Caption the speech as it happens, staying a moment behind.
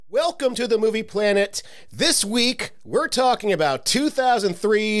welcome to the Movie Planet. This week, we're talking about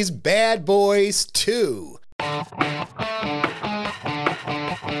 2003's Bad Boys 2.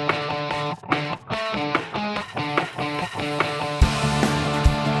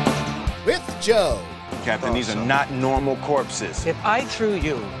 With Joe. Captain, these are not normal corpses. If I threw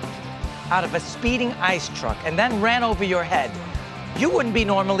you out of a speeding ice truck and then ran over your head, you wouldn't be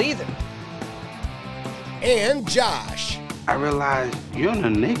normal either. And Josh. I realize you're an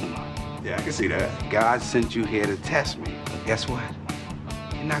enigma. Yeah, I can see that. God sent you here to test me. But guess what?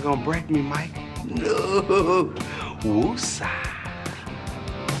 You're not gonna break me, Mike. No. Woosah.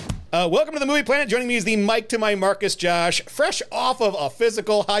 Welcome to the Movie Planet. Joining me is the Mike to my Marcus Josh, fresh off of a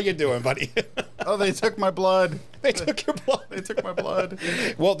physical. How you doing, buddy? Oh, they took my blood. They took your blood. They took my blood.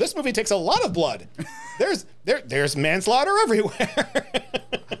 Well, this movie takes a lot of blood. There's manslaughter everywhere.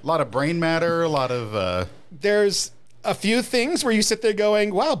 A lot of brain matter, a lot of... There's a few things where you sit there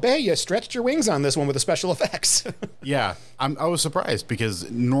going, wow, Bay, you stretched your wings on this one with the special effects. Yeah, I was surprised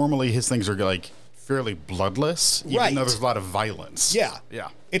because normally his things are like fairly bloodless, even though there's a lot of violence. Yeah. Yeah.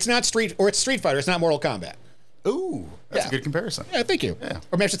 It's Street Fighter. It's not Mortal Kombat. Ooh, that's Yeah. a good comparison. Yeah, thank you. Yeah.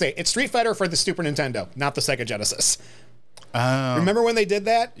 Or maybe I should say, it's Street Fighter for the Super Nintendo, not the Sega Genesis. Oh. Remember when they did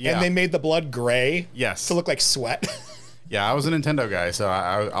that? Yeah. And they made the blood gray? Yes. To look like sweat? Yeah, I was a Nintendo guy, so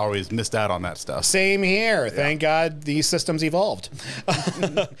I always missed out on that stuff. Same here. Thank God these systems evolved.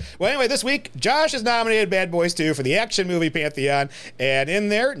 Well, anyway, this week, Josh has nominated Bad Boys 2 for the Action Movie Pantheon. And in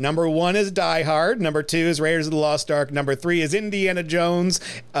there, number 1 is Die Hard. Number 2 is Raiders of the Lost Ark. Number 3 is Indiana Jones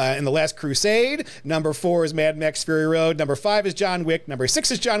and the Last Crusade. Number 4 is Mad Max Fury Road. Number 5 is John Wick. Number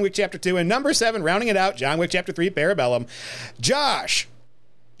 6 is John Wick Chapter 2. And number 7, rounding it out, John Wick Chapter 3, Parabellum. Josh,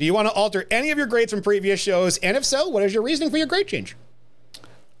 do you want to alter any of your grades from previous shows? And if so, what is your reasoning for your grade change?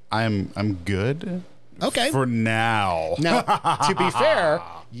 I'm good. Okay. For now. Now, to be fair,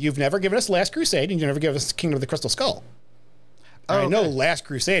 you've never given us Last Crusade, and you've never given us Kingdom of the Crystal Skull. I know Last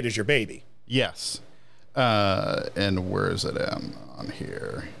Crusade is your baby. Yes. And where is it on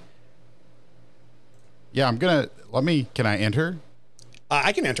here? Yeah, can I enter?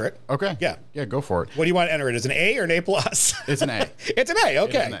 I can enter it. Okay. Yeah. Yeah, go for it. What do you want to enter it? As an A or an A+? It's an A. It's an A,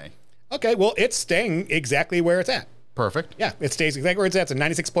 okay. It is an A. Okay, well, it's staying exactly where it's at. Perfect. Yeah, it stays exactly where it's at. It's a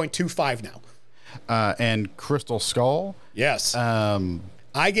 96.25 now. And Crystal Skull. Yes.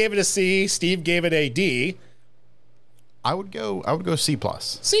 I gave it a C. Steve gave it a D. I would go C+.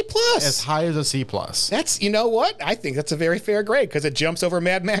 C+. As high as a C+. That's, you know what? I think that's a very fair grade because it jumps over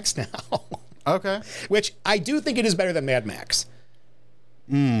Mad Max now. Okay. Which I do think it is better than Mad Max.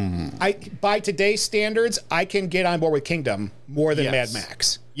 By today's standards, I can get on board with Kingdom more than Yes. Mad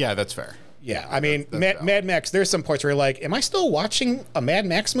Max. Yeah, that's fair. Yeah, I mean, that's Mad Max, there's some parts where you're like, am I still watching a Mad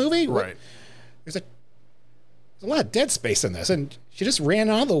Max movie? Right. There's a lot of dead space in this, and she just ran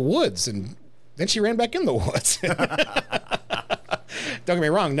out of the woods, and then she ran back in the woods. Don't get me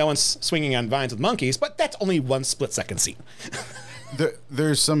wrong, no one's swinging on vines with monkeys, but that's only one split-second scene.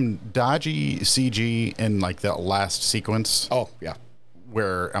 There's some dodgy CG in like that last sequence. Oh, yeah.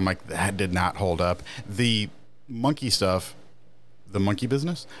 Where I'm like, that did not hold up. The monkey stuff, the monkey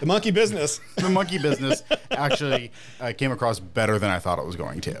business? The monkey business. The monkey business actually came across better than I thought it was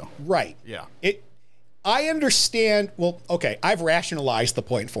going to. Right. Yeah. I understand. Well, okay, I've rationalized the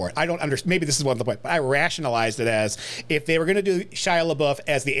point for it. I don't understand. Maybe this is one of the points, but I rationalized it as if they were going to do Shia LaBeouf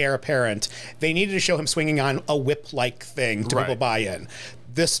as the heir apparent, they needed to show him swinging on a whip-like thing to people buy in.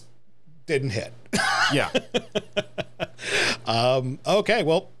 This didn't hit. Yeah. Okay,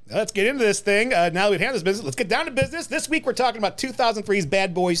 well, let's get into this thing. Now that we've handled this business, let's get down to business. This week we're talking about 2003's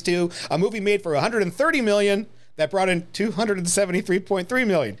Bad Boys 2, a movie made for $130 million that brought in $273.3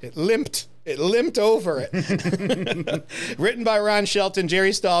 million. It limped over it. Written by Ron Shelton,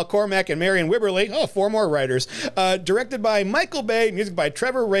 Jerry Stahl, Cormac, and Marion Wibberley. Oh, 4 more writers. Directed by Michael Bay, music by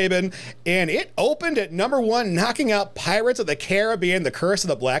Trevor Rabin, and it opened at number 1, knocking out Pirates of the Caribbean, The Curse of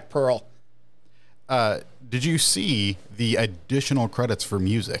the Black Pearl. Did you see the additional credits for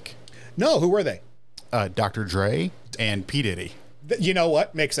music? No, who were they? Dr. Dre and P. Diddy. You know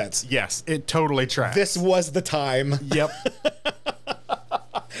what? Makes sense. Yes, it totally tracks. This was the time. Yep.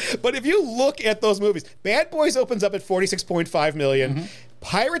 But if you look at those movies, Bad Boys opens up at $46.5 million.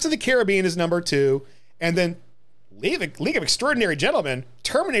 Pirates of the Caribbean is number 2. And then League of Extraordinary Gentlemen,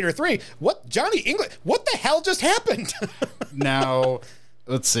 Terminator 3. What, Johnny English? What the hell just happened? Now,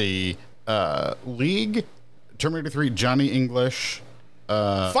 let's see. League, Terminator 3, Johnny English.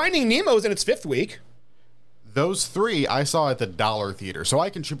 Finding Nemo's in its 5th week. Those 3 I saw at the Dollar Theater, so I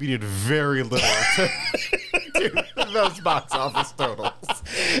contributed very little to those box office totals.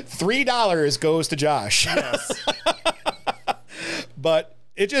 $3 goes to Josh. Yes. But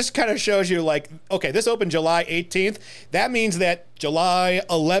It just kind of shows you like, okay, this opened July 18th. That means that July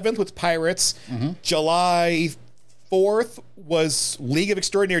 11th was Pirates. July 4th was League of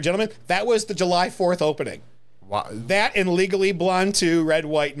Extraordinary Gentlemen. That was the July 4th opening. Wow. That and Legally Blonde 2, Red,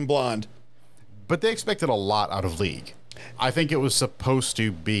 White, and Blonde. But they expected a lot out of League. I think it was supposed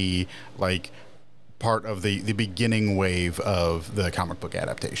to be like part of the beginning wave of the comic book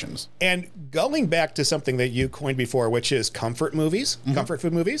adaptations. And going back to something that you coined before, which is comfort movies, comfort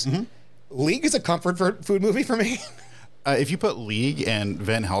food movies. League is a comfort food movie for me. If you put League and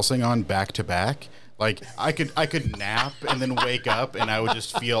Van Helsing on back to back, like I could nap and then wake up and I would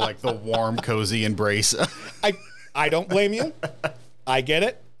just feel like the warm, cozy embrace. I don't blame you. I get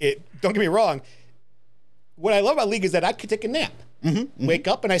it. Don't get me wrong. What I love about League is that I could take a nap, wake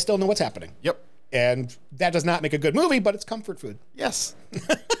up, and I still know what's happening. Yep. And that does not make a good movie, but it's comfort food. Yes.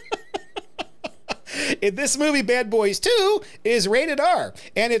 In this movie, Bad Boys 2 is rated R,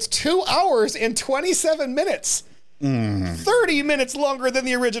 and it's 2 hours and 27 minutes. 30 minutes longer than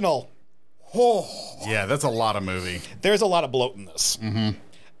the original. Oh. Yeah, that's a lot of movie. There's a lot of bloat in this.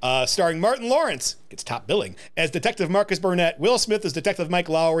 Starring Martin Lawrence, gets top billing, as Detective Marcus Burnett, Will Smith as Detective Mike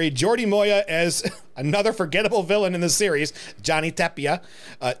Lowry, Jordi Moya as another forgettable villain in the series, Johnny Tapia.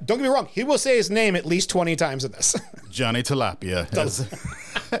 Don't get me wrong, he will say his name at least 20 times in this. Johnny Tilapia,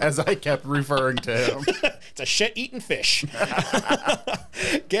 as I kept referring to him. It's a shit-eating fish.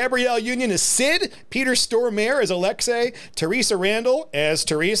 Gabrielle Union as Sid, Peter Stormare as Alexei, Teresa Randall as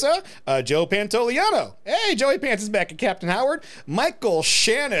Teresa, Joe Pantoliano. Hey, Joey Pants is back at Captain Howard. Michael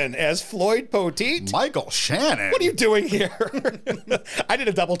Shannon as Floyd Poteet. Michael Shannon. What are you doing here? I did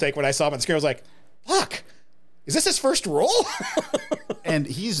a double take when I saw him on the screen. I was like, fuck, is this his first role? And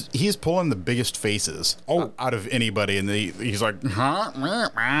he's pulling the biggest faces out of anybody, and he's like,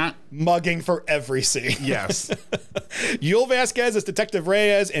 huh? Mugging for every scene. Yes. Yul Vasquez as Detective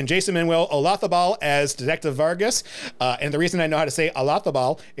Reyes and Jason Manuel Olazabal as Detective Vargas. And the reason I know how to say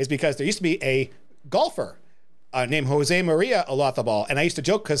Olazabal is because there used to be a golfer named Jose Maria Olazabal, and I used to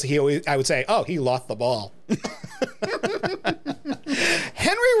joke because I would say, oh, he lost the ball.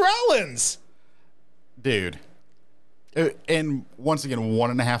 Henry Rollins. Dude. And once again,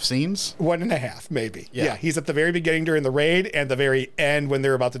 1.5 scenes? 1.5, maybe. Yeah. He's at the very beginning during the raid and the very end when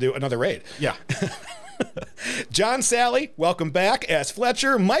they're about to do another raid. Yeah. John Sally, welcome back, as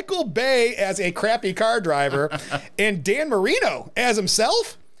Fletcher. Michael Bay as a crappy car driver. And Dan Marino as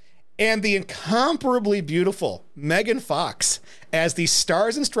himself. And the incomparably beautiful Megan Fox as the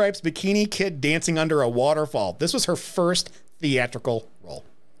Stars and Stripes bikini kid dancing under a waterfall. This was her first theatrical role.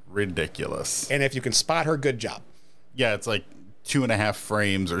 Ridiculous. And if you can spot her, good job. Yeah, it's like 2.5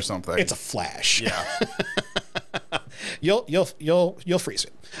 frames or something. It's a flash. Yeah. You'll freeze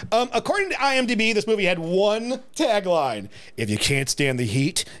it. According to IMDb, this movie had one tagline: "If you can't stand the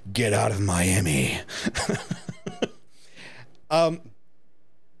heat, get out of Miami."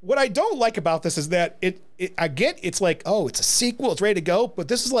 What I don't like about this is that it's like, oh, it's a sequel, it's ready to go, but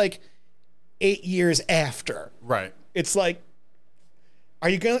this is like 8 years after. Right. It's like, are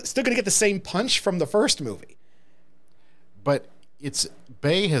you still gonna get the same punch from the first movie? But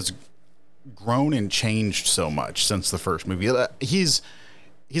Bay has grown and changed so much since the first movie. He's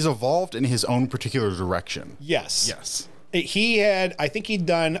evolved in his own particular direction. Yes. Yes. I think he'd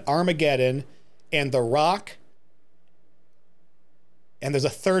done Armageddon and The Rock. And there's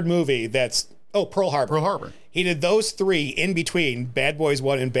a third movie that's, Pearl Harbor. Pearl Harbor. He did those 3 in between Bad Boys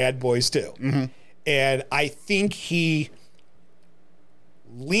 1 and Bad Boys 2. Mm-hmm. And I think he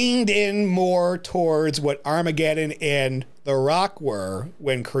leaned in more towards what Armageddon and The Rock were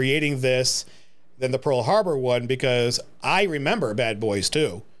when creating this than the Pearl Harbor one, because I remember Bad Boys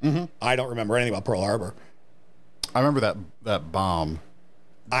 2. Mm-hmm. I don't remember anything about Pearl Harbor. I remember that bomb.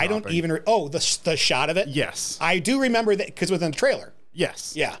 I don't even... the shot of it? Yes. I do remember that because it was in the trailer.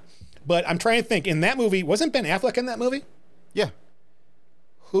 Yes. Yeah. But I'm trying to think. In that movie, wasn't Ben Affleck in that movie? Yeah.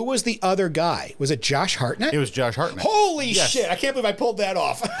 Who was the other guy? Was it Josh Hartnett? It was Josh Hartnett. Holy shit. I can't believe I pulled that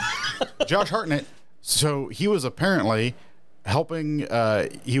off. Josh Hartnett. So he was apparently helping,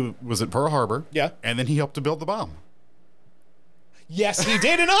 he was at Pearl Harbor. Yeah. And then he helped to build the bomb. Yes, he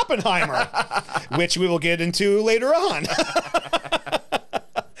did in Oppenheimer, which we will get into later on.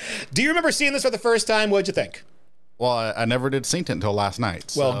 Do you remember seeing this for the first time? What'd you think? Well, I never did see it until last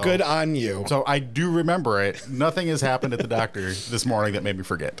night. Well, good on you. So I do remember it. Nothing has happened at the doctor this morning that made me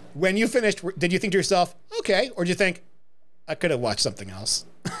forget. When you finished, did you think to yourself, okay, or did you think, I could have watched something else?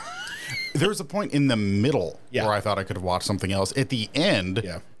 There was a point in the middle where I thought I could have watched something else. At the end,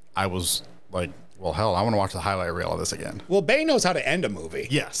 I was like, Well, hell, I want to watch the highlight reel of this again. Well, Bay knows how to end a movie.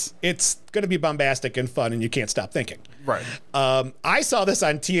 Yes. It's going to be bombastic and fun, and you can't stop thinking. Right. I saw this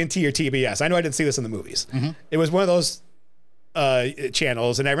on TNT or TBS. I know I didn't see this in the movies. It was one of those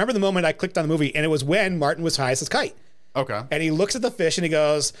channels, and I remember the moment I clicked on the movie, and it was when Martin was high as his kite. Okay. And he looks at the fish and he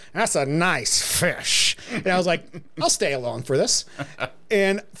goes, "That's a nice fish." And I was like, I'll stay along for this.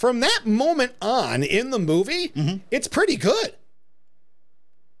 And from that moment on in the movie, it's pretty good.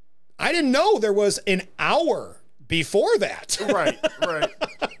 I didn't know there was an hour before that. Right.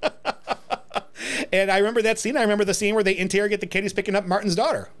 And I remember that scene. I remember the scene where they interrogate the kid who's picking up Martin's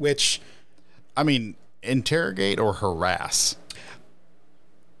daughter, which... I mean, interrogate or harass?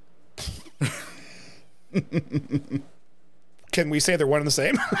 Can we say they're one and the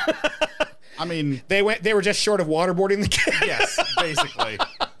same? I mean... They were just short of waterboarding the kid. Yes, basically.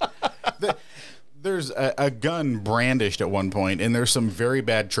 There's a gun brandished at one point, and there's some very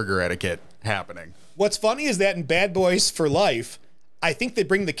bad trigger etiquette happening. What's funny is that in Bad Boys for Life, I think they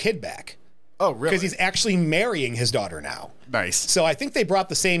bring the kid back. Oh, really? Because he's actually marrying his daughter now. Nice. So I think they brought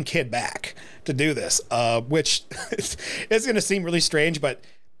the same kid back to do this, which is going to seem really strange, but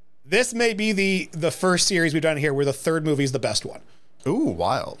this may be the first series we've done here where the third movie is the best one. Ooh,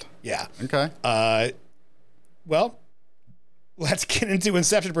 wild. Yeah. Okay. Well, let's get into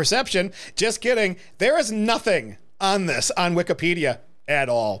Inception Perception. Just kidding. There is nothing on this on Wikipedia at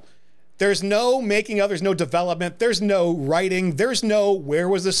all. There's no making of, there's no development, there's no writing, there's no where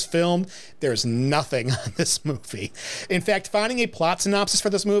was this filmed. There's nothing on this movie. In fact, finding a plot synopsis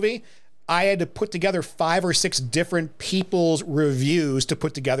for this movie, I had to put together 5 or 6 different people's reviews to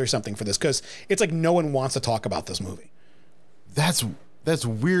put together something for this because it's like no one wants to talk about this movie. That's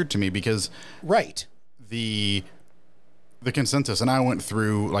weird to me because right. The consensus, and I went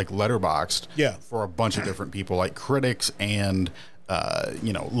through like Letterboxd for a bunch of different people, like critics and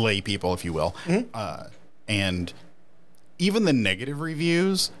lay people, if you will, and even the negative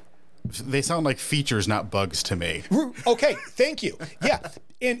reviews, they sound like features, not bugs to me. Okay, thank you. Yeah,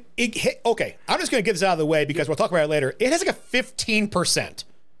 and okay, I'm just going to get this out of the way because we'll talk about it later. It has like a 15%.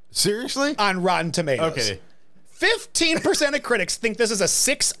 Seriously? On Rotten Tomatoes. Okay. 15% of critics think this is a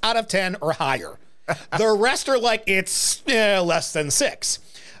 6 out of 10 or higher. The rest are like, it's less than 6.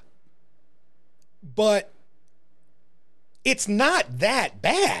 But it's not that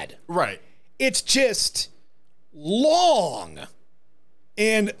bad. Right. It's just long.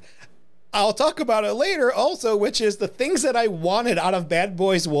 And I'll talk about it later also, which is the things that I wanted out of Bad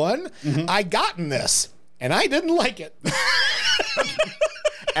Boys 1, I got in this. And I didn't like it.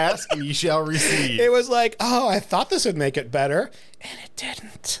 Ask and you shall receive. It was like, oh, I thought this would make it better. And it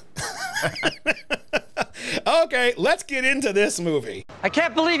didn't. Okay, let's get into this movie. I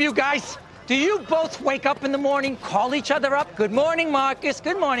can't believe you guys. Do you both wake up in the morning, call each other up? Good morning, Marcus.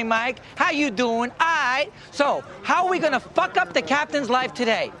 Good morning, Mike. How you doing? All right. So, how are we going to fuck up the captain's life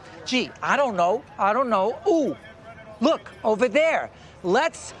today? Gee, I don't know. Ooh, look, over there.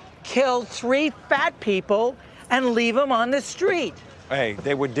 Let's kill 3 fat people and leave them on the street. Hey,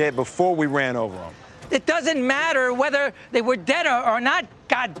 they were dead before we ran over them. It doesn't matter whether they were dead or not.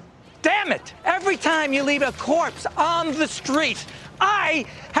 God damn it. Every time you leave a corpse on the street, I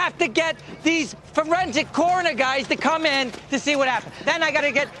have to get these forensic coroner guys to come in to see what happened. Then I got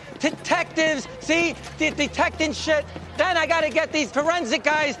to get detectives, detecting shit. Then I got to get these forensic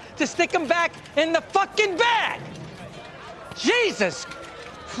guys to stick them back in the fucking bag. Jesus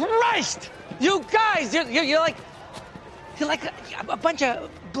Christ. You guys, you're like a bunch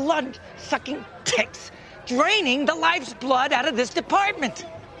of blood-sucking ticks draining the life's blood out of this department.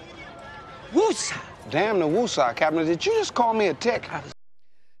 Woosah. Damn the woosah, Captain. Did you just call me a tick?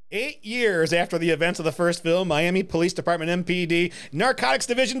 8 years after the events of the first film, Miami Police Department MPD Narcotics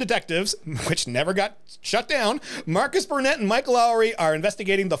Division detectives, which never got shut down, Marcus Burnett and Mike Lowry are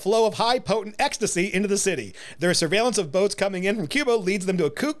investigating the flow of high-potent ecstasy into the city. Their surveillance of boats coming in from Cuba leads them to a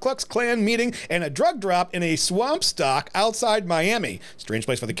Ku Klux Klan meeting and a drug drop in a swamp stock outside Miami. Strange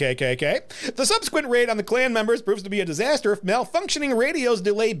place for the KKK. The subsequent raid on the Klan members proves to be a disaster if malfunctioning radios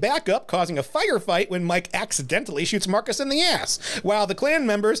delay backup, causing a firefight when Mike accidentally shoots Marcus in the ass, while the Klan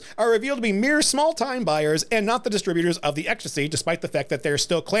members are revealed to be mere small-time buyers and not the distributors of the ecstasy, despite the fact that they're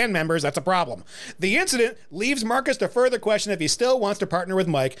still Klan members. That's a problem. The incident leaves Marcus to further question if he still wants to partner with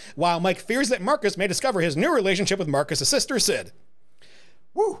Mike, while Mike fears that Marcus may discover his new relationship with Marcus' sister, Sid.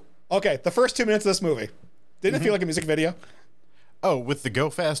 Woo! Okay, the first 2 minutes of this movie. Didn't it feel like a music video? Oh, with the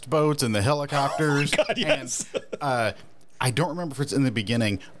go-fast boats and the helicopters. Oh God, yes. And, I don't remember if it's in the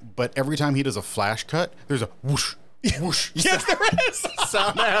beginning, but every time he does a flash cut, there's a whoosh. Whoosh. Yes, there is.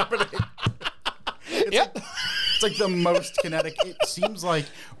 Sound happening. It's like the most kinetic. It seems like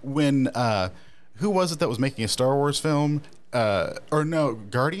when who was it that was making a Star Wars film? Or no,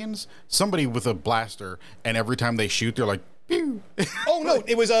 Guardians? Somebody with a blaster, and every time they shoot, they're like, pew. Oh no,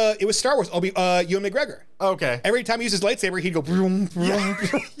 it was Star Wars. Ewan McGregor. Okay. Every time he used his lightsaber, he'd go boom, boom.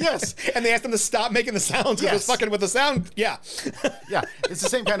 Yes. And they asked him to stop making the sounds because it was fucking with the sound. Yeah. Yeah. It's the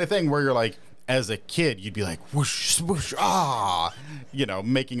same kind of thing where you're like, as a kid, you'd be like, whoosh, swoosh, ah, you know,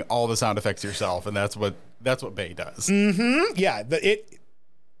 making all the sound effects yourself, and that's what Bay does. Mm-hmm. Yeah.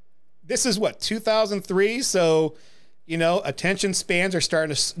 This is what, 2003, so you know, attention spans are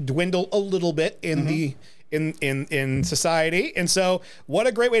starting to dwindle a little bit in the in society, and so what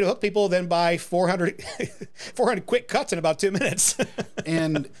a great way to hook people than by 400 quick cuts in about 2 minutes.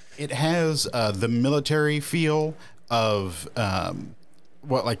 And it has the military feel of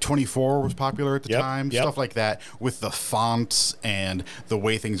like 24 was popular at the time, stuff like that, with the fonts and the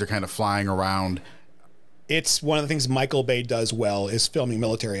way things are kind of flying around. It's one of the things Michael Bay does well is filming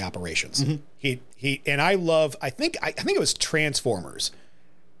military operations. He and I think it was Transformers.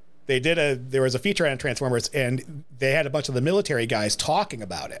 There was a feature on Transformers, and they had a bunch of the military guys talking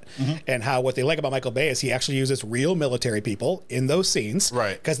about it, and how what they like about Michael Bay is he actually uses real military people in those scenes,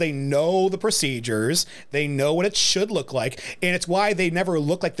 right? Because they know the procedures, they know what it should look like, and it's why they never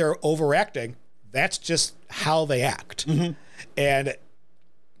look like they're overacting. That's just how they act. And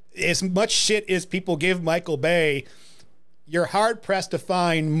as much shit as people give Michael Bay, you're hard pressed to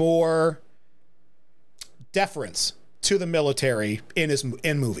find more deference to the military in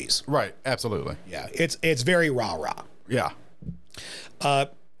movies. Right, absolutely. Yeah, it's very rah-rah. Yeah.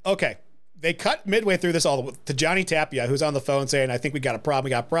 Okay. They cut midway through this all to Johnny Tapia, who's on the phone saying, I think we got a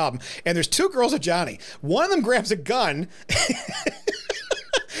problem. And there's two girls with Johnny. One of them grabs a gun,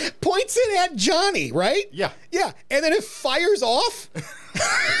 points it at Johnny, right? Yeah. Yeah. And then it fires off.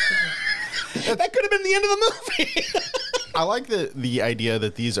 That could have been the end of the movie. I like the idea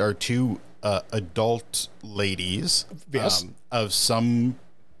that these are two adult ladies, yes, of some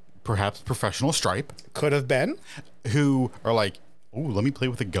perhaps professional stripe, could have been, who are like, "Oh, let me play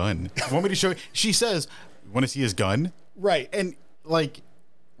with a gun. You want me to show you?" She says, "Want to see his gun?" Right. And like,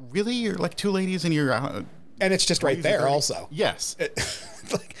 really, you're like two ladies, and you're and it's just right there. Also, yes,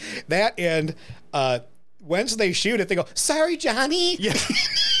 like that. And once they shoot it, they go, "Sorry, Johnny." Yeah.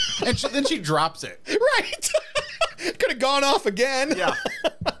 And then she drops it. Right. Could have gone off again. Yeah.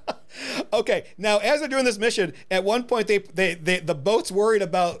 Okay. Now, as they're doing this mission, at one point the boat's worried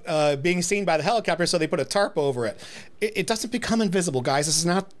about being seen by the helicopter, so they put a tarp over it. It doesn't become invisible, guys. This is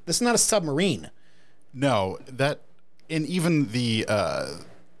not a submarine. No, and even the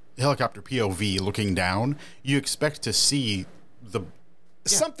helicopter POV looking down, you expect to see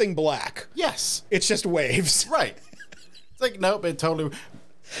something black. Yes. It's just waves. Right. It's like, nope, it totally.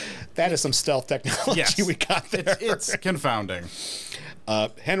 That is some stealth technology we got there. It's confounding.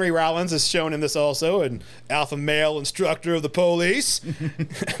 Henry Rollins is shown in this also, an alpha male instructor of the police.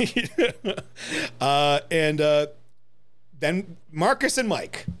 And then Marcus and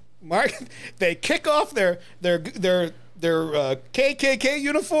Mike. They kick off their KKK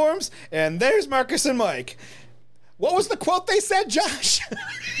uniforms, and there's Marcus and Mike. What was the quote they said, Josh?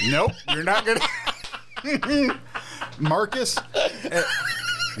 Nope, you're not gonna. Marcus.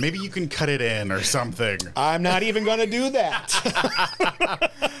 Maybe you can cut it in or something. I'm not even going to do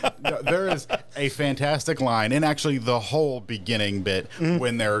that. No, there is a fantastic line, and actually the whole beginning bit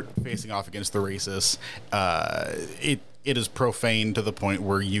when they're facing off against the racists, it is profane to the point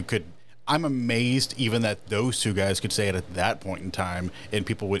where I'm amazed even that those two guys could say it at that point in time, and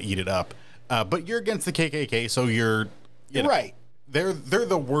people would eat it up. But you're against the KKK, so you're right. They're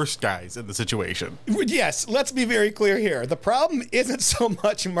the worst guys in the situation. Yes, let's be very clear here. The problem isn't so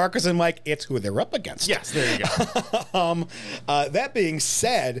much Marcus and Mike, it's who they're up against. Yes, there you go. That being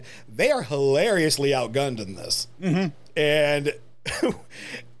said, they are hilariously outgunned in this. And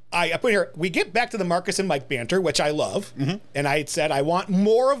I put here, we get back to the Marcus and Mike banter, which I love. And I had said, I want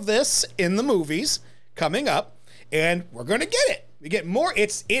more of this in the movies coming up, and we're going to get it. We get more.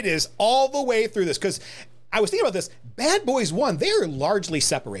 It is all the way through this, because I was thinking about this. Bad Boys 1, they are largely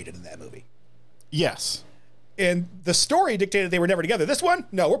separated in that movie. Yes. And the story dictated they were never together. This one,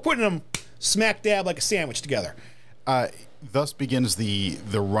 no, we're putting them smack dab like a sandwich together. Thus begins the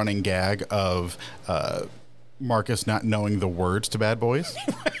running gag of Marcus not knowing the words to Bad Boys.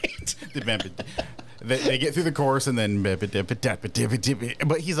 Right. They get through the chorus and then,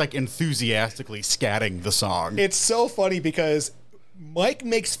 but he's like enthusiastically scatting the song. It's so funny because Mike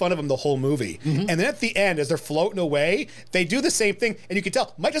makes fun of him the whole movie. And then at the end, as they're floating away, they do the same thing. And you can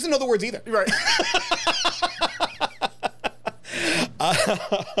tell Mike doesn't know the words either. Right.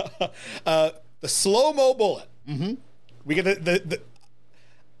 The slow-mo bullet. We get the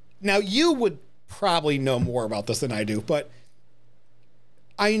now you would probably know more about this than I do, but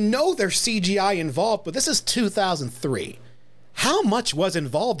I know there's CGI involved, but this is 2003. How much was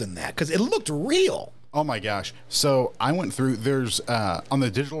involved in that? Because it looked real. Oh my gosh. So I went through, there's, on the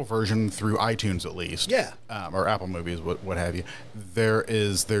digital version through iTunes at least. Yeah. Or Apple Movies, what have you.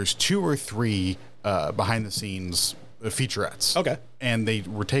 There's 2 or 3 behind the scenes featurettes. Okay. And they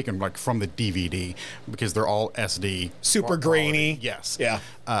were taken like from the DVD because they're all SD. Super grainy. Yes. Yeah.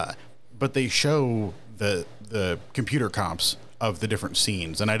 But they show the computer comps of the different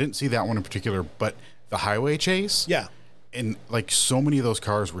scenes. And I didn't see that one in particular, but the highway chase. Yeah. And like so many of those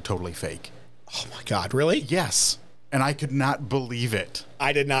cars were totally fake. Oh my God, really? Yes. And I could not believe it.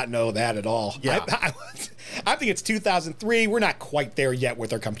 I did not know that at all. Yeah. I think it's 2003. We're not quite there yet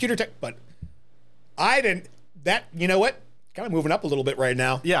with our computer tech, but I didn't. That, you know what? Kind of moving up a little bit right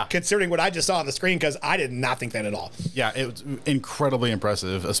now. Yeah. Considering what I just saw on the screen, because I did not think that at all. Yeah, it was incredibly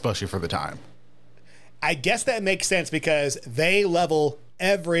impressive, especially for the time. I guess that makes sense because they level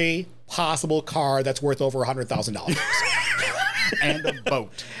every possible car that's worth over $100,000. And a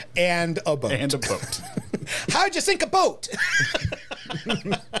boat. And a boat. And a boat. How'd you sink a boat?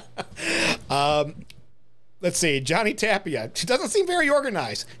 Let's see. Johnny Tapia. She doesn't seem very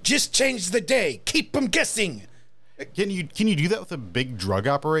organized. Just change the day. Keep them guessing. Can you do that with a big drug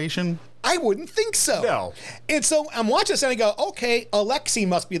operation? I wouldn't think so. No. And so I'm watching this and I go, okay, Alexei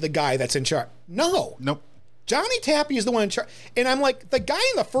must be the guy that's in charge. No. Nope. Johnny Tapia is the one in charge. And I'm like, the guy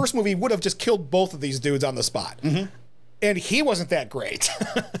in the first movie would have just killed both of these dudes on the spot. Mm-hmm. And he wasn't that great.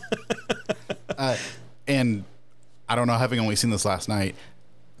 And I don't know, having only seen this last night,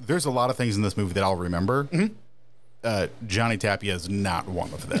 there's a lot of things in this movie that I'll remember. Mm-hmm. Johnny Tapia is not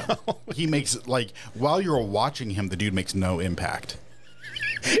one of them. No. He makes, like, while you're watching him, the dude makes no impact.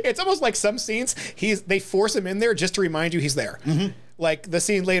 It's almost like some scenes, they force him in there just to remind you he's there. Mm-hmm. Like the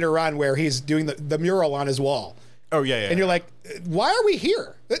scene later on where he's doing the mural on his wall. Oh, yeah. And you're like, why are we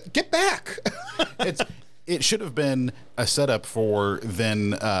here? Get back. It should have been a setup for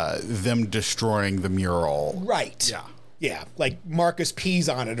then them destroying the mural. Right. Yeah. Yeah, like Marcus pees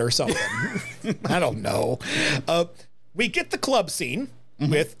on it or something. I don't know. We get the club scene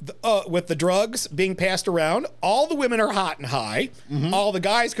with the drugs being passed around. All the women are hot and high. Mm-hmm. All the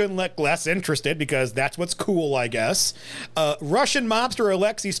guys couldn't look less interested because that's what's cool, I guess. Russian mobster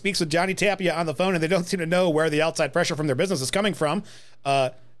Alexei speaks with Johnny Tapia on the phone, and they don't seem to know where the outside pressure from their business is coming from.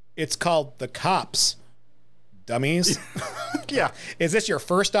 It's called the cops. Dummies. Yeah. Is this your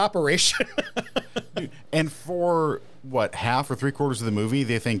first operation? And for what, half or 3/4 of the movie,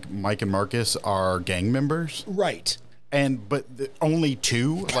 they think Mike and Marcus are gang members. Right. But only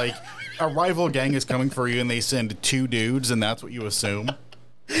 2, like a rival gang is coming for you and they send 2 dudes and that's what you assume.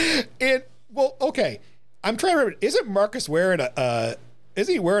 Well, okay. I'm trying to remember. Isn't Marcus wearing is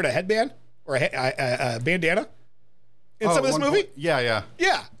he wearing a headband or a bandana in some of this movie? Yeah.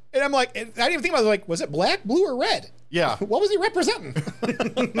 Yeah. And I'm like, I didn't even think about it. Like, was it black, blue, or red? Yeah. What was he representing?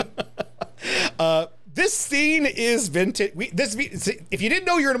 This scene is vintage. If you didn't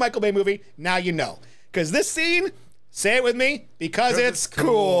know you're in a Michael Bay movie, now you know. Because this scene, say it with me, because it's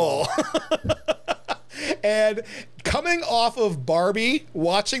cool. And coming off of Barbie,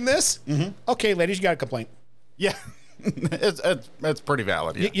 watching this, okay, ladies, you got a complaint. Yeah. It's pretty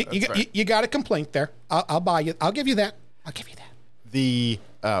valid. Yeah, you got a complaint there. I'll buy you. I'll give you that. I'll give you that.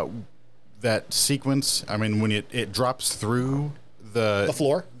 That sequence, I mean, when it drops through the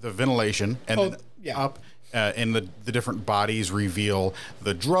floor, the ventilation, and then up, and the different bodies reveal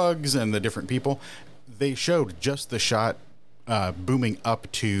the drugs and the different people. They showed just the shot booming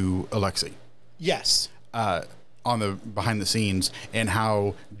up to Alexei. Yes. On the behind the scenes, and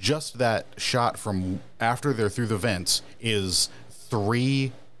how just that shot from after they're through the vents is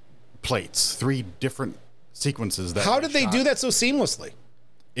 3 plates, 3 different sequences. How did they do that so seamlessly?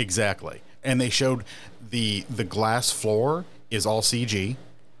 Exactly. And they showed the glass floor is all CG.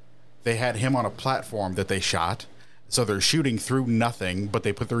 They had him on a platform that they shot. So they're shooting through nothing, but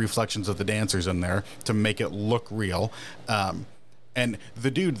they put the reflections of the dancers in there to make it look real. And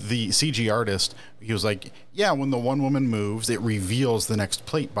the dude, the CG artist, he was like, yeah, when the one woman moves, it reveals the next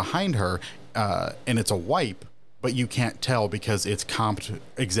plate behind her, and it's a wipe, but you can't tell because it's comped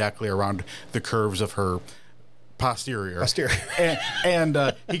exactly around the curves of her posterior.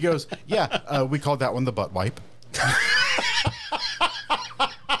 And he goes, yeah, we called that one the butt wipe.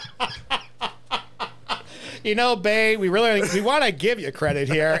 You know, Bay, we want to give you credit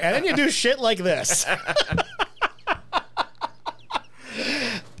here, and then you do shit like this.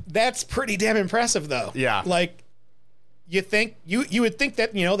 That's pretty damn impressive, though. Yeah. Like, you would think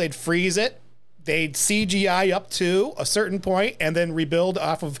that, they'd freeze it, they'd CGI up to a certain point and then rebuild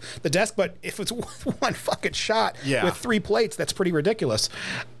off of the desk. But if it's one fucking shot with 3 plates, that's pretty ridiculous.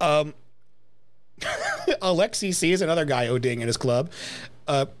 Alexi C is another guy ODing in his club.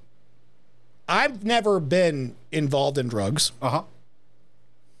 I've never been involved in drugs.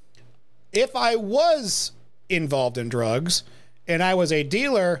 If I was involved in drugs and I was a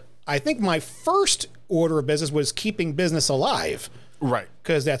dealer, I think my first order of business was keeping business alive. Right.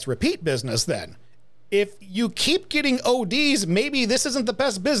 Because that's repeat business then. If you keep getting ODs, maybe this isn't the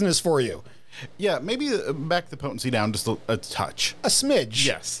best business for you. Yeah, maybe back the potency down just a touch. A smidge.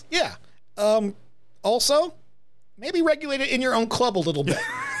 Yes. Yeah. Also, maybe regulate it in your own club a little bit.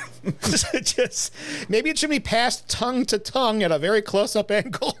 Just maybe it should be passed tongue to tongue at a very close-up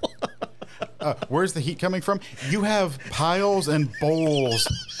angle. Where's the heat coming from? You have piles and bowls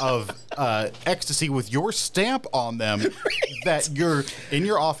of ecstasy with your stamp on them that you're in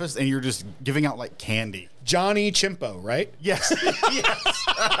your office and you're just giving out like candy. Johnny Chimpo, right? Yes. Yes.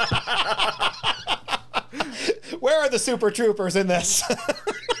 Where are the Super Troopers in this?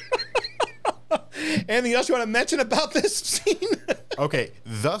 Anything else you want to mention about this scene? Okay,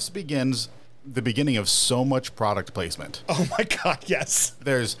 thus begins the beginning of so much product placement. Oh my God, yes.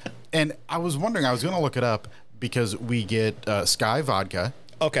 And I was wondering, I was going to look it up because we get Sky vodka.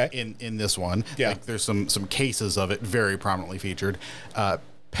 Okay. In this one. Yeah. Like there's some cases of it very prominently featured.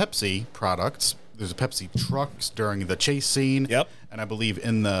 Pepsi products. There's a Pepsi trucks during the chase scene. Yep. And I believe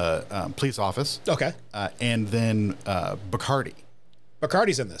in the police office. Okay. And then Bacardi.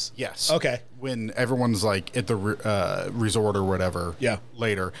 Bacardi's in this? Yes. Okay. When everyone's like at the resort or whatever. Yeah.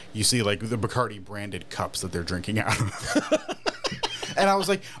 Later, you see like the Bacardi branded cups that they're drinking out of. And I was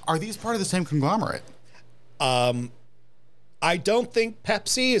like, are these part of the same conglomerate? I don't think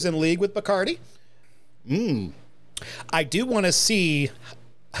Pepsi is in league with Bacardi. I do want to see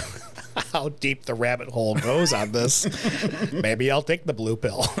how deep the rabbit hole goes on this. Maybe I'll take the blue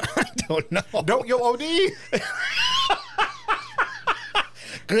pill. I don't know. Don't you OD?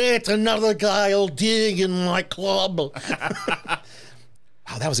 Great, another guy ODing in my club. Oh,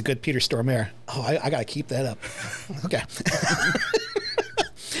 that was a good Peter Stormare. Oh, I got to keep that up. Okay.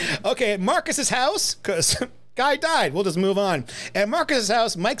 Okay, at Marcus's house, because guy died. We'll just move on. At Marcus's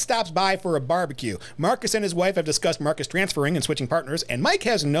house, Mike stops by for a barbecue. Marcus and his wife have discussed Marcus transferring and switching partners, and Mike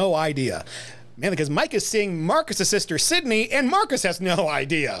has no idea. Man, because Mike is seeing Marcus's sister, Sydney, and Marcus has no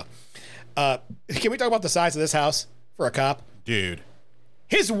idea. Can we talk about the size of this house for a cop? Dude.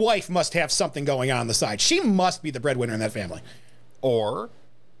 His wife must have something going on the side. She must be the breadwinner in that family. Or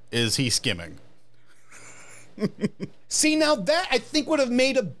is he skimming? See, now that I think would have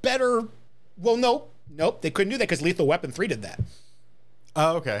made a better... Well, nope. They couldn't do that because Lethal Weapon 3 did that.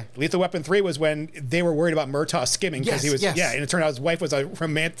 Oh, okay. Lethal Weapon 3 was when they were worried about Murtaugh skimming because he was... Yes. Yeah, and it turned out his wife was a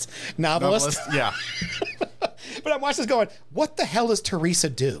romance novelist. Yeah. But I'm watching this going, what the hell does Teresa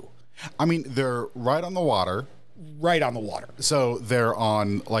do? I mean, they're right on the water. Right on the water. So they're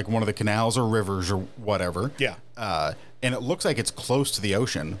on like one of the canals or rivers or whatever. Yeah. And it looks like it's close to the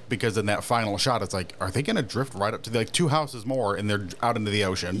ocean because in that final shot, it's like, are they going to drift right up to like 2 houses more and they're out into the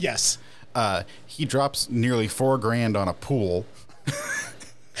ocean? Yes. He drops nearly $4,000 on a pool.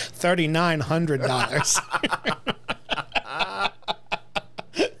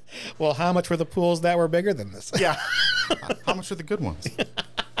 $3,900. Well, how much were the pools that were bigger than this? Yeah. How much are the good ones?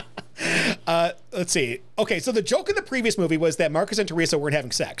 Let's see. Okay, so the joke in the previous movie was that Marcus and Teresa weren't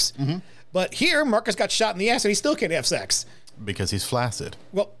having sex. Mm-hmm. But here, Marcus got shot in the ass and he still can't have sex. Because he's flaccid.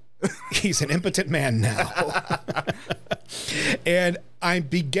 Well, he's an impotent man now. And I'm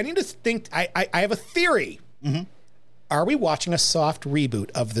beginning to think, I have a theory. Mm-hmm. Are we watching a soft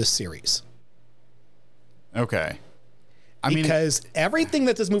reboot of this series? Okay. Because everything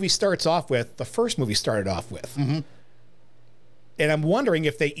that this movie starts off with, the first movie started off with. Mm-hmm. And I'm wondering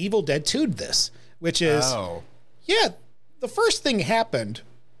if they Evil Dead 2'd this, which is, yeah, the first thing happened,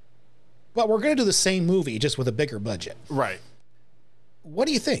 but we're going to do the same movie just with a bigger budget. Right. What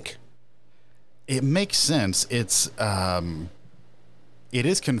do you think? It makes sense. It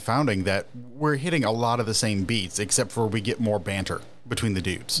is confounding that we're hitting a lot of the same beats, except for we get more banter between the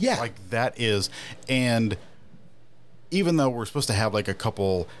dudes. Yeah. Like that is, and even though we're supposed to have like a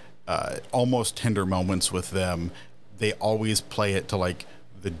couple almost tender moments with them, they always play it to like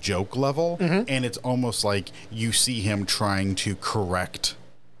the joke level. Mm-hmm. And it's almost like you see him trying to correct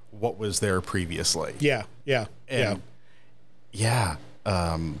what was there previously. Yeah.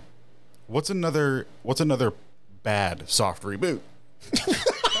 What's another bad soft reboot?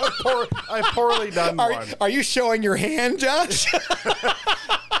 I poorly done one. Are you showing your hand, Josh?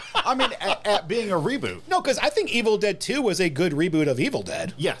 I mean, at being a reboot. No, because I think Evil Dead 2 was a good reboot of Evil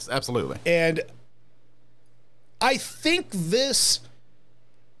Dead. Yes, absolutely. And I think this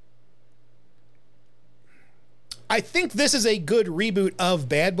is a good reboot of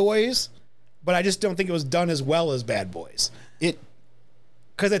Bad Boys, but I just don't think it was done as well as Bad Boys.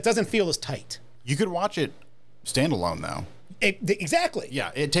 Because it doesn't feel as tight. You could watch it standalone, though. Exactly.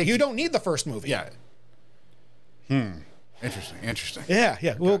 Yeah, it takes. You don't need the first movie. Yeah. Interesting.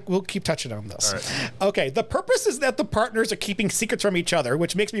 Yeah. We'll keep touching on this. All right. Okay, the purpose is that the partners are keeping secrets from each other,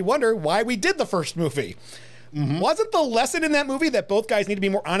 which makes me wonder why we did the first movie. Mm-hmm. Wasn't the lesson in that movie that both guys need to be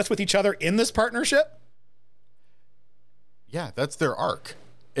more honest with each other in this partnership? Yeah, that's their arc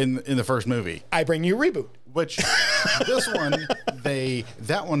in the first movie. I bring you a reboot. Which this one, they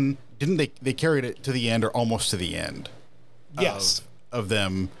carried it to the end or almost to the end. Yes. Of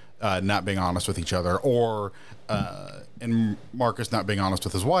them not being honest with each other, or and Marcus not being honest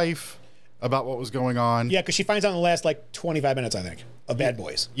with his wife about what was going on. Yeah, because she finds out in the last 25 minutes, I think, of Bad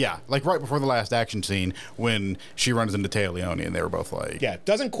Boys. Yeah, like right before the last action scene when she runs into Téa Leoni and they were both like... Yeah,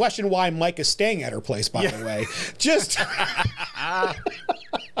 doesn't question why Mike is staying at her place, by the way. Just...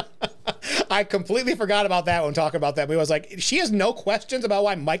 I completely forgot about that when talking about that movie. I was like, she has no questions about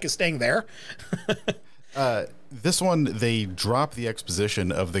why Mike is staying there? This one, they drop the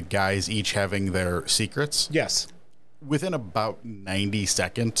exposition of the guys each having their secrets. Yes. Within about 90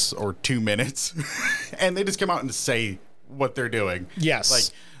 seconds or 2 minutes. And they just come out and say what they're doing.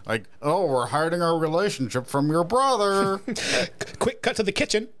 Yes. Like, oh, we're hiding our relationship from your brother. Quick cut to the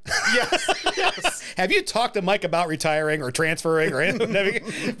kitchen. Yes. Have you talked to Mike about retiring or transferring or anything?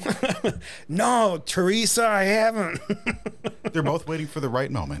 No, Teresa, I haven't. They're both waiting for the right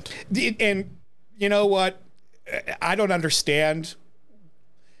moment. And you know what? I don't understand.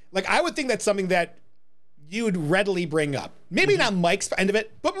 Like, I would think that's something that you would readily bring up. Maybe not Mike's end of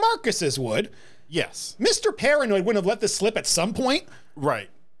it, but Marcus's would. Yes. Mr. Paranoid wouldn't have let this slip at some point. Right.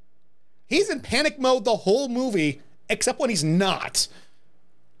 He's in panic mode the whole movie, except when he's not.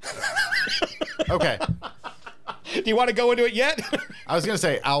 Okay. Do you want to go into it yet? I was going to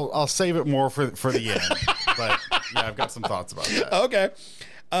say, I'll save it more for the end. But yeah, I've got some thoughts about that. Okay.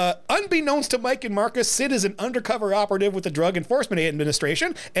 Unbeknownst to Mike and Marcus, Sid is an undercover operative with the Drug Enforcement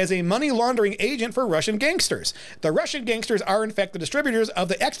Administration as a money laundering agent for Russian gangsters. The Russian gangsters are in fact the distributors of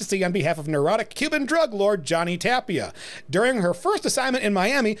the ecstasy on behalf of neurotic Cuban drug lord Johnny Tapia. During her first assignment in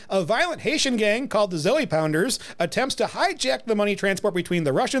Miami, a violent Haitian gang called the Zoe Pounders attempts to hijack the money transport between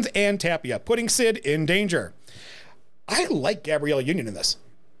the Russians and Tapia, putting Sid in danger. I like Gabrielle Union in this.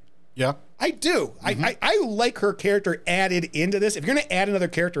 Yeah. I do. Mm-hmm. I like her character added into this. If you're going to add another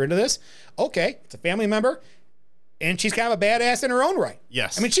character into this, okay, it's a family member, and she's kind of a badass in her own right.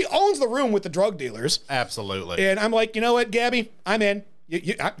 Yes. I mean, she owns the room with the drug dealers. Absolutely. And I'm like, you know what, Gabby? I'm in.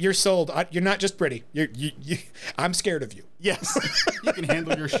 You're sold. You're not just pretty. I'm scared of you. Yes. You can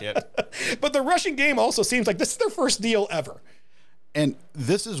handle your shit. But the Russian game also seems like this is their first deal ever. And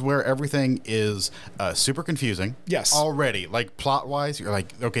this is where everything is super confusing. Yes. Already, like plot-wise, you're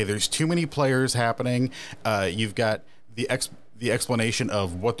like, okay, there's too many players happening. You've got the explanation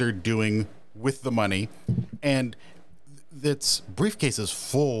of what they're doing with the money, and it's briefcases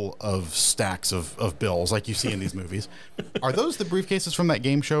full of stacks of bills, like you see in these movies. Are those the briefcases from that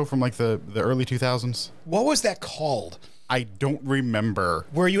game show from like the early 2000s? What was that called? I don't remember.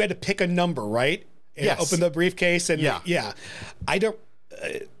 Where you had to pick a number, right? And yes. Open the briefcase and yeah. I don't.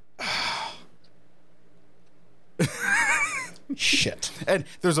 Shit. And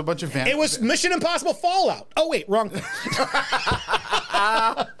there's a bunch of It was Mission Impossible Fallout. Oh wait, wrong thing.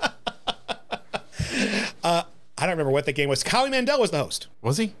 I don't remember what the game was. Howie Mandel was the host.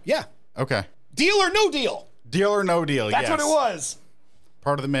 Was he? Yeah. Okay. Deal or No Deal. Deal or No Deal. That's what it was.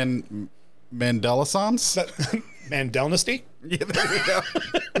 Part of the Mandela-sons? Mandelnesty? Yeah, there you go.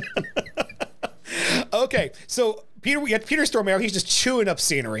 Okay, so we got Peter Stormare. He's just chewing up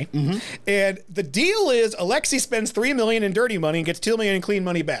scenery, and the deal is Alexei spends $3 million in dirty money and gets $2 million in clean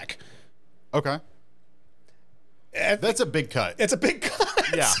money back. Okay, that's a big cut. It's a big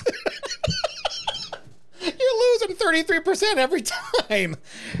cut. Yeah, you're losing 33% every time.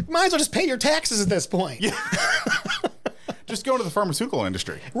 Might as well just pay your taxes at this point. Yeah. Just go into the pharmaceutical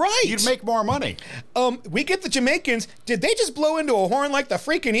industry. Right. You'd make more money. We get the Jamaicans. Did they just blow into a horn like the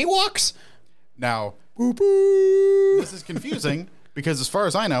freaking Ewoks? Now, boo boo. This is confusing because as far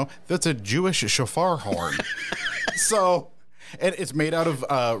as I know, that's a Jewish shofar horn. So, and it's made out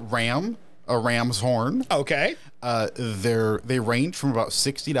of ram, a ram's horn. Okay. They range from about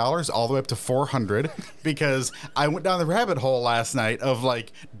 $60 all the way up to $400 because I went down the rabbit hole last night of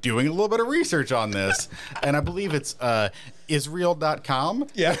like doing a little bit of research on this, and I believe it's Israel.com.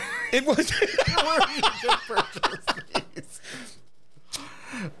 Yeah, it was.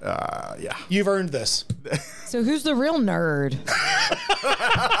 Yeah. You've earned this. So who's the real nerd?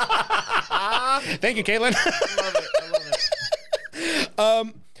 Thank you, Caitlin. I love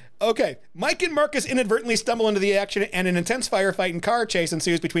it. Okay. Mike and Marcus inadvertently stumble into the action, and an intense firefight and car chase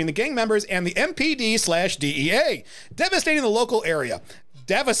ensues between the gang members and the MPD/DEA, devastating the local area.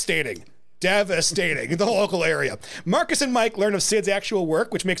 Devastating the local area. Marcus and Mike learn of Sid's actual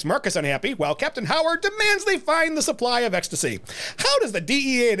work, which makes Marcus unhappy, while Captain Howard demands they find the supply of ecstasy. How does the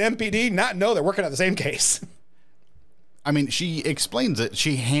DEA and MPD not know they're working on the same case? I mean, she explains it.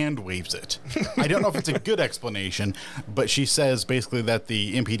 She hand waves it. I don't know if it's a good explanation, but she says basically that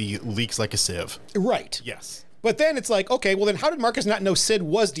the MPD leaks like a sieve. Right. Yes. But then it's like, okay, well then how did Marcus not know Sid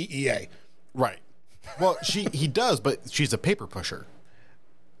was DEA? Right. Well, he does, but she's a paper pusher.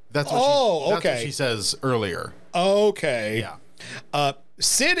 That's what that's what she says earlier. Okay. Yeah.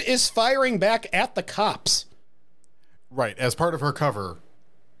 Sid is firing back at the cops. Right. As part of her cover.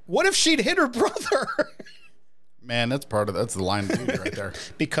 What if she'd hit her brother? Man, that's the line of duty right there.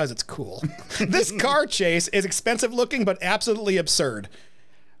 Because it's cool. This car chase is expensive looking, but absolutely absurd.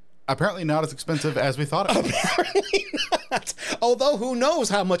 Apparently not as expensive as we thought it was. Apparently not. Although who knows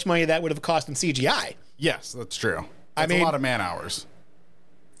how much money that would have cost in CGI. Yes, that's true. I mean, a lot of man hours.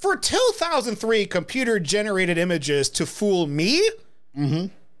 For 2003 computer-generated images to fool me,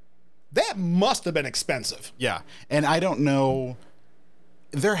 that must have been expensive. Yeah, and I don't know.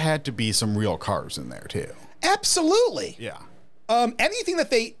 There had to be some real cars in there, too. Absolutely. Yeah. Anything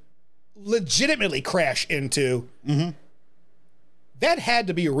that they legitimately crash into, that had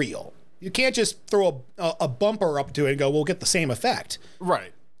to be real. You can't just throw a bumper up to it and go, we'll get the same effect.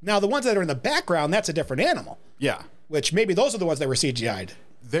 Right. Now, the ones that are in the background, that's a different animal. Yeah. Which maybe those are the ones that were CGI'd.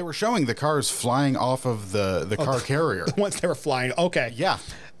 They were showing the cars flying off of the car carrier. The ones that were flying. Okay. Yeah.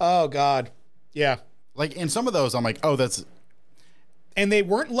 Oh, God. Yeah. Like, in some of those, I'm like, oh, that's... And they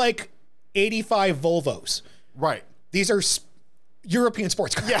weren't like 85 Volvos. Right. These are European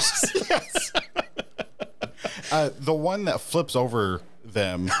sports cars. Yes. The one that flips over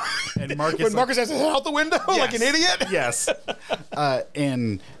them, and Marcus... When Marcus has his head out the window like an idiot? Yes.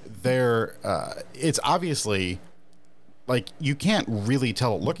 And they're... it's obviously... Like, you can't really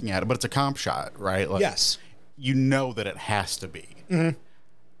tell it looking at it, but it's a comp shot, right? Like, yes. You know that it has to be. Mm-hmm.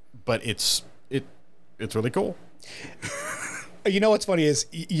 But it's really cool. You know what's funny is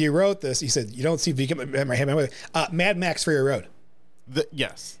you wrote this. You said you don't see Mad Max Fury Road.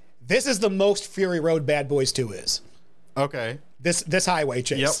 Yes. This is the most Fury Road Bad Boys 2 is. Okay. This highway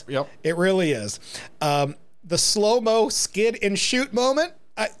chase. Yep. It really is. The slow-mo skid and shoot moment.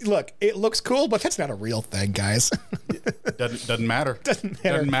 Look, it looks cool, but that's not a real thing, guys. Doesn't matter. Doesn't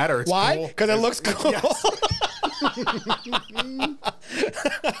matter. Doesn't matter. It's why? cool. Because it looks cool. Yes.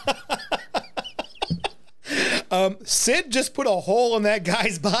 Sid just put a hole in that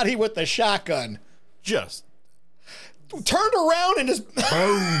guy's body with the shotgun. Just turned around and just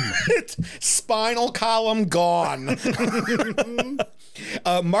boom. Spinal column gone.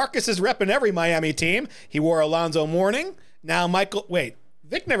 Marcus is repping every Miami team. He wore Alonzo Mourning. Now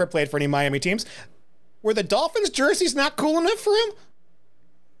Vic never played for any Miami teams. Were the Dolphins jerseys not cool enough for him?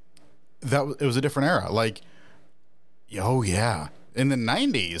 It was a different era. Like, oh yeah, in the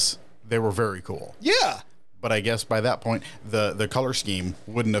 90s they were very cool. Yeah. But I guess by that point, the color scheme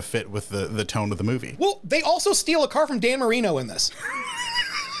wouldn't have fit with the tone of the movie. Well, they also steal a car from Dan Marino in this.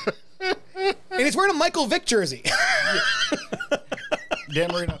 And he's wearing a Michael Vick jersey.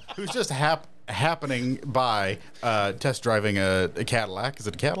 Dan Marino, who's just happening by test driving a Cadillac. Is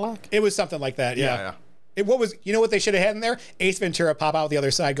it a Cadillac? It was something like that, yeah. You know what they should have had in there? Ace Ventura pop out the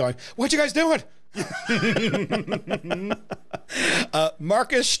other side going, what you guys doing?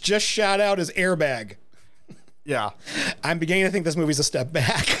 Marcus just shot out his airbag. Yeah. I'm beginning to think this movie's a step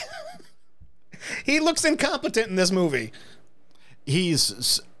back. He looks incompetent in this movie.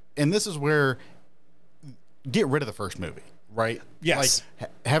 And this is where, get rid of the first movie, right? Yes.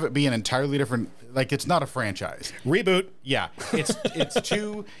 Like, have it be an entirely different, like, it's not a franchise. Reboot. Yeah. It's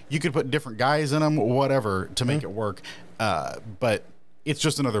two, you could put different guys in them, whatever, to make it work. But it's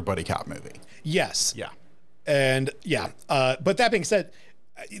just another buddy cop movie. Yes. Yeah. And yeah. But that being said,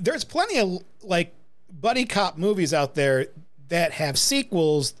 there's plenty of, like, buddy cop movies out there that have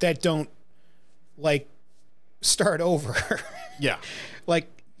sequels that don't, like, start over. Yeah. Like,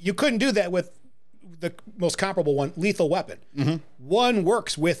 you couldn't do that with the most comparable one, Lethal Weapon. Mm-hmm. One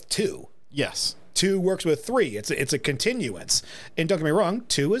works with two. Yes. 2 works with 3. It's a continuance. And don't get me wrong,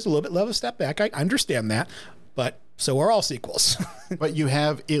 2 is a little bit of a step back. I understand that, but so are all sequels. But you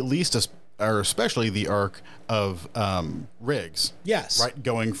have at least or especially the arc of Riggs. Yes. Right,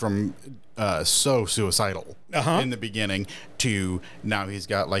 going from so suicidal in the beginning to now he's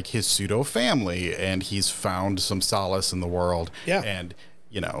got like his pseudo family and he's found some solace in the world. Yeah. And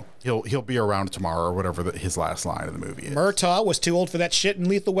he'll be around tomorrow or whatever his last line of the movie is. Murtaugh was too old for that shit in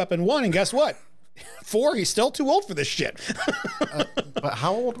Lethal Weapon 1, and guess what? 4, he's still too old for this shit. But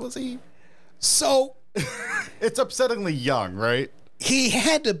how old was he? So it's upsettingly young, right? He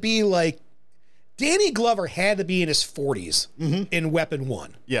had to be like, Danny Glover had to be in his 40s in Weapon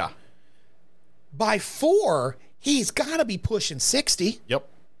 1. Yeah. By 4, he's got to be pushing 60. Yep.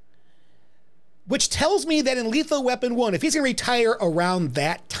 Which tells me that in Lethal Weapon 1, if he's going to retire around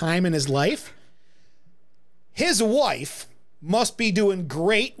that time in his life, his wife must be doing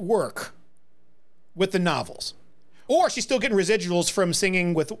great work with the novels. Or she's still getting residuals from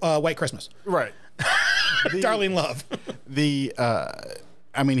singing with White Christmas. Right. Darling Love. He's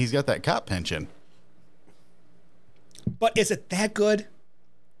got that cop pension. But is it that good?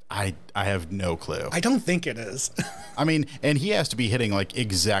 I have no clue. I don't think it is. And he has to be hitting like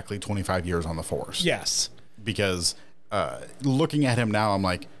exactly 25 years on the force. Yes. Because looking at him now, I'm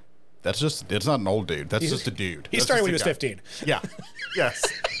like, it's not an old dude. That's just a dude. He started when he was 15. Yeah. Yes.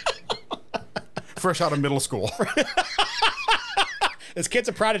 Fresh out of middle school. This kid's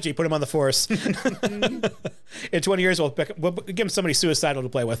a prodigy. Put him on the force. In 20 years, we'll give him somebody suicidal to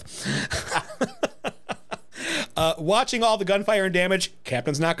play with. Watching all the gunfire and damage,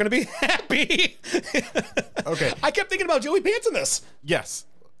 Captain's not going to be happy. Okay. I kept thinking about Joey Pants in this. Yes.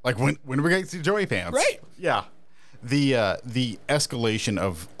 Like when are we going to see Joey Pants? Right. Yeah. The escalation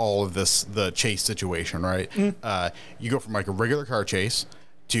of all of this, the chase situation, right? You go from like a regular car chase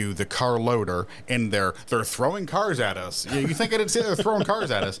to the car loader, and they're throwing cars at us. You think I didn't say they're throwing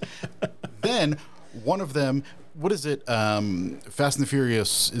cars at us? Then one of them, what is it? Fast and the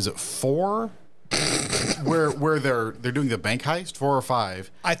Furious, is it 4? where they're doing the bank heist, 4 or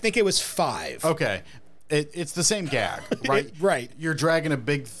 5? I think it was 5. Okay. It's the same gag, right? Right. You're dragging a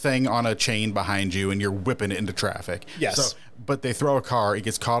big thing on a chain behind you and you're whipping it into traffic. Yes. So, but they throw a car, it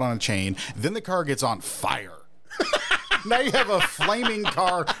gets caught on a chain, then the car gets on fire. Now you have a flaming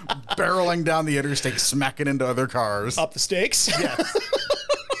car barreling down the interstate, smacking into other cars. Up the stakes. Yes.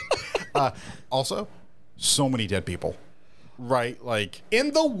 Also, so many dead people. Right? Like,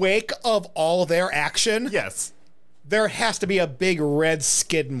 in the wake of all their action, yes, there has to be a big red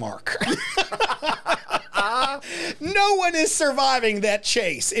skid mark. No one is surviving that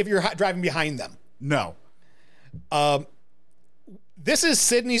chase if you're driving behind them. No. This is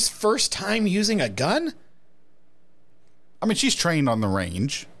Sydney's first time using a gun? I mean, she's trained on the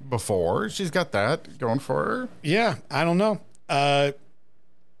range before. She's got that going for her. Yeah, I don't know.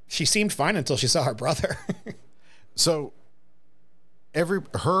 She seemed fine until she saw her brother. So,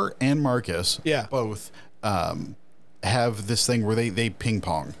 her and Marcus both have this thing where they ping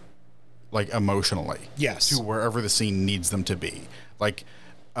pong, like emotionally. Yes. To wherever the scene needs them to be. Like,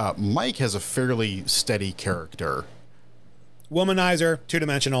 Mike has a fairly steady character. Womanizer,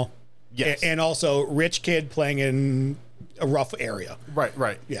 two-dimensional. Yes. And also rich kid playing in a rough area.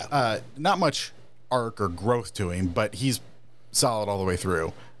 Right. Yeah. Not much arc or growth to him, but he's solid all the way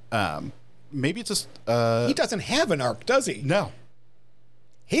through. Maybe it's just... he doesn't have an arc, does he? No.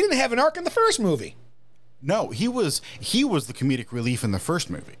 He didn't have an arc in the first movie. No, he was the comedic relief in the first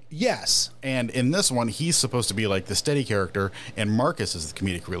movie. Yes. And in this one, he's supposed to be like the steady character, and Marcus is the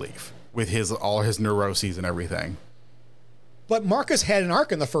comedic relief with all his neuroses and everything. But Marcus had an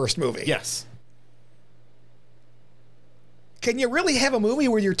arc in the first movie. Yes. Can you really have a movie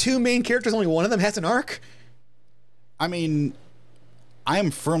where your two main characters, only one of them has an arc? I mean, I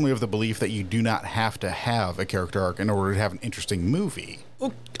am firmly of the belief that you do not have to have a character arc in order to have an interesting movie.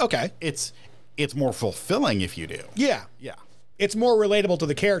 Okay. It's more fulfilling if you do. Yeah. Yeah. It's more relatable to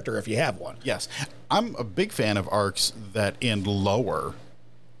the character if you have one. Yes. I'm a big fan of arcs that end lower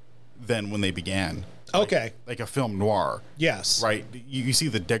than when they began. Okay. Like a film noir. Yes. Right? You see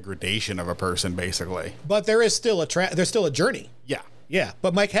the degradation of a person, basically. But there is still there's still a journey. Yeah. Yeah.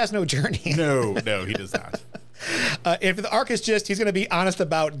 But Mike has no journey. No, he does not. If the arc is just he's going to be honest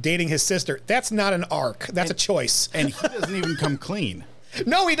about dating his sister, that's not an arc. That's a choice. And he doesn't even come clean.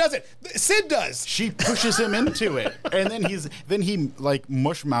 No, he doesn't. Sid does. She pushes him into it, and then he like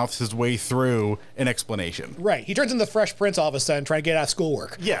mush mouths his way through an explanation. Right. He turns into the Fresh Prince all of a sudden, trying to get out of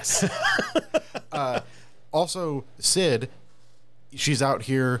schoolwork. Yes. Also, Sid, she's out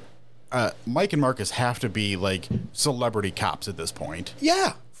here. Mike and Marcus have to be like celebrity cops at this point.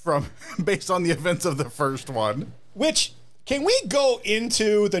 Yeah. from based on the events of the first one. Which, can we go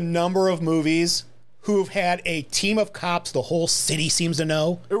into the number of movies who've had a team of cops the whole city seems to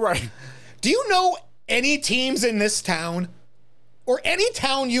know? Right. Do you know any teams in this town? Or any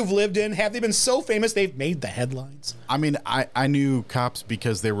town you've lived in, have they been so famous they've made the headlines? I mean, I knew cops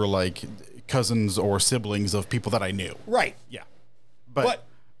because they were like cousins or siblings of people that I knew. Right. Yeah. But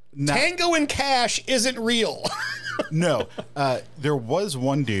Tango and Cash isn't real. No. There was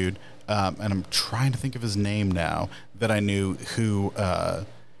one dude, and I'm trying to think of his name now, that I knew who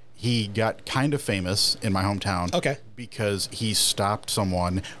he got kind of famous in my hometown. Okay. Because he stopped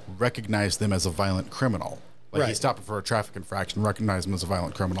someone, recognized them as a violent criminal. Like, he Right. stopped him for a traffic infraction, recognized him as a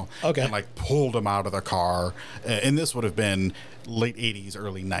violent criminal. Okay. And, like, pulled him out of the car. And this would have been late 80s,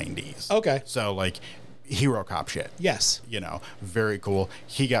 early 90s. Okay. So, like, hero cop shit. Yes. You know, very cool.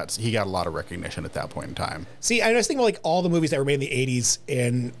 He got a lot of recognition at that point in time. See, I just think like all the movies that were made in the 80s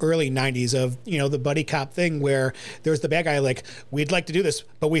and early 90s of, you know, the buddy cop thing where there's the bad guy like, we'd like to do this,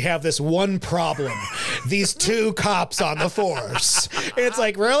 but we have this one problem. These two cops on the force. And it's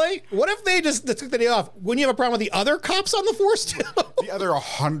like, really? What if they just took the day off? Wouldn't you have a problem with the other cops on the force too? The other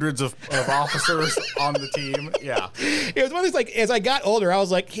hundreds of officers on the team. Yeah. It was one of these, like, as I got older, I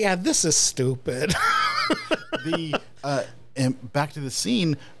was like, yeah, this is stupid. And back to the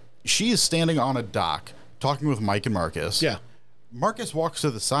scene, she is standing on a dock talking with Mike and Marcus. Yeah. Marcus walks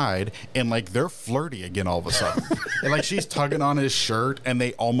to the side and like they're flirty again all of a sudden. And like she's tugging on his shirt and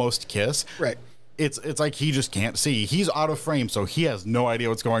they almost kiss. Right. It's like he just can't see. He's out of frame, so he has no idea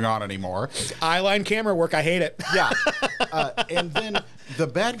what's going on anymore. Eyeline camera work, I hate it. Yeah. And then the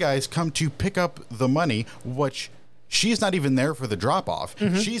bad guys come to pick up the money, which she's not even there for the drop off.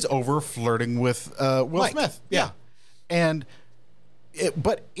 Mm-hmm. She's over flirting with Will Mike. Smith. Yeah. And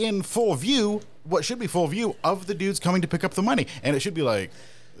but in full view, what should be full view of the dudes coming to pick up the money. And it should be like,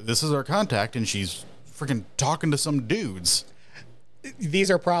 this is our contact, and she's freaking talking to some dudes. These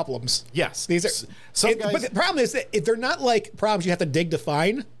are problems. Yes. These are Some guys, but the problem is that if they're not like problems you have to dig to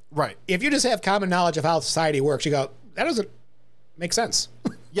find. right. If you just have common knowledge of how society works, you go, that doesn't make sense.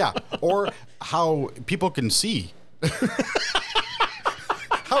 Yeah. Or how people can see.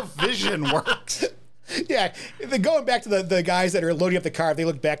 How vision works. Yeah, going back to the guys that are loading up the car, if they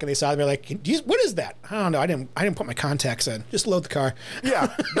look back and they saw them, they're like, "What is that?" I don't know. I didn't put my contacts in. Just load the car.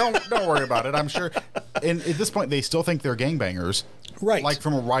 Yeah, don't worry about it. I'm sure. And at this point, they still think they're gangbangers, Right. Like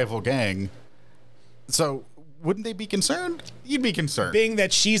from a rival gang. So wouldn't they be concerned? You'd be concerned. Being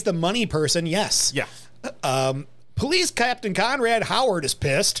that she's the money person, yes. Yeah. Police Captain Conrad Howard is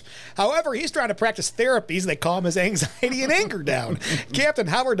pissed. However, he's trying to practice therapies that calm his anxiety and anger down. Captain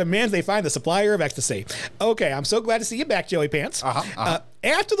Howard demands they find the supplier of ecstasy. Okay, I'm so glad to see you back, Joey Pants.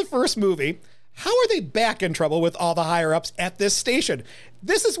 After the first movie, how are they back in trouble with all the higher-ups at this station?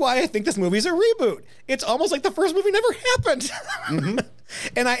 This is why I think this movie's a reboot. It's almost like the first movie never happened. Mm-hmm.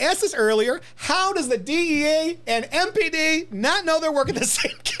 And I asked this earlier, how does the DEA and MPD not know they're working the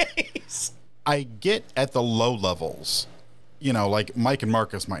same case? I get at the low levels, you know, like Mike and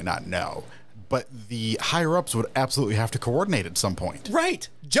Marcus might not know, but the higher ups would absolutely have to coordinate at some point. Right.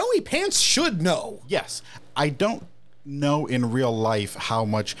 Joey Pants should know. Yes. I don't know in real life how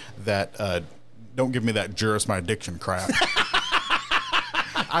much that, don't give me that Juris my addiction crap.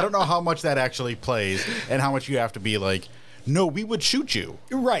 I don't know how much that actually plays and how much you have to be like, no, we would shoot you.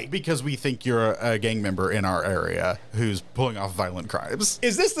 Right. Because we think you're a gang member in our area who's pulling off violent crimes.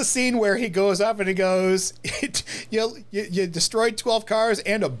 Is this the scene where he goes up and he goes, you destroyed 12 cars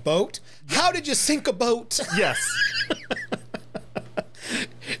and a boat? How did you sink a boat? Yes.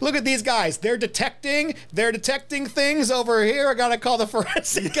 Look at these guys. They're detecting things over here. I gotta call the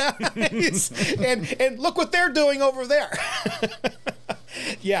forensic guys. and look what they're doing over there.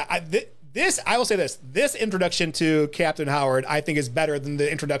 Yeah, I will say this. This introduction to Captain Howard, I think, is better than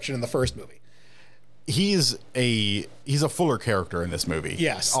the introduction in the first movie. He's a fuller character in this movie.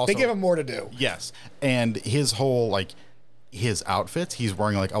 Yes. Also, they give him more to do. Yes. And his whole, like, his outfits, he's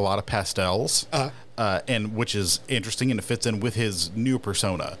wearing, like, a lot of pastels, and which is interesting, and it fits in with his new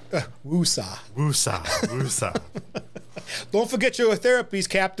persona. Woosah. Woosah. Woosah. Don't forget your therapies,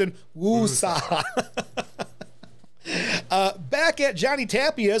 Captain. Woosah. Back at Johnny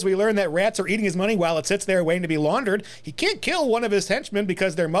Tapia's, we learn that rats are eating his money while it sits there waiting to be laundered. He can't kill one of his henchmen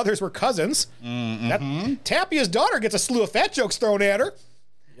because their mothers were cousins. Mm-hmm. Tapia's daughter gets a slew of fat jokes thrown at her.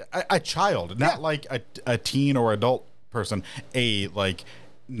 A child, not like a teen or adult person, a like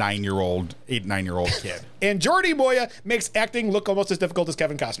 8-9-year-old kid. And Jordi Moya makes acting look almost as difficult as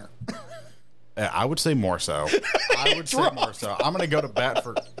Kevin Costner. I would say more so. I would say more so. I'm gonna go to bat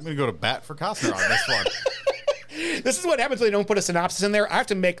for Costner on this one. This is what happens when they don't put a synopsis in there. I have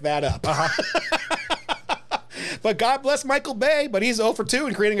to make that up. But God bless Michael Bay, but he's 0 for 2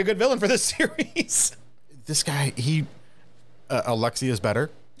 in creating a good villain for this series. This guy, Alexei is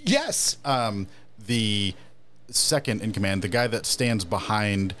better. Yes. The second in command, the guy that stands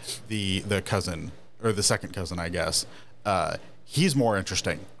behind the cousin, or the second cousin, I guess, he's more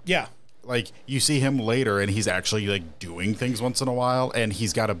interesting. Yeah. Like, you see him later, and he's actually, like, doing things once in a while, and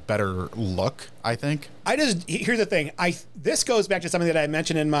he's got a better look, I think. Here's the thing. This goes back to something that I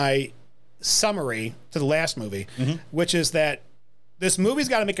mentioned in my summary to the last movie, which is that this movie's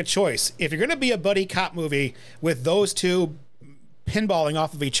got to make a choice. If you're going to be a buddy cop movie with those two pinballing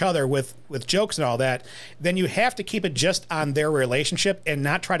off of each other with jokes and all that, then you have to keep it just on their relationship and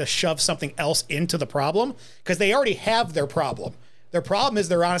not try to shove something else into the problem, because they already have their problem. Their problem is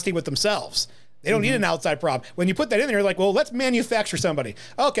their honesty with themselves. They don't need an outside problem. When you put that in there, you're like, well, let's manufacture somebody.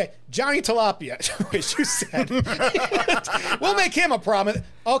 Okay, Johnny Tilapia, as you said. We'll make him a problem.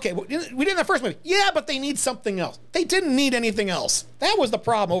 Okay, we did in the first movie. Yeah, but they need something else. They didn't need anything else. That was the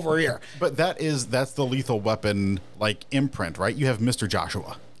problem over here. But that's the Lethal Weapon, like, imprint, right? You have Mr.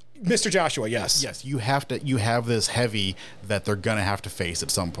 Joshua. Mr. Joshua, yes. Yes, you have this heavy that they're going to have to face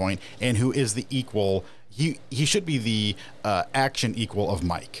at some point, and who is the equal. He should be the action equal of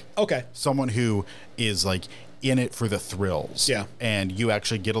Mike. Okay. Someone who is, like, in it for the thrills. Yeah. And you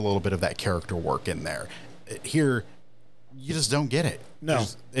actually get a little bit of that character work in there. Here, you just don't get it. No.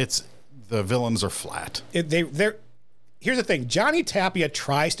 The villains are flat. Here's the thing. Johnny Tapia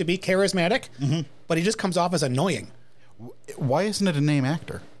tries to be charismatic, but he just comes off as annoying. Why isn't it a name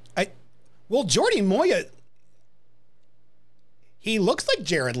actor? Well, Jordy Moya, he looks like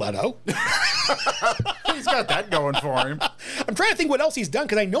Jared Leto. He's got that going for him. I'm trying to think what else he's done,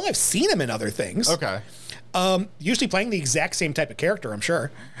 because I know I've seen him in other things. Okay. Usually playing the exact same type of character, I'm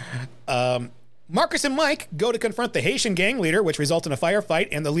sure. Marcus and Mike go to confront the Haitian gang leader, which results in a firefight,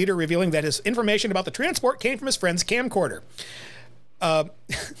 and the leader revealing that his information about the transport came from his friend's camcorder.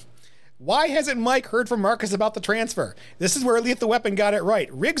 Why hasn't Mike heard from Marcus about the transfer? This is where Lethal Weapon got it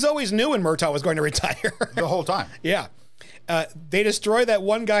right. Riggs always knew when Murtaugh was going to retire. The whole time. Yeah. They destroy that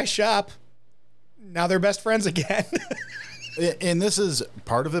one guy's shop. Now they're best friends again. And this is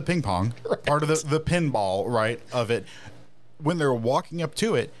part of the ping pong, right. Part of the pinball, right, of it. When they're walking up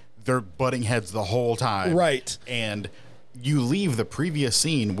to it, they're butting heads the whole time. Right. And you leave the previous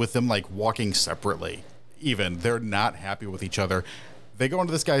scene with them, like, walking separately. Even. They're not happy with each other. They go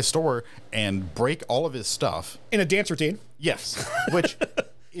into this guy's store and break all of his stuff. In a dance routine. Yes. Which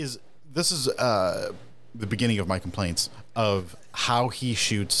is the beginning of my complaints of how he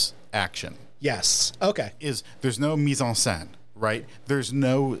shoots action. Yes. Okay. There's no mise en scène, right? There's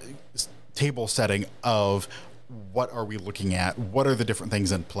no table setting of what are we looking at? What are the different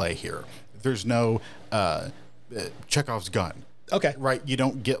things in play here? There's no Chekhov's gun. Okay. Right? You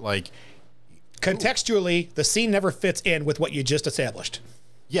don't get, like... Contextually, the scene never fits in with what you just established.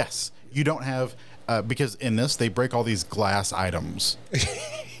 Yes. You don't have... because in this, they break all these glass items.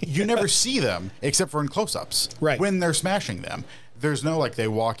 You never see them except for in close-ups. Right. When they're smashing them. There's no, like, they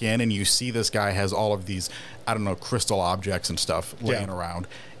walk in and you see this guy has all of these, I don't know, crystal objects and stuff laying around.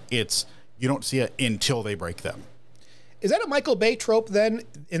 You don't see it until they break them. Is that a Michael Bay trope, then,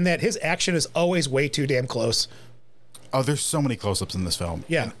 in that his action is always way too damn close? Oh, there's so many close-ups in this film.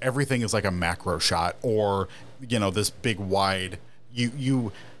 Yeah. And everything is like a macro shot or, this big wide...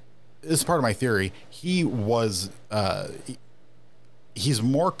 This is part of my theory. He was... he's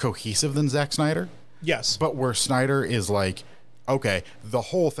more cohesive than Zack Snyder. Yes. But where Snyder is like, okay, the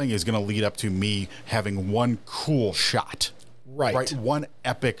whole thing is going to lead up to me having one cool shot. Right. One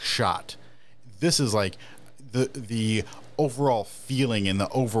epic shot. This is like the overall feeling and the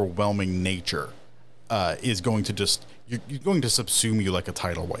overwhelming nature is going to just... You're going to subsume you like a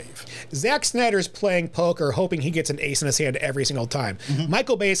tidal wave. Zack Snyder's playing poker, hoping he gets an ace in his hand every single time. Mm-hmm.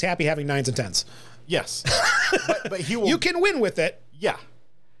 Michael Bay is happy having 9s and 10s. Yes. but he will... You can win with it. Yeah.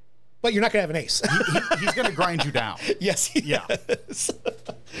 But you're not going to have an ace. He's going to grind you down. Yes, he is.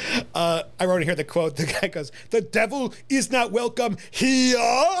 I wrote in here the quote. The guy goes, "The devil is not welcome here."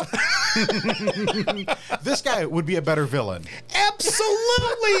 This guy would be a better villain.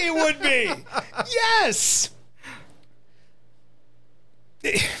 Absolutely, he would be. Yes.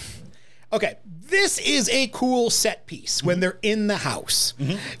 Okay, this is a cool set piece when they're in the house,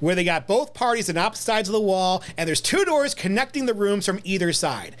 where they got both parties on opposite sides of the wall, and there's 2 doors connecting the rooms from either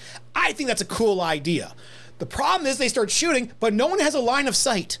side. I think that's a cool idea. The problem is they start shooting, but no one has a line of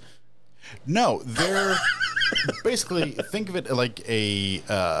sight. No, they're basically, think of it like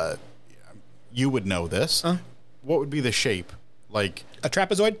a, you would know this. What would be the shape? Like a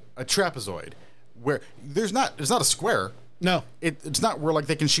trapezoid? A trapezoid. where it's not a square. No. It's not where like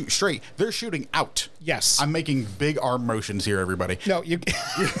they can shoot straight. They're shooting out. Yes. I'm making big arm motions here, everybody. No, you.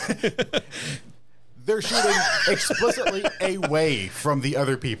 They're shooting explicitly away from the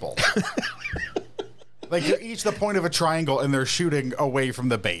other people. Like they're each the point of a triangle, and they're shooting away from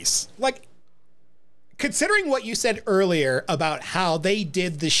the base. Like, considering what you said earlier about how they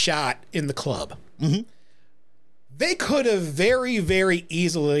did the shot in the club, they could have very, very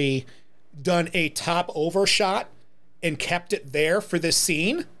easily done a top over shot and kept it there for this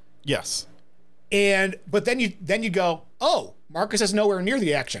scene. Yes. But then you go, oh, Marcus is nowhere near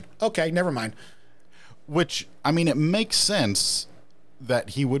the action. Okay, never mind. Which, I mean, it makes sense that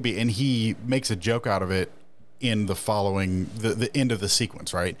he would be, and he makes a joke out of it in the following, the end of the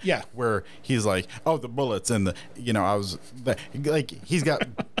sequence, right? Yeah. Where he's like, oh, the bullets and the, like, he's got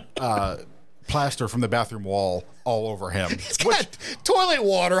plaster from the bathroom wall all over him. He's got toilet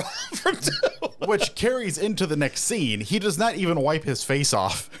water from which carries into the next scene. He does not even wipe his face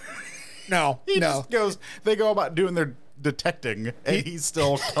off. No, he just goes, they go about doing their detecting, and he's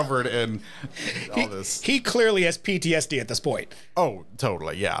still covered in all this. He clearly has PTSD at this point. Oh,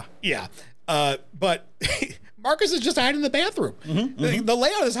 totally, yeah. Yeah. But Marcus is just hiding in the bathroom. The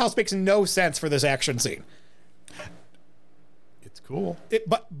layout of this house makes no sense for this action scene. It's cool.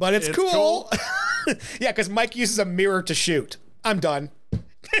 But it's cool. Yeah, because Mike uses a mirror to shoot. I'm done.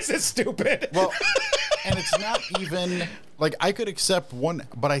 This is stupid. Well, and it's not even, like, I could accept one,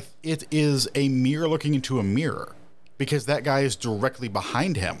 but it is a mirror looking into a mirror. Because that guy is directly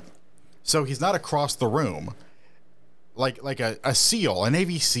behind him. So he's not across the room. Like a SEAL, a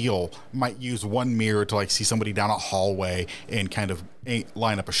Navy SEAL might use one mirror to like see somebody down a hallway and kind of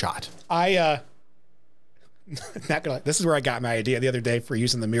line up a shot. Not gonna. This is where I got my idea the other day for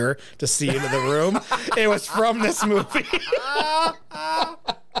using the mirror to see into the room. It was from this movie.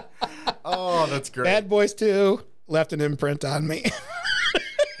 Oh, that's great. Bad Boys 2 left an imprint on me.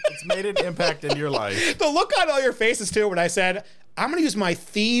 It's made an impact in your life. The look on all your faces too when I said, I'm going to use my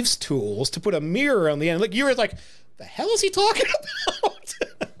thieves' tools to put a mirror on the end. Like, you were like, the hell is he talking about?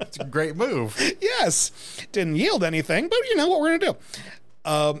 It's a great move. Yes. Didn't yield anything, but you know what we're going to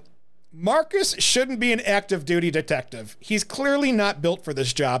do. Marcus shouldn't be an active duty detective. He's clearly not built for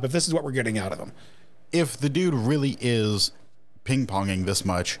this job if this is what we're getting out of him. If the dude really is ping-ponging this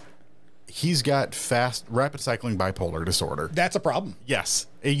much, he's got rapid cycling bipolar disorder. That's a problem. Yes.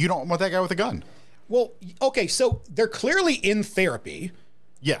 You don't want that guy with a gun. Well, okay, so they're clearly in therapy.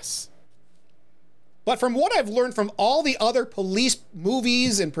 Yes. But from what I've learned from all the other police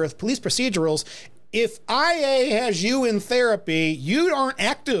movies and police procedurals, if IA has you in therapy, you aren't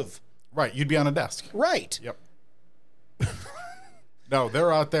active. Right, you'd be on a desk. Right. Yep. No,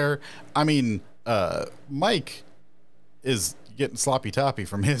 they're out there. I mean, Mike is getting sloppy toppy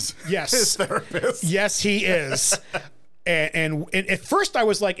from his therapist. Yes, he is. And at first I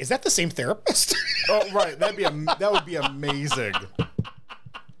was like, is that the same therapist? Oh, right. That would be amazing.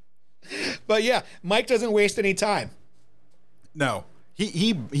 But yeah, Mike doesn't waste any time. No.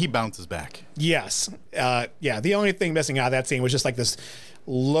 He bounces back. Yes. Yeah, the only thing missing out of that scene was just like this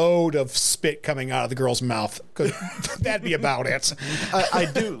load of spit coming out of the girl's mouth. That'd be about it. I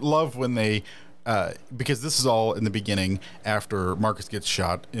do love when they, because this is all in the beginning after Marcus gets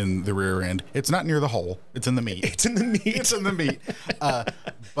shot in the rear end. It's not near the hole. It's in the meat. It's in the meat. It's in the meat.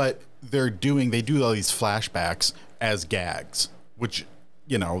 But they do all these flashbacks as gags, which,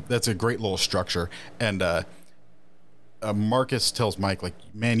 you know, that's a great little structure. And Marcus tells Mike, like,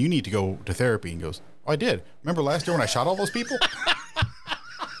 man, you need to go to therapy. And he goes, oh, I did. Remember last year when I shot all those people?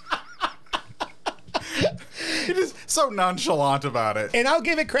 It is so nonchalant about it. And I'll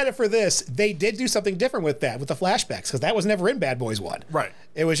give it credit for this. They did do something different with that, with the flashbacks, because that was never in Bad Boys 1. Right.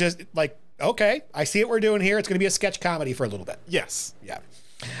 It was just like, okay, I see what we're doing here. It's going to be a sketch comedy for a little bit. Yes. Yeah.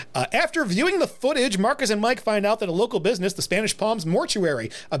 After viewing the footage, Marcus and Mike find out that a local business, the Spanish Palms Mortuary,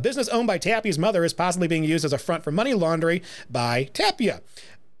 a business owned by Tapia's mother, is possibly being used as a front for money laundering by Tapia.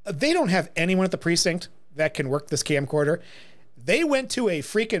 They don't have anyone at the precinct that can work this camcorder. They went to a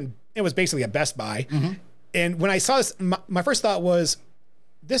freaking, it was basically a Best Buy. Mm-hmm. And when I saw this, my first thought was,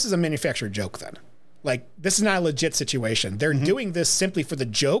 this is a manufactured joke then. Like, this is not a legit situation. They're doing this simply for the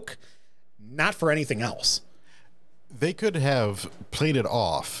joke, not for anything else. They could have played it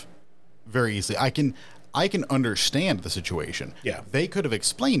off very easily. I can understand the situation. Yeah. They could have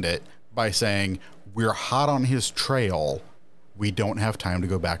explained it by saying, we're hot on his trail. We don't have time to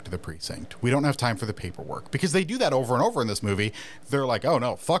go back to the precinct. We don't have time for the paperwork. Because they do that over and over in this movie. They're like, oh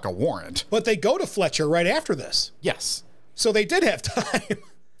no, fuck a warrant. But they go to Fletcher right after this. Yes. So they did have time.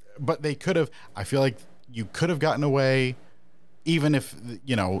 But they could have, I feel like you could have gotten away, even if,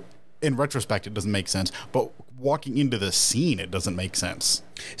 you know, in retrospect, it doesn't make sense. But walking into the scene, it doesn't make sense.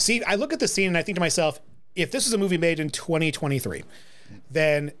 See, I look at the scene and I think to myself, if this was a movie made in 2023,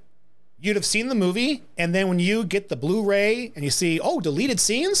 then you'd have seen the movie, and then when you get the Blu-ray and you see, deleted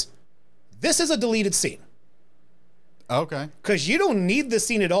scenes, this is a deleted scene. Okay. Because you don't need this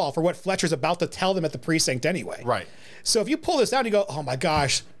scene at all for what Fletcher's about to tell them at the precinct anyway. Right. So if you pull this out and you go, oh my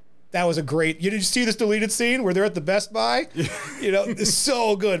gosh, that was a great, did you see this deleted scene where they're at the Best Buy? It's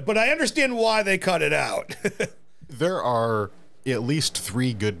so good. But I understand why they cut it out. There are at least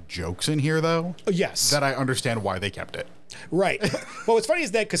 3 good jokes in here, though. Yes. That I understand why they kept it. Right. But what's funny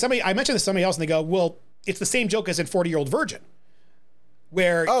is that, because I mentioned this to somebody else, and they go, well, it's the same joke as in 40-Year-Old Virgin.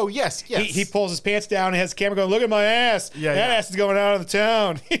 Where yes. He pulls his pants down and has the camera going, look at my ass. Yeah, that ass is going out of the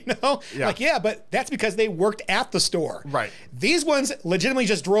town. Yeah. But that's because they worked at the store. Right. These ones legitimately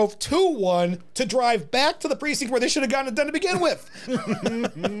just drove to one to drive back to the precinct where they should have gotten it done to begin with.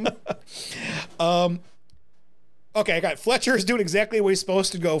 Okay, I got Fletcher's doing exactly what he's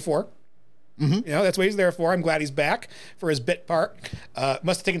supposed to go for. Mm-hmm. That's what he's there for. I'm glad he's back for his bit part.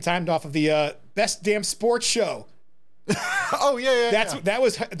 Must have taken time off of the Best Damn Sports Show. Oh yeah. That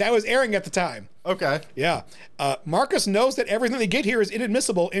was airing at the time. Okay. Yeah. Marcus knows that everything they get here is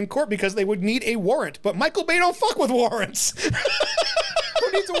inadmissible in court because they would need a warrant, but Michael Bay don't fuck with warrants.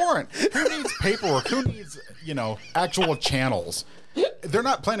 Who needs a warrant? Who needs paperwork? Who needs, actual channels? They're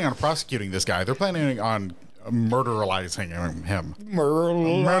not planning on prosecuting this guy. They're planning on murderalizing him.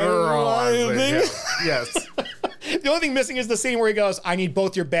 Murderalizing him. Yes. The only thing missing is the scene where he goes, I need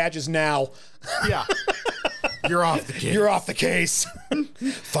both your badges now. Yeah. You're off the case. You're off the case.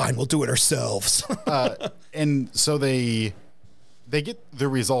 Fine, we'll do it ourselves. And so they get the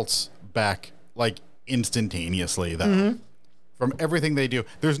results back like instantaneously though. Mm-hmm. From everything they do.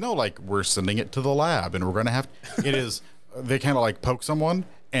 There's no we're sending it to the lab and we're going to have it is they kind of poke someone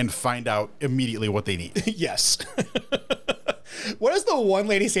and find out immediately what they need. Yes. What does the one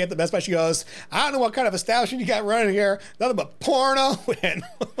lady say at the Best Buy? She goes, I don't know what kind of establishment you got running here. Nothing but porno and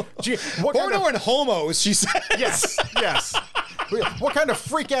porno and homos, she says. Yes. What kind of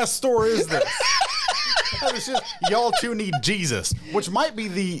freak ass store is this? It's just, y'all two need Jesus, which might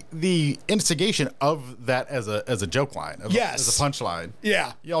be the instigation of that as a joke line. As a punchline.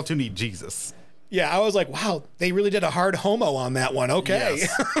 Yeah. Y'all two need Jesus. Yeah, I was like, wow, they really did a hard homo on that one. Okay.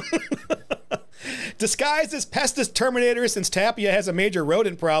 Yes. Disguised as Pestis Terminator, since Tapia has a major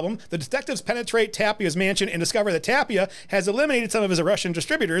rodent problem, the detectives penetrate Tapia's mansion and discover that Tapia has eliminated some of his Russian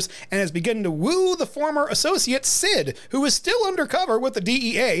distributors and has begun to woo the former associate Sid, who is still undercover with the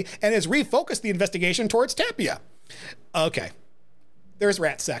DEA and has refocused the investigation towards Tapia. Okay. There's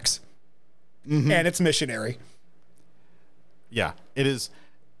rat sex. Mm-hmm. And it's missionary. Yeah, it is.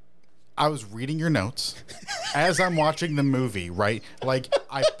 I was reading your notes as I'm watching the movie, right? I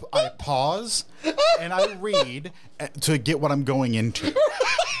pause and I read to get what I'm going into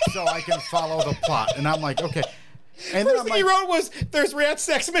so I can follow the plot. And I'm like, okay. And first thing he wrote was, there's rat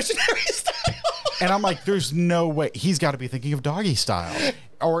sex missionary style. And I'm like, there's no way. He's got to be thinking of Doggy Style.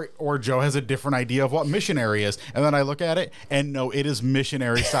 Or Joe has a different idea of what missionary is. And then I look at it and no, it is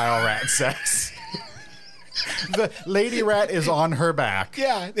missionary style rat sex. The lady rat is on her back.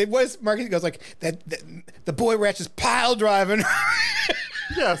 Yeah, it was. Marcus goes the boy rat just pile driving.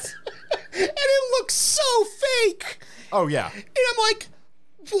 Yes, and it looks so fake. Oh yeah, and I'm like,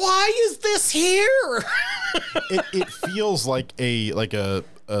 why is this here? It feels like a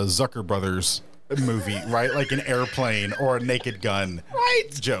Zucker Brothers movie, right? Like an Airplane or a Naked Gun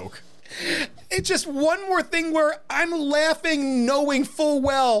joke. It's just one more thing where I'm laughing knowing full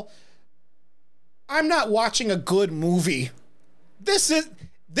well I'm not watching a good movie. This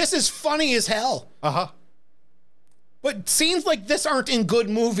is funny as hell. Uh-huh. But scenes like this aren't in good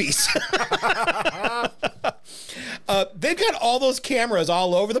movies. They've got all those cameras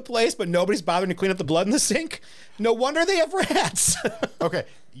all over the place, but nobody's bothering to clean up the blood in the sink. No wonder they have rats. Okay,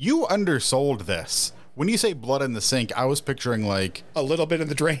 you undersold this. When you say blood in the sink, I was picturing a little bit in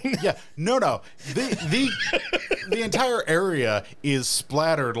the drain. Yeah, no. The entire area is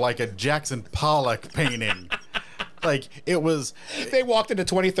splattered like a Jackson Pollock painting. It was. They walked into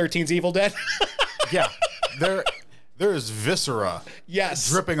 2013's Evil Dead. Yeah, there is viscera. Yes,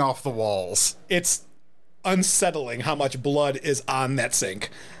 dripping off the walls. It's unsettling how much blood is on that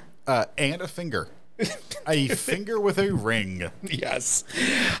sink. And a finger. A finger with a ring. Yes.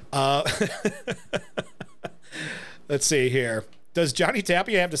 Let's see here. Does Johnny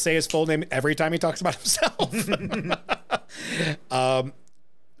Tapia have to say his full name every time he talks about himself?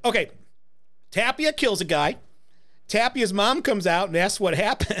 Okay. Tapia kills a guy. Tapia's mom comes out and asks what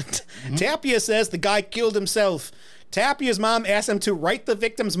happened. Mm-hmm. Tapia says the guy killed himself. Tapia's mom asked him to write the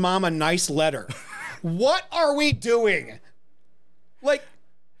victim's mom a nice letter. What are we doing? Like,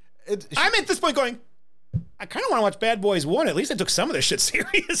 I'm at this point going, I kind of want to watch Bad Boys 1. At least I took some of this shit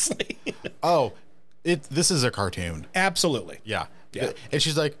seriously. Oh, this is a cartoon. Absolutely. Yeah. And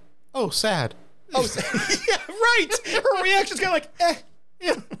she's like, oh, sad. Oh, yeah, right. Her reaction's kind of like,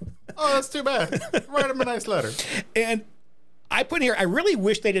 yeah. Oh, that's too bad. Write him a nice letter. And I put in here, I really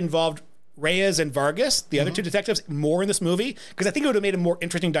wish they'd involved Reyes and Vargas, the other two detectives, more in this movie, because I think it would have made a more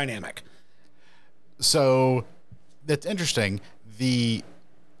interesting dynamic. So that's interesting.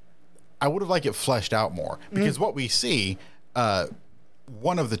 I would have liked it fleshed out more, because what we see,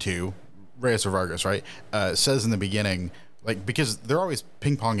 one of the two, Reyes or Vargas, right, says in the beginning, like, because they're always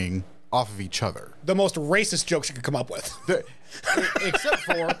ping-ponging off of each other. The most racist jokes you could come up with. Except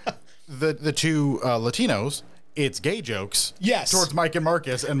for the two Latinos, it's gay jokes. Yes. Towards Mike and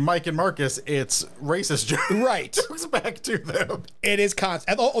Marcus, and Mike and Marcus, it's racist jokes. Right. Jokes back to them. It is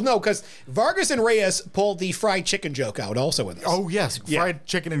constant. Oh, no, because Vargas and Reyes pulled the fried chicken joke out also in this. Oh, yes. Fried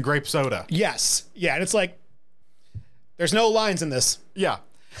chicken and grape soda. Yes. Yeah, and it's like, there's no lines in this. Yeah.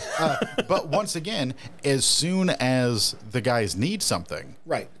 But once again, as soon as the guys need something,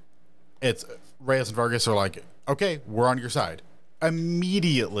 right, it's Reyes and Vargas are like, okay, we're on your side.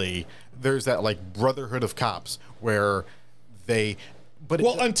 Immediately, there's that like brotherhood of cops where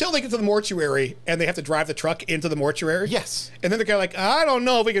until they get to the mortuary and they have to drive the truck into the mortuary. Yes. And then they're kind of like, I don't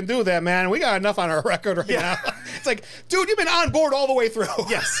know if we can do that, man. We got enough on our record right now. It's like, dude, you've been on board all the way through.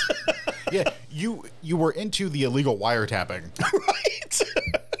 Yes. Yeah, you were into the illegal wiretapping. Right.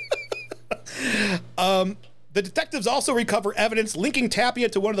 The detectives also recover evidence linking Tapia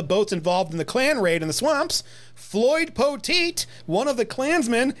to one of the boats involved in the Klan raid in the swamps. Floyd Poteet, one of the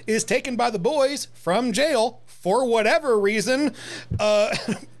Klansmen, is taken by the boys from jail for whatever reason.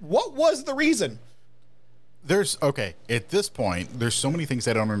 What was the reason? At this point, there's so many things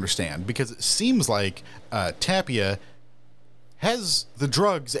I don't understand, because it seems like Tapia has the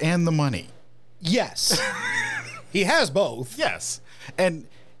drugs and the money. Yes. He has both. Yes. And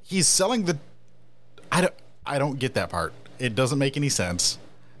he's selling I don't get that part. It doesn't make any sense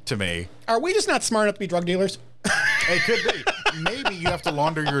to me. Are we just not smart enough to be drug dealers? It could be. Maybe you have to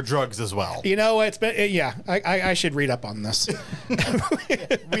launder your drugs as well. You know, it's been, I should read up on this.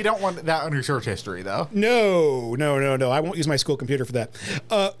 We don't want that on your search history, though. No. I won't use my school computer for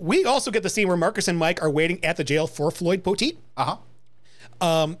that. We also get the scene where Marcus and Mike are waiting at the jail for Floyd Poteet.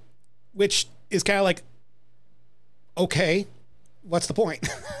 Which is kind of like, okay, what's the point?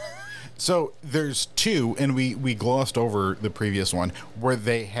 So there's two, and we glossed over the previous one, where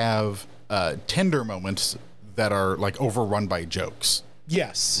they have tender moments that are like overrun by jokes.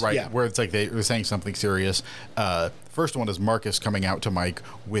 Yes. Right. Yeah. Where it's like they're saying something serious. First one is Marcus coming out to Mike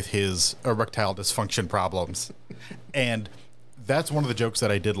with his erectile dysfunction problems. And that's one of the jokes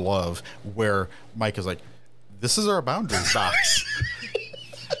that I did love, where Mike is like, this is our boundaries box.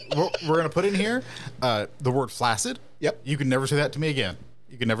 We're going to put in here the word flaccid. Yep. You can never say that to me again.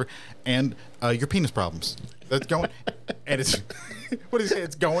 You can never. And your penis problems. That's going. And it's. What did he say?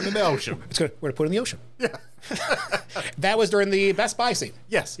 It's going in the ocean. We're going to put it in the ocean. Yeah. That was during the Best Buy scene.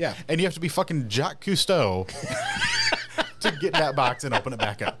 Yes. Yeah. And you have to be fucking Jacques Cousteau to get that box and open it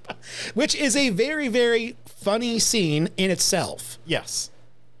back up. Which is a very, very funny scene in itself. Yes.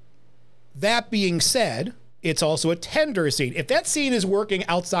 That being said, it's also a tender scene. If that scene is working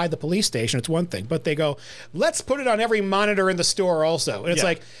outside the police station, it's one thing. But they go, let's put it on every monitor in the store also. And it's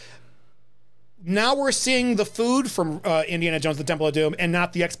like, now we're seeing the food from Indiana Jones, the Temple of Doom, and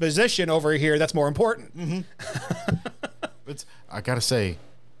not the exposition over here. That's more important. Mm-hmm. I got to say,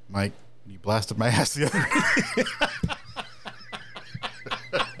 Mike, you blasted my ass the other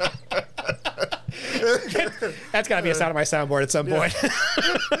That's got to be a sound of my soundboard at some point.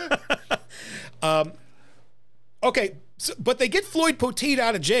 Okay, but they get Floyd Poteet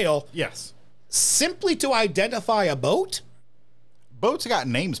out of jail. Yes. Simply to identify a boat? Boats got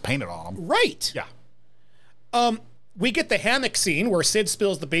names painted on them. Right. Yeah. We get the hammock scene where Sid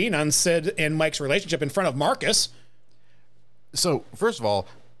spills the bean on Sid and Mike's relationship in front of Marcus. So, first of all,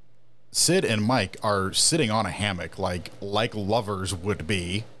 Sid and Mike are sitting on a hammock like lovers would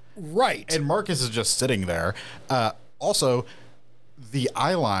be. Right. And Marcus is just sitting there. Also, the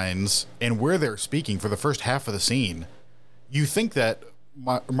eye lines and where they're speaking for the first half of the scene, you think that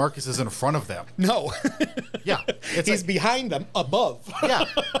Marcus is in front of them. No. Yeah. He's behind them, above. Yeah.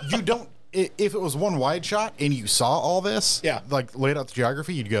 You don't, if it was one wide shot and you saw all this, like laid out the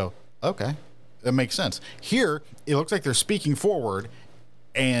geography, you'd go, okay, that makes sense. Here, it looks like they're speaking forward,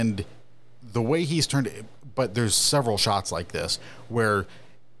 and the way he's turned, but there's several shots like this where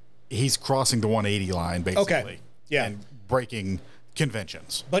he's crossing the 180 line, basically. Okay. and breaking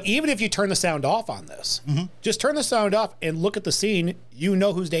conventions. But even if you turn the sound off on this, just turn the sound off and look at the scene, you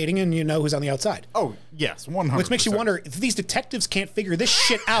know who's dating and you know who's on the outside. Oh, yes, 100%. Which makes you wonder, if these detectives can't figure this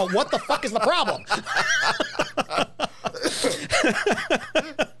shit out, what the fuck is the problem?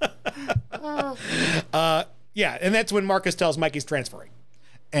 Yeah, and that's when Marcus tells Mike he's transferring.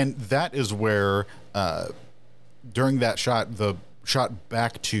 And that is where, during that shot, the shot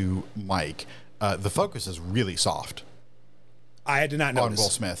back to Mike, the focus is really soft. I did not notice. On Will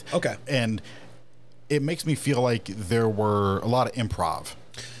Smith. Okay. And it makes me feel like there were a lot of improv.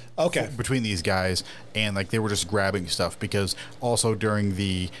 Okay. Between these guys, and like they were just grabbing stuff, because also during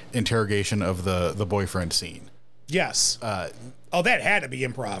the interrogation of the boyfriend scene. Yes. Oh, that had to be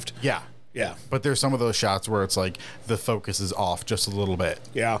improv. Yeah. Yeah. But there's some of those shots where it's like the focus is off just a little bit.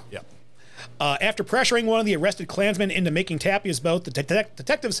 Yeah. Yeah. After pressuring one of the arrested Klansmen into making Tapia's boat, the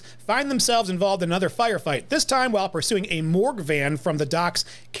detectives find themselves involved in another firefight, this time while pursuing a morgue van from the docks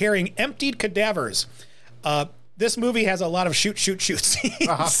carrying emptied cadavers. This movie has a lot of shoot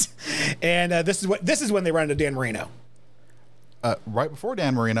scenes. And this is when they run into Dan Marino. Right before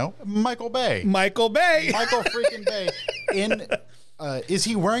Dan Marino, Michael Bay. Michael freaking Bay. Is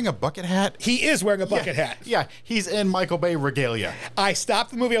he wearing a bucket hat? He is wearing a bucket hat. Yeah, he's in Michael Bay regalia. I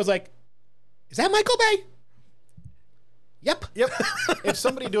stopped the movie. I was like, is that Michael Bay? Yep. It's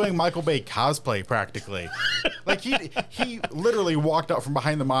somebody doing Michael Bay cosplay, practically. Like, he literally walked up from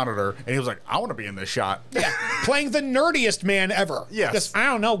behind the monitor, and he was like, I want to be in this shot. Yeah, playing the nerdiest man ever. Yes. Just, I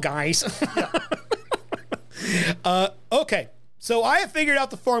don't know, guys. Okay, so I have figured out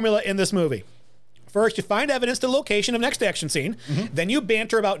the formula in this movie. First, you find evidence to location of next action scene. Then you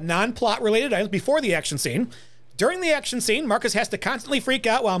banter about non-plot related items before the action scene. During the action scene, Marcus has to constantly freak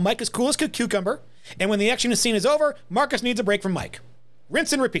out while Mike is cool as a cucumber. And when the action scene is over, Marcus needs a break from Mike.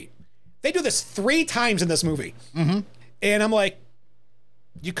 Rinse and repeat. They do this 3 times in this movie. And I'm like,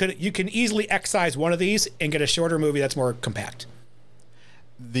 you can easily excise one of these and get a shorter movie that's more compact.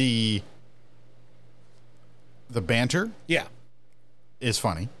 The banter, is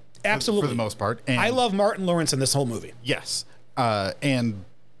funny. Absolutely. For the most part. And I love Martin Lawrence in this whole movie. Yes. And,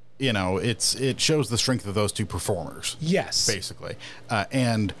 you know, it shows the strength of those two performers. Yes. Basically.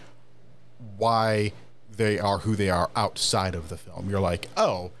 And why they are who they are outside of the film. You're like,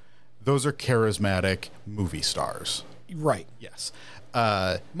 oh, those are charismatic movie stars. Right. Yes.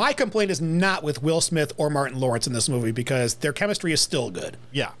 My complaint is not with Will Smith or Martin Lawrence in this movie because their chemistry is still good.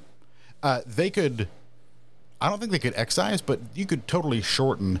 Yeah. They could... I don't think they could excise, but you could totally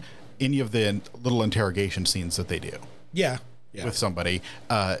shorten any of the little interrogation scenes that they do. Yeah. With somebody.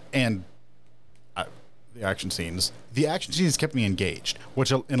 And the action scenes. The action scenes kept me engaged,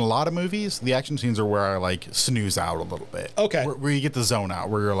 which in a lot of movies, the action scenes are where I like snooze out a little bit. Okay. Where you get the zone out,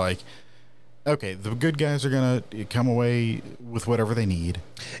 where you're like, okay, the good guys are going to come away with whatever they need.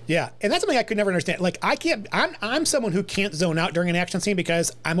 Yeah. And that's something I could never understand. Like, I'm someone who can't zone out during an action scene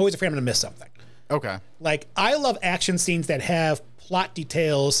because I'm always afraid I'm going to miss something. Okay. Like, I love action scenes that have plot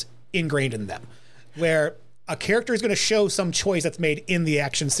details ingrained in them, where a character is going to show some choice that's made in the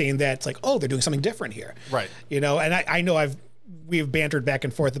action scene that's like, oh, they're doing something different here. Right. You know, and I know we've bantered back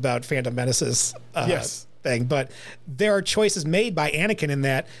and forth about Phantom Menace's thing, but there are choices made by Anakin in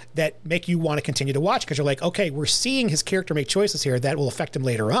that make you want to continue to watch because you're like, okay, we're seeing his character make choices here that will affect him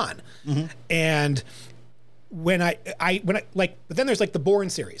later on. And when I but then there's like the Bourne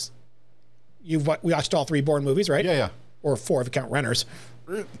series. We watched all 3 Bourne movies, right? Yeah. Or 4 if you count Renters.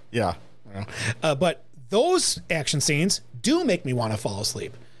 Yeah. But those action scenes do make me want to fall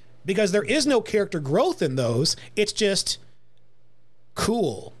asleep because there is no character growth in those. It's just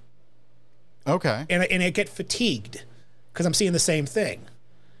cool. Okay. And I get fatigued because I'm seeing the same thing.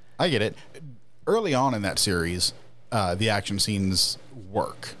 I get it. Early on in that series, the action scenes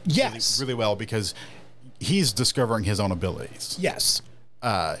work. Yes. Really well because he's discovering his own abilities. Yes.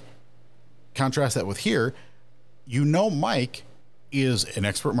 Contrast that with here, you know Mike is an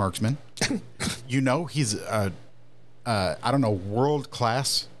expert marksman. You know he's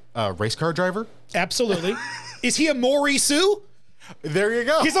world-class race car driver. Absolutely. Is he a Maury Sue? There you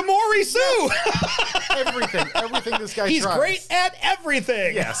go. He's a Maury Sue. Everything this guy He's tries. great at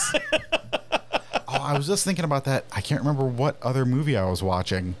everything. Yes. I was just thinking about that. I can't remember what other movie I was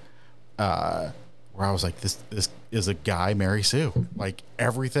watching where I was like, this is a guy, Mary Sue. Like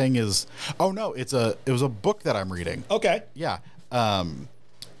everything is. Oh no, it was a book that I'm reading. Okay. Yeah.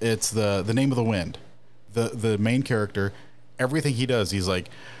 It's the Name of the Wind. The main character, everything he does, he's like,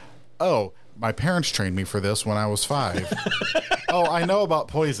 oh, my parents trained me for this when I was 5. Oh, I know about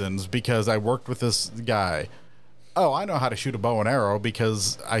poisons because I worked with this guy. Oh, I know how to shoot a bow and arrow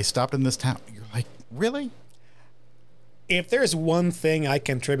because I stopped in this town. You're like, really? If there's one thing I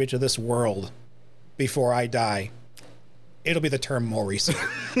contribute to this world before I die, it'll be the term Morrissey.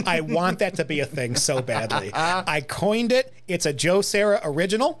 I want that to be a thing so badly. I coined it. It's a Joe Sarah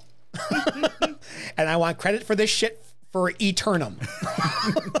original. And I want credit for this shit for eternum.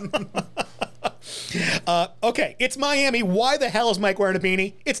 Okay, it's Miami. Why the hell is Mike wearing a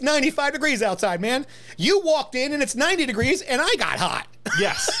beanie? It's 95 degrees outside, man. You walked in and it's 90 degrees and I got hot.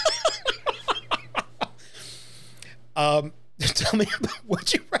 Yes. Tell me about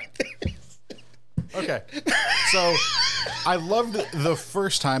what you write there. Okay. So I loved the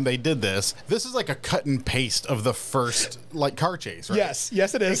first time they did this. This is like a cut and paste of the first like car chase, right? Yes,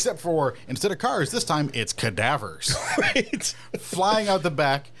 it is. Except for instead of cars, this time it's cadavers. Right. Flying out the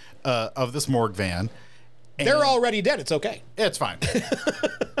back of this morgue van. They're already dead. It's okay. It's fine.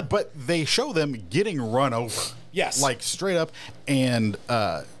 But they show them getting run over. Yes. Like straight up. And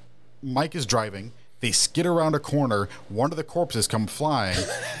Mike is driving. They skid around a corner. One of the corpses come flying.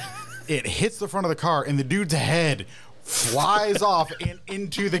 It hits the front of the car, and the dude's head flies off and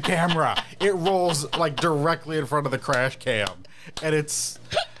into the camera. It rolls like directly in front of the crash cam. And it's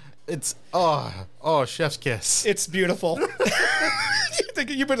chef's kiss. It's beautiful.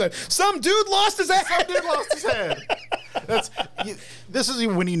 You put that, some dude lost his head. Some dude lost his head. This is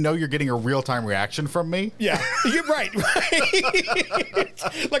when you know you're getting a real-time reaction from me. Yeah, you're right.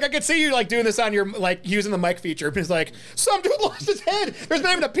 Like I could see you like doing this on your like using the mic feature. It's like some dude lost his head. There's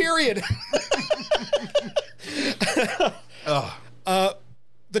not even a period.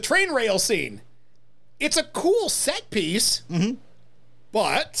 The train rail scene. It's a cool set piece,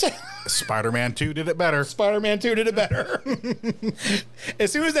 but Spider-Man 2 did it better. Spider-Man 2 did it better.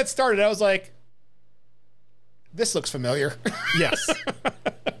 As soon as that started, I was like, this looks familiar. Yes.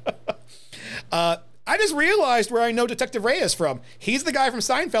 I just realized where I know Detective Ray is from. He's the guy from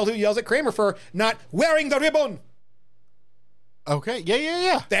Seinfeld who yells at Kramer for not wearing the ribbon. Okay.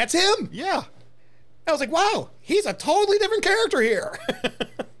 Yeah. That's him. Yeah. I was like, wow, he's a totally different character here.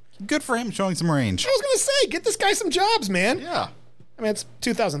 Good for him showing some range. I was going to say, get this guy some jobs, man. Yeah. I mean, it's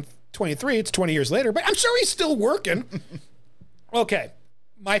 2023. It's 20 years later, but I'm sure he's still working. Okay.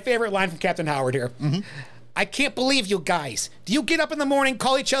 My favorite line from Captain Howard here. I can't believe you guys. Do you get up in the morning,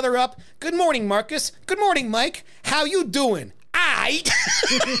 call each other up? Good morning, Marcus. Good morning, Mike. How you doing?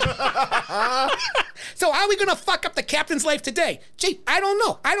 So how are we going to fuck up the captain's life today? Gee, I don't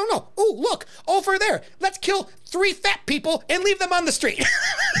know. Oh, look, over there. Let's kill 3 fat people and leave them on the street.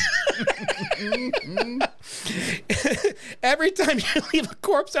 Every time you leave a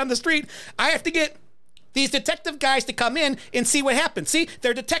corpse on the street, I have to get these detective guys to come in and see what happens. See,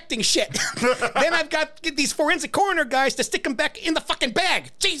 they're detecting shit. Then I've got these forensic coroner guys to stick them back in the fucking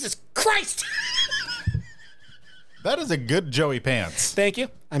bag. Jesus Christ. That is a good Joey Pants. Thank you.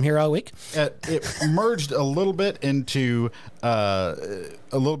 I'm here all week. It merged a little bit into Pesci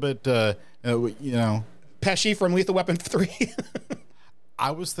from Lethal Weapon 3.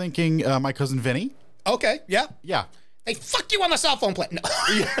 I was thinking My Cousin Vinny. Okay, yeah. Yeah. Hey, fuck you on the cell phone plan. No.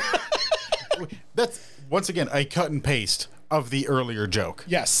 That's, once again, a cut and paste of the earlier joke.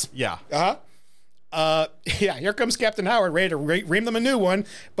 Yes. Yeah. Yeah, here comes Captain Howard, ready to ream them a new one,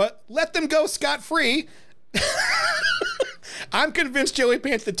 but let them go scot-free. I'm convinced Joey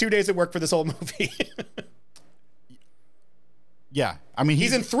Pants did 2 days of work for this whole movie. Yeah, I mean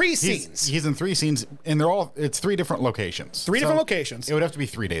he's in 3 scenes. He's in 3 scenes, and it's 3 different locations. 3 different locations. It would have to be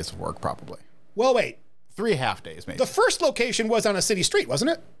 3 days of work, probably. Well, wait. 3 half days, maybe. The first location was on a city street,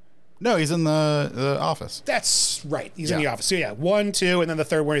 wasn't it? No, he's in the office. That's right. He's in the office. So yeah, 1, 2, and then the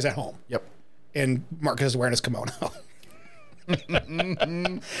third one he's at home. Yep. And Marcus is wearing his kimono.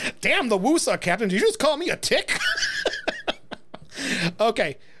 Damn the woosah, Captain. Did you just call me a tick?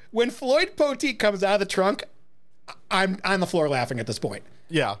 Okay. When Floyd Poteet comes out of the trunk, I'm on the floor laughing at this point.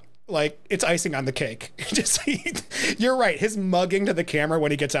 Yeah. Like, it's icing on the cake. Just, you're right. His mugging to the camera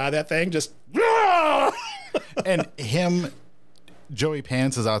when he gets out of that thing, just... And him... Joey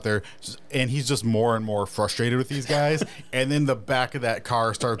Pants is out there, and he's just more and more frustrated with these guys. And then the back of that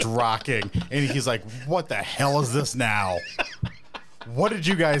car starts rocking, and he's like, "What the hell is this now? What did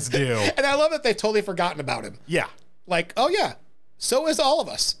you guys do?" And I love that they've totally forgotten about him. Yeah, like, oh yeah, so is all of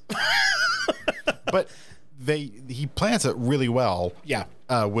us. But he plants it really well. Yeah,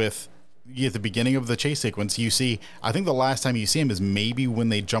 with at the beginning of the chase sequence, you see. I think the last time you see him is maybe when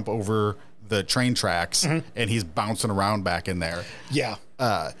they jump over the train tracks, and he's bouncing around back in there. Yeah.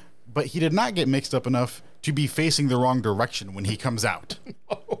 But he did not get mixed up enough to be facing the wrong direction when he comes out.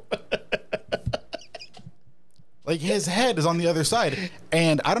 Like, his head is on the other side.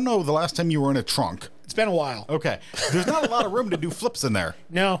 And I don't know the last time you were in a trunk. It's been a while. Okay. There's not a lot of room to do flips in there.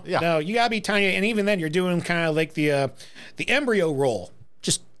 No, Yeah. no, you gotta be tiny, and even then, you're doing kind of like the embryo roll,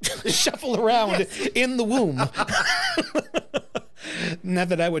 just shuffle around in the womb. Not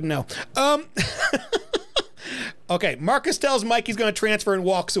that I would know. Okay, Marcus tells Mike he's going to transfer and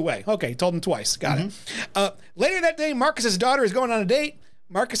walks away. Okay, told him twice. Got it. Later that day, Marcus's daughter is going on a date.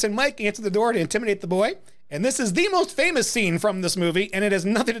 Marcus and Mike answer the door to intimidate the boy. And this is the most famous scene from this movie, and it has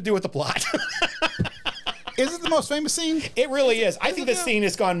nothing to do with the plot. Is it the most famous scene? It really is. I think this scene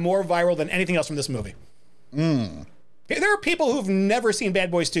has gone more viral than anything else from this movie. There are people who've never seen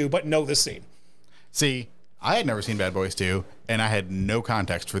Bad Boys 2 but know this scene. See, I had never seen Bad Boys 2, and I had no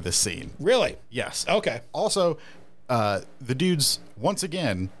context for this scene. Really? Yes. Okay. Also, the dudes, once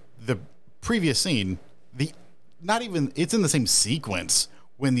again, the previous scene, it's in the same sequence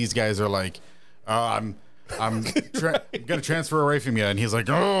when these guys are like, I'm gonna transfer away from you, and he's like,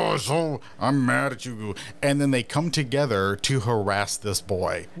 oh, so I'm mad at you, and then they come together to harass this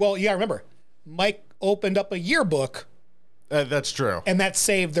boy. Well, you gotta remember, Mike opened up a yearbook. That's true. And that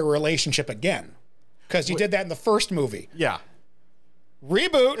saved their relationship again. Because you did that in the first movie. Yeah.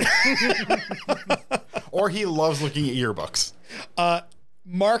 Reboot. Or he loves looking at yearbooks.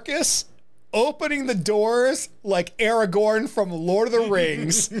 Marcus opening the doors like Aragorn from Lord of the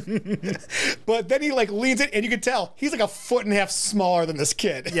Rings. But then he like leans it, and you can tell he's like a foot and a half smaller than this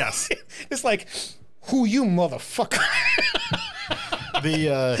kid. Yes. It's like, who you motherfucker?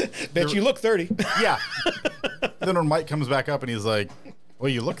 Bet you look 30. Yeah. Then when Mike comes back up and he's like, well,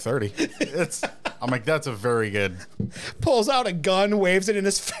 you look 30. I'm like, that's a very good. Pulls out a gun, waves it in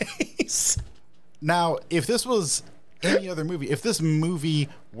his face. Now, if this was any other movie, if this movie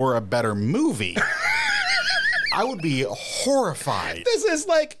were a better movie, I would be horrified. This is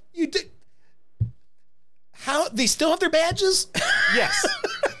like, you did. How? They still have their badges? Yes.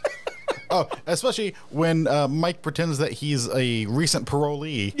 Oh, especially when Mike pretends that he's a recent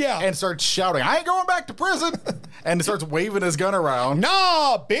parolee. Yeah. And starts shouting, I ain't going back to prison. And starts waving his gun around.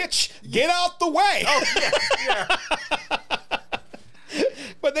 Nah, bitch, get out the way. Oh, yeah.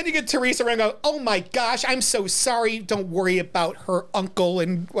 But then you get Teresa around and go, oh my gosh, I'm so sorry. Don't worry about her uncle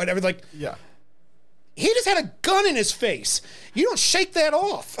and whatever. Like, Yeah. he just had a gun in his face. You don't shake that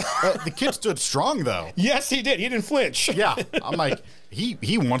off. The kid stood strong, though. Yes, he did. He didn't flinch. Yeah. I'm like,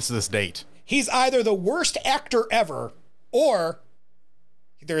 he wants this date. He's either the worst actor ever, or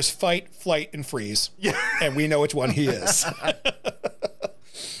there's fight, flight, and freeze. Yeah. And we know which one he is.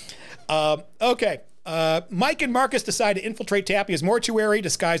 Okay. Mike and Marcus decide to infiltrate Tapia's mortuary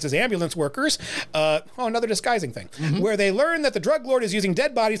disguised as ambulance workers. Another disguising thing. Where they learn that the drug lord is using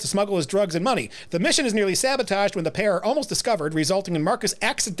dead bodies to smuggle his drugs and money. The mission is nearly sabotaged when the pair are almost discovered, resulting in Marcus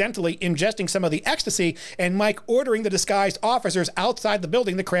accidentally ingesting some of the ecstasy and Mike ordering the disguised officers outside the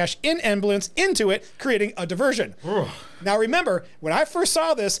building to crash in ambulance into it, creating a diversion. Now remember, when I first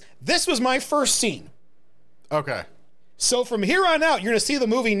saw this was my first scene. Okay. So from here on out, you're going to see the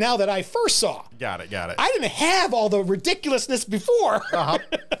movie now that I first saw. Got it. I didn't have all the ridiculousness before.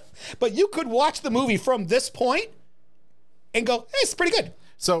 But you could watch the movie from this point and go, hey, it's pretty good.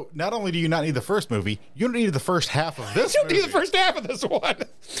 So not only do you not need the first movie, you don't need the first half of this You movie. need the first half of this one.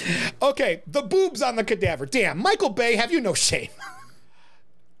 Okay, the boobs on the cadaver. Damn, Michael Bay, have you no shame?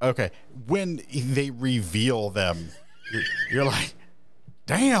 Okay, when they reveal them, you're like,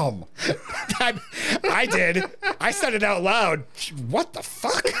 damn. I did. I said it out loud. What the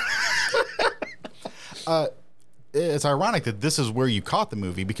fuck? It's ironic that this is where you caught the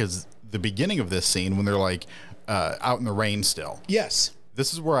movie, because the beginning of this scene, when they're like out in the rain still. Yes.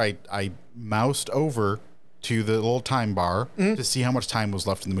 This is where I moused over to the little time bar to see how much time was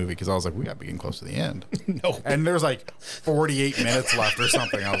left in the movie, because I was like, we got to be getting close to the end. No. And there's like 48 minutes left or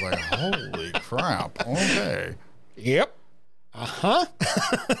something. I was like, holy crap. Okay. Yep.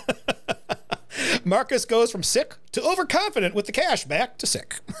 Marcus goes from sick to overconfident with the cash back to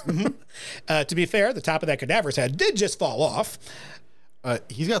sick. To be fair, the top of that cadaver's head did just fall off.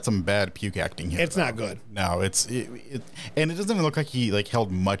 He's got some bad puke acting here. It's not good. No, and it doesn't even look like he like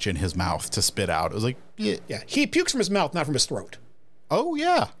held much in his mouth to spit out. It was like, yeah. He pukes from his mouth, not from his throat. Oh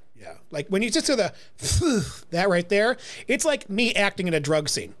yeah. Yeah, like when you just do the that right there, it's like me acting in a drug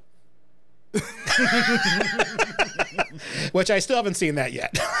scene. Which I still haven't seen that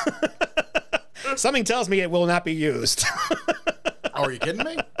yet. Something tells me it will not be used. Oh, are you kidding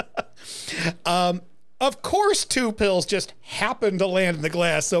me? Of course, 2 pills just happen to land in the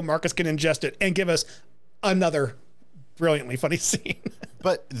glass so Marcus can ingest it and give us another brilliantly funny scene.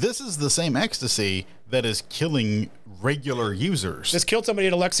 But this is the same ecstasy that is killing regular users. Just killed somebody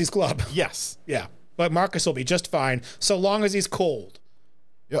at Alexi's club. Yes. Yeah, but Marcus will be just fine so long as he's cold.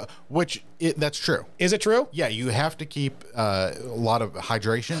 Yeah, that's true. Is it true? Yeah, you have to keep a lot of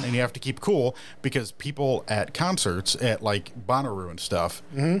hydration, and you have to keep cool because people at concerts, at like Bonnaroo and stuff,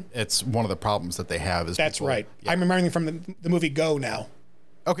 it's one of the problems that they have. Is That's people, right. Yeah. I'm remembering from the movie Go now.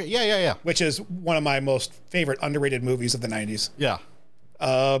 Okay, yeah. Which is one of my most favorite underrated movies of the 90s. Yeah.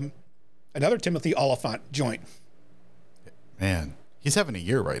 Another Timothy Olyphant joint. Man, he's having a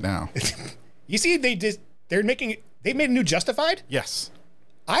year right now. You see, they made a new Justified? Yes.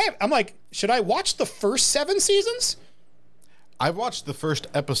 I'm like, should I watch the first 7 seasons? I've watched the first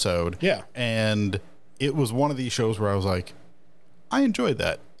episode. Yeah. And it was one of these shows where I was like, I enjoyed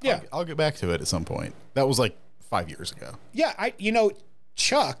that. Yeah. I'll get back to it at some point. That was like 5 years ago. Yeah,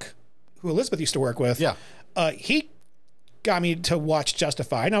 Chuck, who Elizabeth used to work with, he got me to watch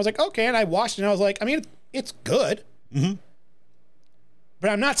Justified, and I was like, okay, and I watched it, and I was like, I mean, it's good. Mm-hmm. But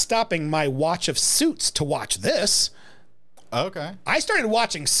I'm not stopping my watch of Suits to watch this. Okay. I started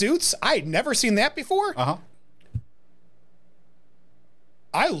watching Suits. I had never seen that before. Uh-huh.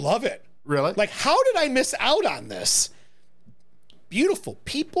 I love it. Really? Like, how did I miss out on this? Beautiful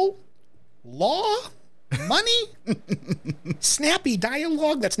people, law, money, snappy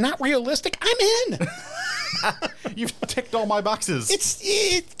dialogue that's not realistic. I'm in. You've ticked all my boxes. It's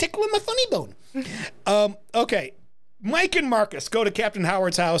tickling my funny bone. Okay. Mike and Marcus go to Captain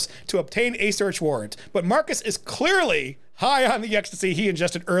Howard's house to obtain a search warrant, but Marcus is clearly high on the ecstasy he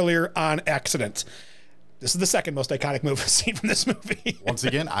ingested earlier on accident. This is the second most iconic movie scene from this movie. Once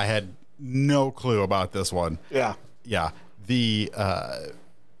again, I had no clue about this one. Yeah. Yeah.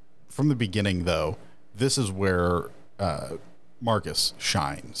 From the beginning, though, this is where Marcus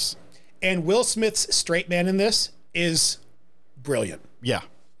shines. And Will Smith's straight man in this is brilliant. Yeah.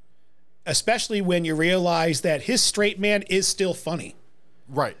 Especially when you realize that his straight man is still funny.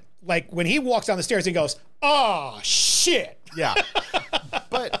 Right. Like when he walks down the stairs, he goes, "Oh, shit." Yeah.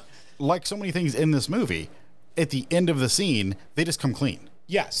 But like so many things in this movie, at the end of the scene, they just come clean.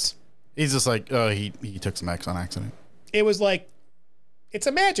 Yes. He's just like, he took some X on accident. It was like, it's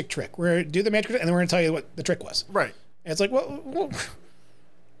a magic trick. We're going to do the magic trick, and then we're going to tell you what the trick was. Right. And it's like, well,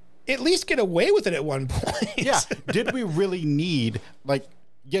 at least get away with it at one point. Yeah. Did we really need, like,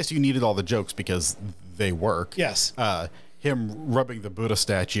 yes, you needed all the jokes because they work. Yes. Him rubbing the Buddha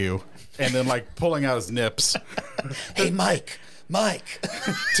statue and then, like, pulling out his nips. Hey, Mike,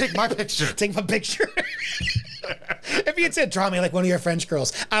 take my picture. Take my picture. If he had said, draw me like one of your French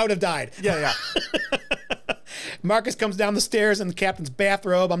girls, I would have died. Yeah. Marcus comes down the stairs in the captain's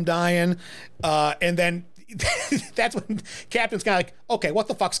bathrobe. I'm dying. And then that's when Captain's kind of like, okay, what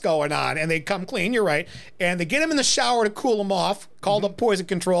the fuck's going on? And they come clean. You're right. And they get him in the shower to cool him off. Called up poison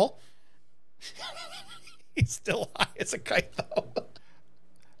control. He's still high as a kite, though.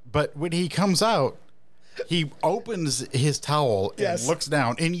 But when he comes out, he opens his towel and looks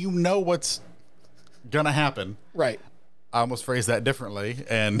down, and you know what's gonna happen. Right. I almost phrased that differently,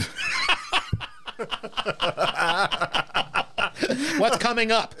 and what's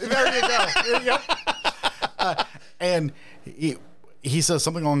coming up? There you go. Yep. And he says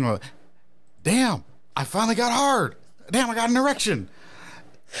something along the, damn, I finally got hard. Damn, I got an erection.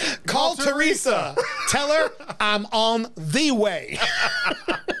 Call Teresa. Tell her I'm on the way.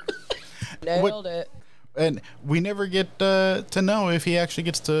 Nailed it. And we never get to know if he actually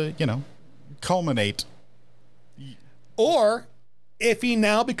gets to, culminate. Or if he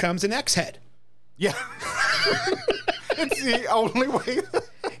now becomes an ex-head. Yeah. It's the only way.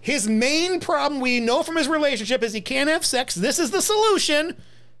 His main problem we know from his relationship is he can't have sex. This is the solution.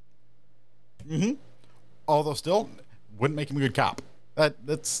 Mm-hmm. Although still wouldn't make him a good cop.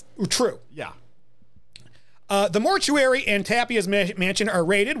 That's true. Yeah. The mortuary and Tapia's mansion are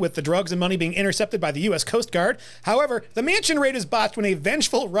raided, with the drugs and money being intercepted by the U.S. Coast Guard. However, the mansion raid is botched when a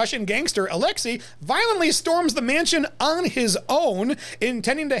vengeful Russian gangster, Alexei, violently storms the mansion on his own,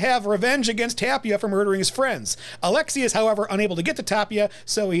 intending to have revenge against Tapia for murdering his friends. Alexei is, however, unable to get to Tapia,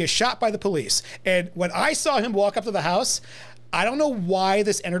 so he is shot by the police. And when I saw him walk up to the house, I don't know why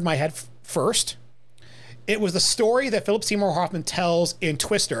this entered my head first. It was the story that Philip Seymour Hoffman tells in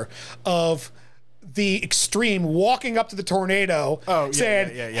Twister of the extreme walking up to the tornado,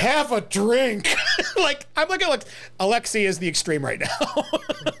 saying, have a drink. Like, I'm looking like Alexei is the extreme right now.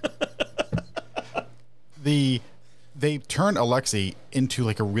 They turned Alexei into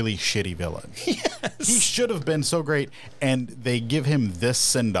like a really shitty villain. Yes. He should have been so great, and they give him this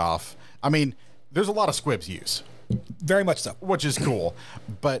send-off. I mean, there's a lot of squibs used. Very much so. Which is cool.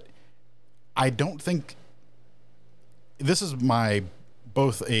 But I don't think this is my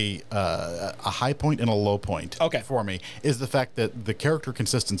both a high point and a low point for me, is the fact that the character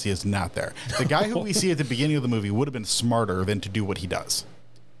consistency is not there. The guy who we see at the beginning of the movie would have been smarter than to do what he does.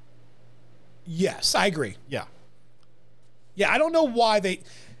 Yes, I agree. Yeah. Yeah, I don't know why they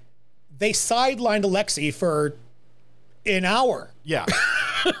sidelined Alexei for an hour. Yeah.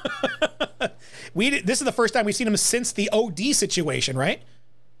 This is the first time we've seen him since the OD situation, right?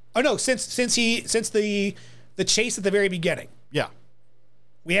 Oh no, since the chase at the very beginning. Yeah.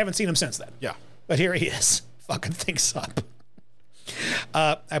 We haven't seen him since then. Yeah. But here he is, fucking things up.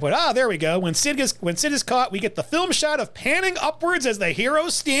 I put, there we go. When Sid is caught, we get the film shot of panning upwards as the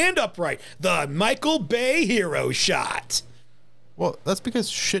heroes stand upright. The Michael Bay hero shot. Well, that's because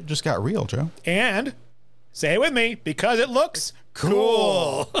shit just got real, Joe. And, say it with me, because it looks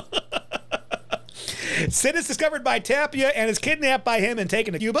cool. Sid is discovered by Tapia and is kidnapped by him and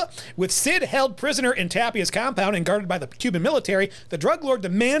taken to Cuba. With Sid held prisoner in Tapia's compound and guarded by the Cuban military, the drug lord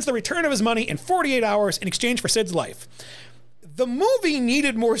demands the return of his money in 48 hours in exchange for Sid's life. The movie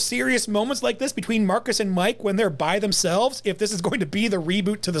needed more serious moments like this between Marcus and Mike when they're by themselves, if this is going to be the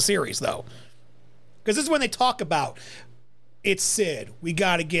reboot to the series, though. Because this is when they talk about, it's Sid, we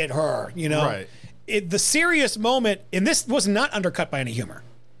got to get her, you know? Right. The serious moment, and this was not undercut by any humor.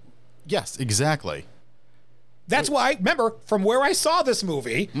 Yes, exactly. That's why, remember, from where I saw this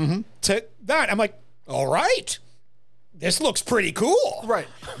movie to that, I'm like, all right, this looks pretty cool. Right.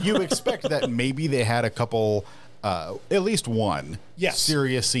 You expect that maybe they had a couple, at least one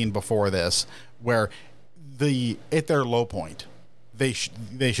serious scene before this where at their low point, they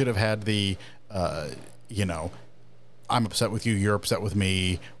should have had the, I'm upset with you, you're upset with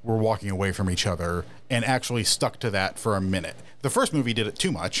me, we're walking away from each other, and actually stuck to that for a minute. The first movie did it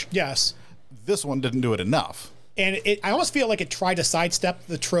too much. Yes. This one didn't do it enough. And I almost feel like it tried to sidestep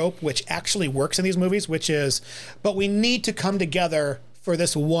the trope, which actually works in these movies, which is, but we need to come together for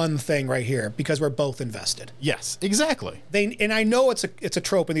this one thing right here because we're both invested. Yes, exactly. And I know it's a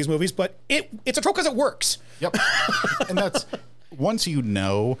trope in these movies, but it's a trope because it works. Yep. And that's, once you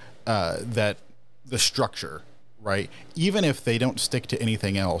know that the structure, right, even if they don't stick to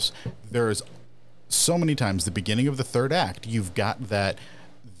anything else, there's so many times the beginning of the third act, you've got that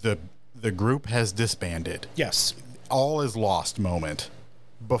the group has disbanded. Yes. All is lost moment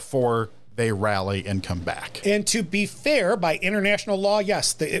before they rally and come back. And to be fair, by international law,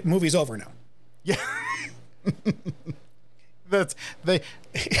 yes, the movie's over now. Yeah. Any of the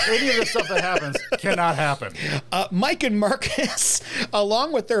stuff that happens cannot happen. Mike and Marcus,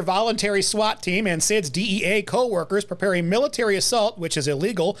 along with their voluntary SWAT team and Sid's DEA co-workers, prepare a military assault, which is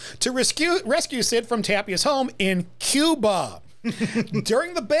illegal, to rescue Sid from Tapia's home in Cuba.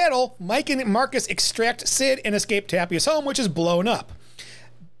 During the battle, Mike and Marcus extract Sid and escape Tapia's home, which is blown up.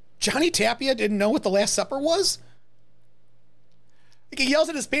 Johnny Tapia didn't know what the Last Supper was? He yells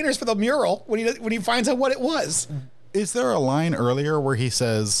at his painters for the mural when he finds out what it was. Is there a line earlier where he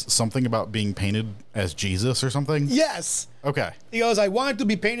says something about being painted as Jesus or something? Yes. Okay. He goes, I want to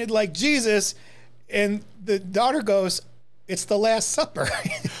be painted like Jesus. And the daughter goes, it's the Last Supper.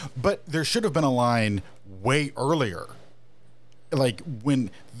 But there should have been a line way earlier. Like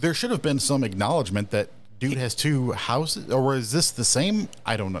when there should have been some acknowledgement that dude has two houses, or is this the same?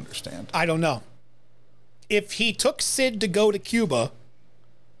 I don't understand. I don't know. If he took Sid to go to Cuba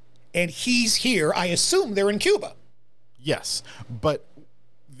and he's here, I assume they're in Cuba. Yes, but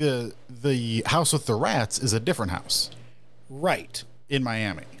the house with the rats is a different house. Right. In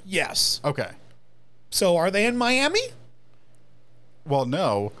Miami. Yes. Okay. So are they in Miami? Well,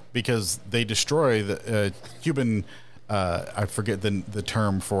 no, because they destroy the Cuban, I forget the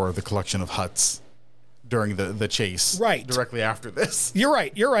term for the collection of huts during the chase. Right. Directly after this. You're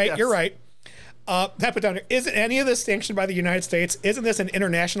right. Yes. You're right. That put down here. Isn't any of this sanctioned by the United States? Isn't this an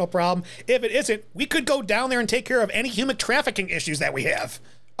international problem? If it isn't, we could go down there and take care of any human trafficking issues that we have.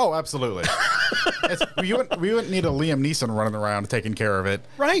 Oh, absolutely. We wouldn't need a Liam Neeson running around taking care of it.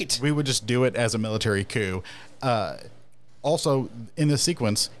 Right. We would just do it as a military coup. Also, in this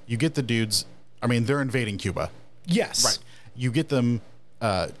sequence, you get the dudes, I mean, they're invading Cuba. Yes. Right. You get them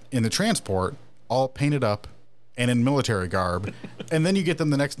in the transport, all painted up and in military garb. And then you get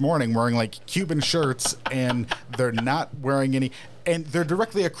them the next morning wearing like Cuban shirts, and they're not wearing any, and they're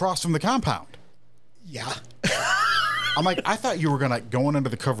directly across from the compound. Yeah. I'm like, I thought you were going under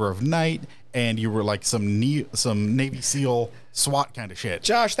the cover of night, and you were like some Navy SEAL SWAT kind of shit.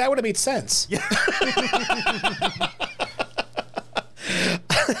 Josh, that would have made sense. Yeah.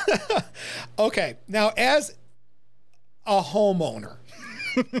 Okay, now as a homeowner,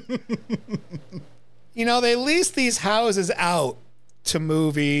 you know, they lease these houses out to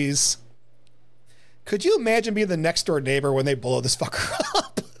movies. Could you imagine being the next door neighbor when they blow this fucker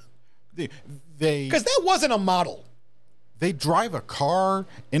up? Because that wasn't a model. They drive a car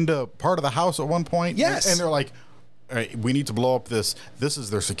into part of the house at one point. Yes. And they're like, we need to blow up this. This is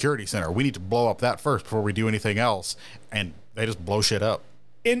their security center. We need to blow up that first before we do anything else. And they just blow shit up.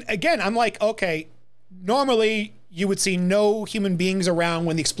 And again, I'm like, okay, normally you would see no human beings around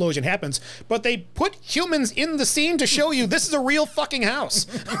when the explosion happens, but they put humans in the scene to show you this is a real fucking house.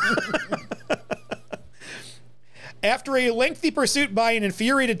 After a lengthy pursuit by an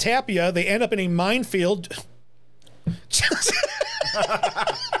infuriated Tapia, they end up in a minefield.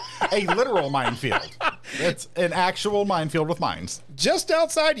 A literal minefield. It's an actual minefield with mines. Just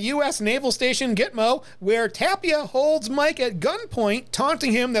outside U.S. Naval Station Gitmo, where Tapia holds Mike at gunpoint,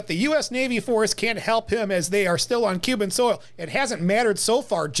 taunting him that the U.S. Navy force can't help him as they are still on Cuban soil. It hasn't mattered so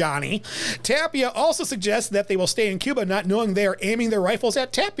far, Johnny. Tapia also suggests that they will stay in Cuba, not knowing they are aiming their rifles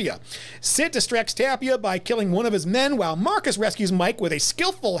at Tapia. Sid distracts Tapia by killing one of his men, while Marcus rescues Mike with a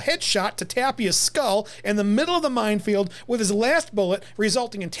skillful headshot to Tapia's skull in the middle of the minefield with his last bullet,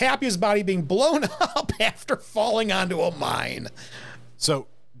 resulting in Tapia's body being blown up after falling onto a mine. So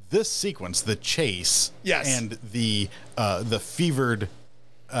this sequence, the chase, yes, and the fevered,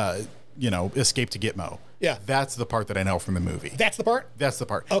 escape to Gitmo. Yeah, that's the part that I know from the movie. That's the part. That's the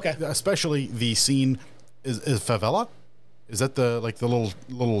part. Okay. Especially the scene is favela. Is that the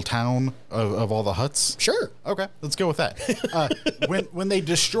little town of all the huts? Sure. Okay, let's go with that. When they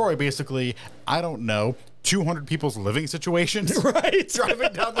destroy basically, I don't know, 200 people's living situations, right?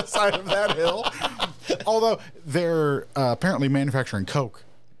 Driving down the side of that hill. Although they're apparently manufacturing coke,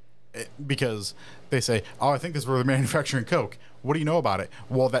 because they say, "Oh, I think this is where they're manufacturing coke." What do you know about it?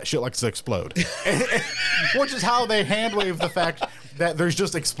 Well, that shit likes to explode, which is how they hand wave the fact that there's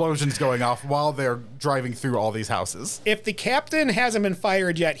just explosions going off while they're driving through all these houses. If the captain hasn't been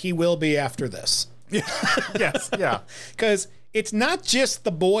fired yet, he will be after this. Yes, yeah. Because it's not just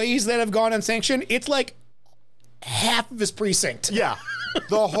the boys that have gone unsanctioned. It's like half of his precinct. Yeah,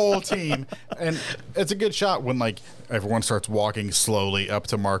 the whole team. And it's a good shot when, like, everyone starts walking slowly up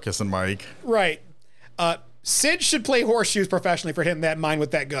to Marcus and Mike. Right. Sid should play horseshoes professionally for hitting that mine with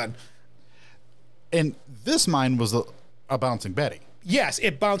that gun. And this mine was a bouncing Betty. Yes,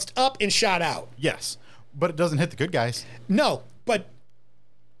 it bounced up and shot out. Yes, but it doesn't hit the good guys. No, but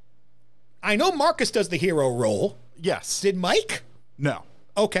I know Marcus does the hero role. Yes. Did Mike? No.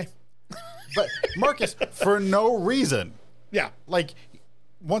 Okay. But Marcus, for no reason. Yeah. Like,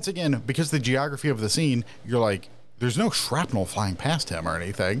 once again, because the geography of the scene, you're like, there's no shrapnel flying past him or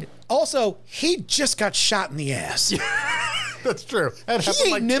anything. Also, he just got shot in the ass. That's true. That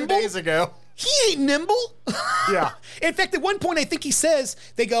happened like nimble? 2 days ago. He ain't nimble. Yeah. In fact, at one point, I think he says,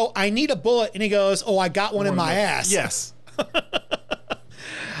 they go, "I need a bullet." And he goes, "Oh, I got one in my ass." Yes.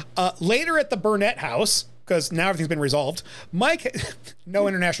 Later at the Burnett house, because now everything's been resolved, Mike, no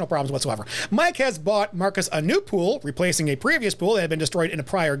international problems whatsoever. Mike has bought Marcus a new pool, replacing a previous pool that had been destroyed in a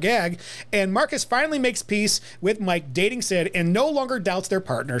prior gag, and Marcus finally makes peace with Mike dating Sid and no longer doubts their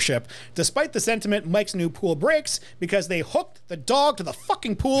partnership. Despite the sentiment, Mike's new pool breaks because they hooked the dog to the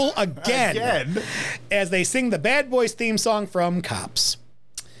fucking pool again. As they sing the Bad Boys theme song from Cops.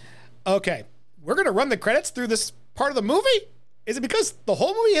 Okay, we're going to run the credits through this part of the movie? Is it because the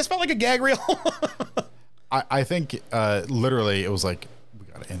whole movie has felt like a gag reel? I think literally it was like, we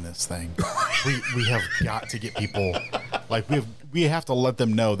got to end this thing. we have got to get people, like, we have to let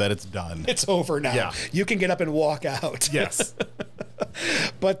them know that it's done. It's over now. Yeah. You can get up and walk out. Yes.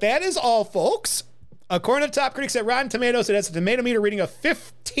 But that is all, folks. According to top critics at Rotten Tomatoes, it has a tomato meter reading of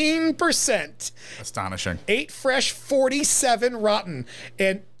 15%. Astonishing. 8 fresh, 47 rotten.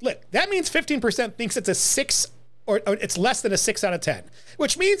 And look, that means 15% thinks it's a 6 or it's less than a 6 out of 10,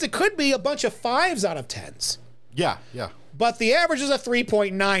 which means it could be a bunch of 5s out of 10s. Yeah, yeah. But the average is a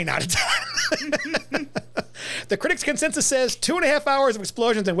 3.9 out of 10. The critics' consensus says 2.5 hours of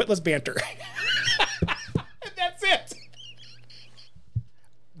explosions and witless banter. And that's it.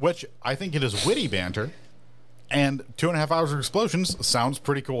 Which I think it is witty banter, and 2.5 hours of explosions sounds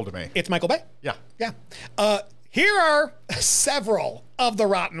pretty cool to me. It's Michael Bay. Yeah. Yeah. Here are several of the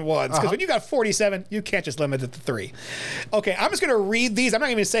rotten ones, because when you got 47, you can't just limit it to 3. Okay, I'm just going to read these. I'm not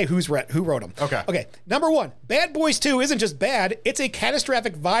even going to say who wrote them. Okay. Okay, number 1, Bad Boys 2 isn't just bad, it's a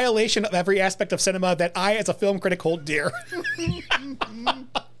catastrophic violation of every aspect of cinema that I, as a film critic, hold dear.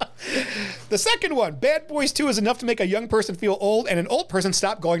 The second one, Bad Boys 2 is enough to make a young person feel old and an old person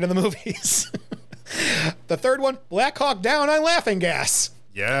stop going to the movies. The third one, Black Hawk Down on laughing gas.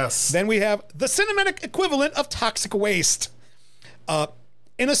 Yes. Then we have the cinematic equivalent of toxic waste. An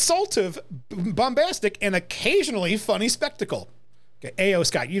assaultive, bombastic, and occasionally funny spectacle. Okay, A.O.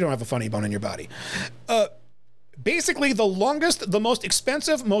 Scott, you don't have a funny bone in your body. Basically the longest, the most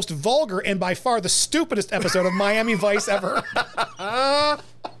expensive, most vulgar, and by far the stupidest episode of Miami Vice ever.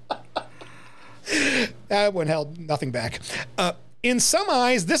 That one held nothing back. In some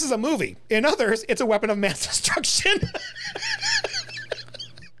eyes, this is a movie. In others, it's a weapon of mass destruction.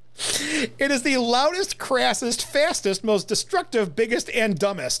 It is the loudest, crassest, fastest, most destructive, biggest, and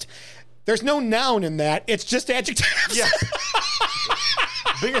dumbest. There's no noun in that. It's just adjectives. Yeah.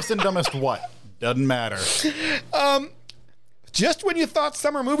 Biggest and dumbest what? Doesn't matter. Just when you thought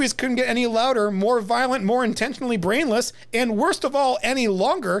summer movies couldn't get any louder, more violent, more intentionally brainless, and worst of all, any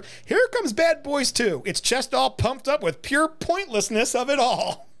longer, here comes Bad Boys 2. It's just all pumped up with pure pointlessness of it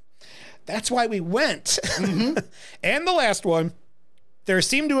all. That's why we went. Mm-hmm. And the last one. There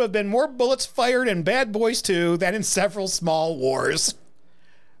seem to have been more bullets fired in Bad Boys 2 than in several small wars.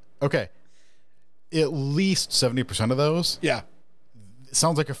 Okay. At least 70% of those. Yeah.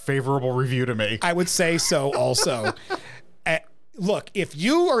 Sounds like a favorable review to me. I would say so also. Look, if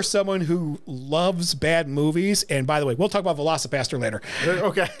you are someone who loves bad movies, and by the way, we'll talk about Velocipaster later.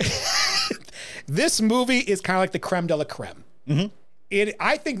 Okay. This movie is kind of like the creme de la creme. Mm-hmm.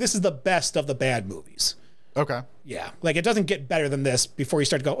 I think this is the best of the bad movies. Okay. Yeah. Like, it doesn't get better than this before you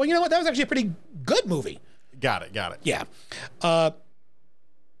start to go, well, you know what? That was actually a pretty good movie. Got it. Yeah.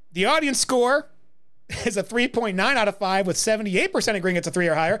 The audience score is a 3.9 out of 5 with 78% agreeing it's a 3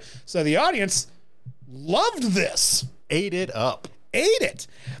 or higher. So the audience loved this. Ate it up. Ate it.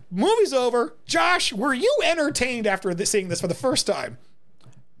 Movie's over. Josh, were you entertained after seeing this for the first time?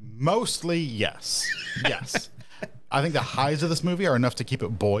 Mostly, yes. Yes. I think the highs of this movie are enough to keep it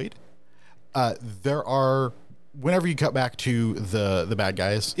buoyed. There are, whenever you cut back to the bad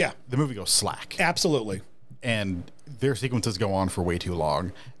guys, yeah, the movie goes slack. Absolutely. And their sequences go on for way too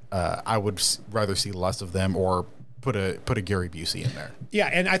long. I would rather see less of them or put a Gary Busey in there. Yeah,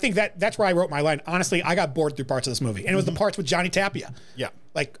 and I think that's where I wrote my line. Honestly, I got bored through parts of this movie. And it was the parts with Johnny Tapia. Yeah.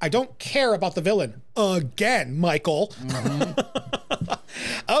 Like, I don't care about the villain. Again, Michael. Mm-hmm.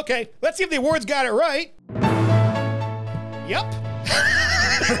 Okay, let's see if the awards got it right. Yep.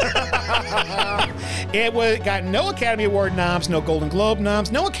 It got no Academy Award noms, no Golden Globe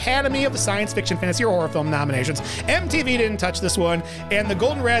noms, no Academy of the Science Fiction, Fantasy, or Horror Film nominations. MTV didn't touch this one, and the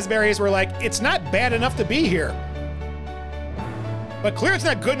Golden Raspberries were like, it's not bad enough to be here. But clearly it's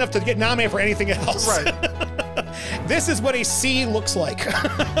not good enough to get nominated for anything else. Right. This is what a C looks like.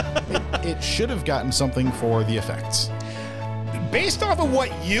 It should have gotten something for the effects. Based off of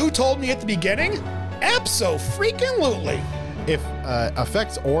what you told me at the beginning, abso-freaking-lutely. If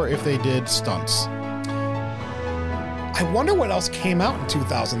effects or if they did stunts. I wonder what else came out in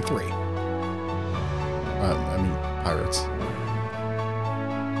 2003. I mean, Pirates.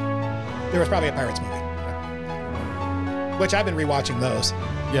 There was probably a Pirates movie. Which I've been rewatching those.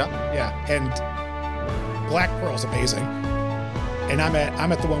 Yeah. Yeah. And Black Pearl's amazing. And I'm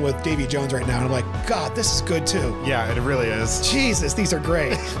at the one with Davy Jones right now, and I'm like, God, this is good too. Yeah, it really is. Jesus, these are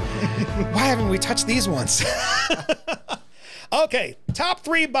great. Why haven't we touched these ones? Okay, top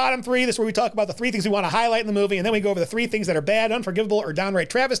 3, bottom 3. This is where we talk about the 3 things we want to highlight in the movie, and then we go over the 3 things that are bad, unforgivable, or downright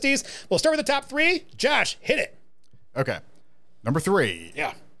travesties. We'll start with the top 3. Josh, hit it. Okay. Number 3.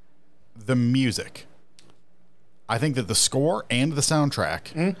 Yeah. The music. I think that the score and the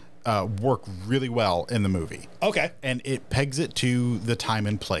soundtrack work really well in the movie. Okay. And it pegs it to the time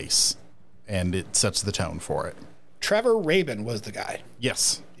and place, and it sets the tone for it. Trevor Rabin was the guy.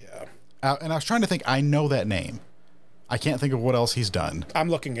 Yes. Yeah. And I was trying to think, I know that name. I can't think of what else he's done. I'm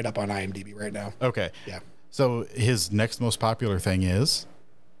looking it up on IMDb right now. Okay. Yeah. So his next most popular thing is?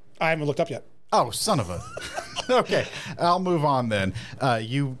 I haven't looked up yet. Oh, son of a... Okay. I'll move on then.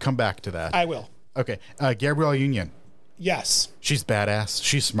 You come back to that. I will. Okay. Gabrielle Union. Yes. She's badass.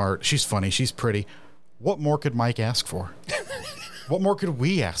 She's smart. She's funny. She's pretty. What more could Mike ask for? What more could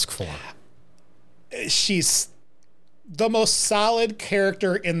we ask for? She's the most solid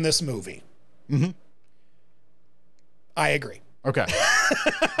character in this movie. Mm-hmm. I agree. Okay.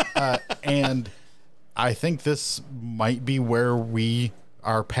 And I think this might be where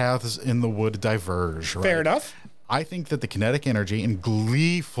our paths in the wood diverge. Right? Fair enough. I think that the kinetic energy and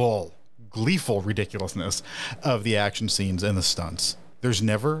gleeful ridiculousness of the action scenes and the stunts. There's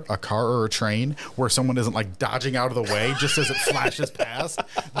never a car or a train where someone isn't like dodging out of the way just as it flashes past.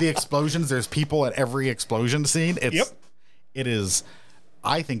 The explosions, there's people at every explosion scene. It is,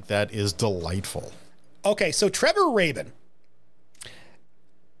 I think that is delightful. Okay, so Trevor Rabin,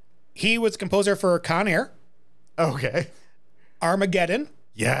 he was composer for Con Air. Okay. Armageddon.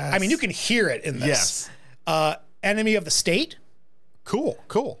 Yes. I mean, you can hear it in this. Yes. Enemy of the State. Cool.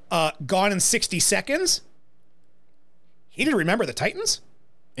 Gone in 60 Seconds. He didn't Remember the Titans.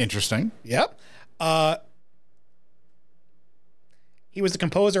 Interesting. Yep. He was the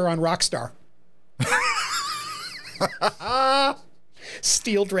composer on Rockstar.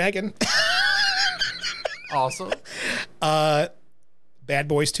 Steel Dragon. Awesome. Bad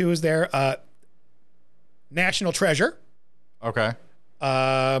Boys 2 is there. National Treasure. Okay.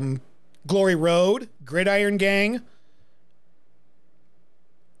 Glory Road. Gridiron Gang.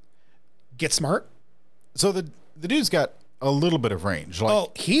 Get Smart. So the dude's got a little bit of range.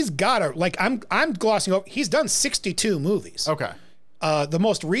 Like, He's got I'm glossing over. He's done 62 movies. Okay. The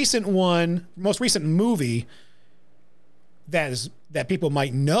most recent movie that people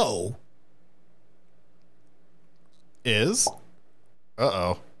might know is.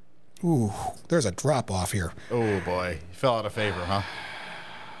 Ooh, there's a drop off here. Oh boy, he fell out of favor, huh?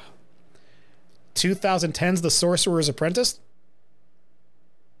 2010's The Sorcerer's Apprentice.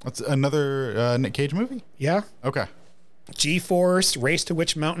 That's another Nick Cage movie? Yeah. Okay. G-Force, Race to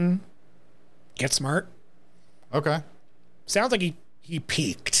Witch Mountain, Get Smart. Okay. Sounds like he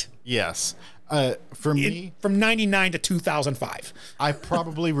peaked. Yes. For me, from 99 to 2005. I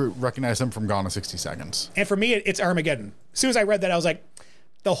probably recognize him from Gone in 60 Seconds. And for me, it's Armageddon. As soon as I read that, I was like,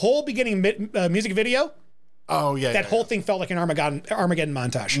 the whole beginning music video. Oh yeah. That whole thing felt like an Armageddon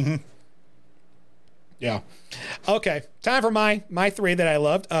montage. Mm-hmm. Yeah. Okay. Time for my three that I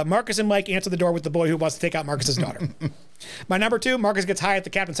loved. Marcus and Mike answer the door with the boy who wants to take out Marcus's daughter. My number two, Marcus gets high at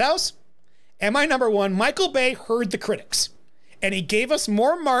the captain's house. And my number one, Michael Bay heard the critics. And he gave us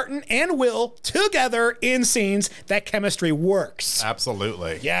more Martin and Will together in scenes. That chemistry works.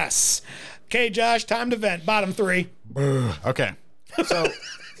 Absolutely. Yes. Okay, Josh, time to vent. Bottom three. Okay. So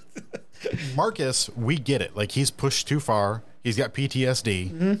Marcus, we get it. Like, he's pushed too far. He's got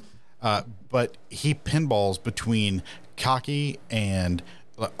PTSD. Mm-hmm. But he pinballs between cocky and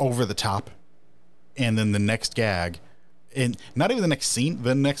over the top, and then the next gag, and not even the next scene,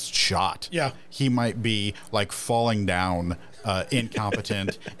 the next shot. Yeah, he might be like falling down,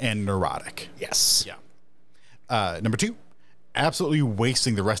 incompetent and neurotic. Yes. Yeah. Number two, absolutely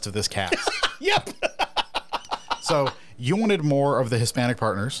wasting the rest of this cast. Yep. So you wanted more of the Hispanic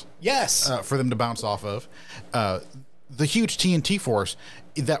partners. Yes. For them to bounce off of. The huge TNT force.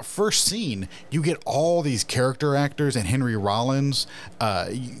 That first scene, you get all these character actors and Henry Rollins,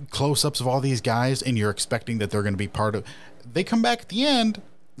 close-ups of all these guys, and you're expecting that they're going to be part of. They come back at the end,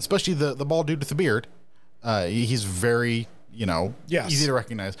 especially the bald dude with the beard. He's very, easy to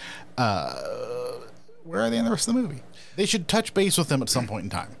recognize. Where are they in the rest of the movie? They should touch base with them at some point in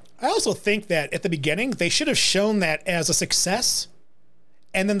time. I also think that at the beginning, they should have shown that as a success,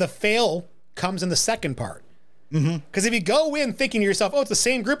 and then the fail comes in the second part. Because if you go in thinking to yourself, oh, it's the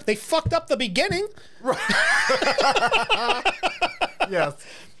same group, they fucked up the beginning. Right. Yes.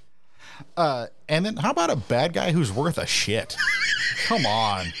 And then how about a bad guy who's worth a shit? Come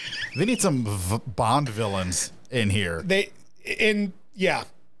on. They need some Bond villains in here.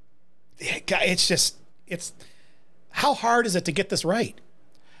 It's how hard is it to get this right?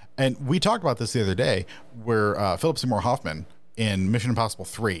 And we talked about this the other day where Philip Seymour Hoffman in Mission Impossible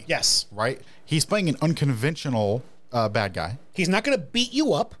 3. Yes. Right? He's playing an unconventional bad guy. He's not going to beat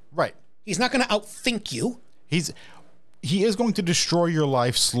you up. Right. He's not going to outthink you. He is going to destroy your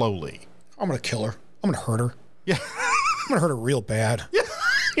life slowly. I'm going to kill her. I'm going to hurt her. Yeah. I'm going to hurt her real bad. Yeah.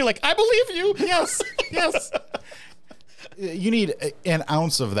 You're like, I believe you. Yes. Yes. You need an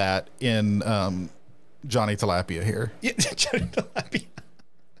ounce of that in Johnny Tilapia here. Yeah, Johnny Tilapia.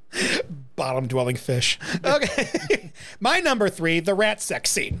 Bottom-dwelling fish. Okay. My number three, the rat sex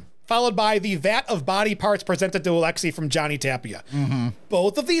scene, followed by the vat of body parts presented to Alexei from Johnny Tapia. Mm-hmm.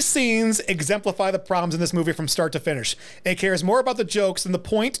 Both of these scenes exemplify the problems in this movie from start to finish. It cares more about the jokes than the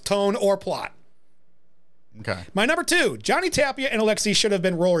point, tone, or plot. Okay. My number two, Johnny Tapia and Alexei should have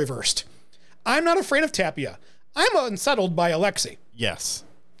been role reversed. I'm not afraid of Tapia. I'm unsettled by Alexei. Yes.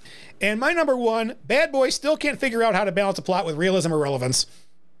 And my number one, Bad Boy still can't figure out how to balance a plot with realism or relevance.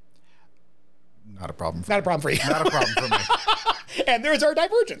 Not a problem. Not a problem for you. Not a problem for me. And there's our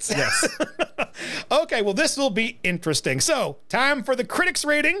divergence. Yes. Okay, well, this will be interesting. So, time for the critics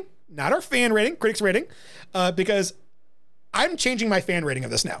rating, not our fan rating, critics rating, because I'm changing my fan rating of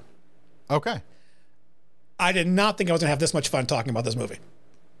this now. Okay. I did not think I was going to have this much fun talking about this movie.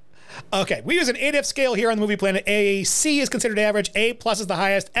 Okay, we use an 8F scale here on the Movie Planet. A C is considered average, A plus is the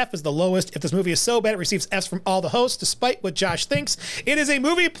highest, F is the lowest. If this movie is so bad it receives Fs from all the hosts, despite what Josh thinks, it is a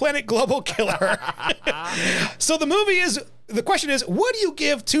Movie Planet global killer. So the question is, what do you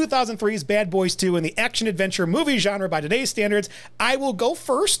give 2003's Bad Boys 2 in the action-adventure movie genre by today's standards? I will go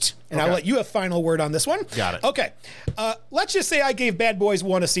first, and I'll let you have final word on this one. Got it. Okay, let's just say I gave Bad Boys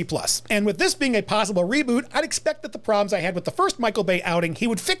 1 a C+. And with this being a possible reboot, I'd expect that the problems I had with the first Michael Bay outing, he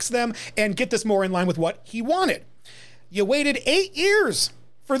would fix them and get this more in line with what he wanted. You waited 8 years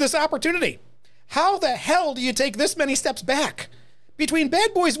for this opportunity. How the hell do you take this many steps back? Between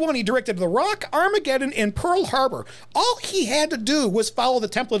Bad Boys 1, he directed The Rock, Armageddon, and Pearl Harbor. All he had to do was follow the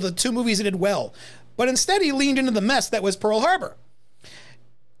template of the two movies he did well. But instead, he leaned into the mess that was Pearl Harbor.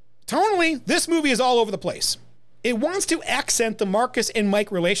 Tonally, this movie is all over the place. It wants to accent the Marcus and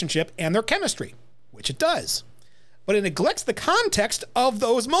Mike relationship and their chemistry, which it does. But it neglects the context of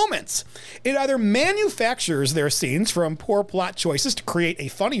those moments. It either manufactures their scenes from poor plot choices to create a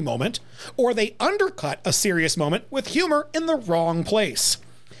funny moment, or they undercut a serious moment with humor in the wrong place.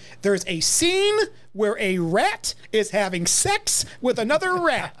 There's a scene where a rat is having sex with another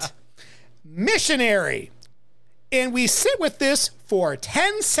rat. Missionary. And we sit with this for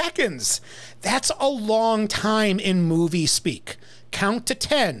 10 seconds. That's a long time in movie speak. Count to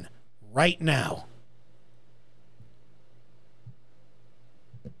 10 right now.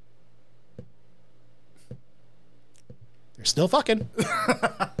 They're still fucking.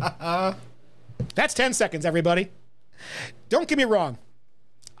 That's 10 seconds, everybody. Don't get me wrong.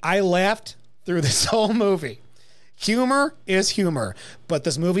 I laughed through this whole movie. Humor is humor, but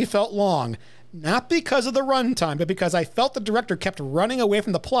this movie felt long. Not because of the runtime, but because I felt the director kept running away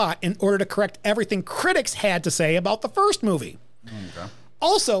from the plot in order to correct everything critics had to say about the first movie. Okay.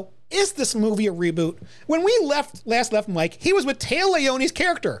 Also, is this movie a reboot? When we last left Mike, he was with Téa Leoni's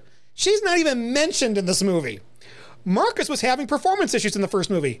character. She's not even mentioned in this movie. Marcus was having performance issues in the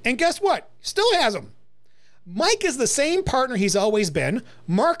first movie, and guess what? Still has them. Mike is the same partner he's always been.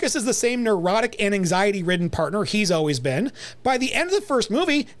 Marcus is the same neurotic and anxiety-ridden partner he's always been. By the end of the first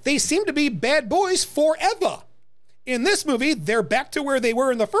movie, they seem to be bad boys forever. In this movie, they're back to where they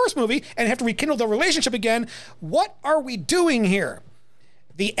were in the first movie and have to rekindle the relationship again. What are we doing here?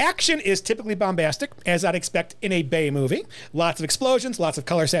 The action is typically bombastic, as I'd expect in a Bay movie. Lots of explosions, lots of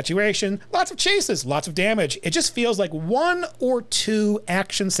color saturation, lots of chases, lots of damage. It just feels like one or two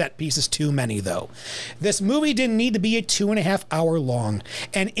action set pieces too many, though. This movie didn't need to be a 2.5 hour long.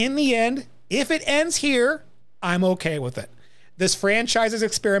 And in the end, if it ends here, I'm okay with it. This franchise's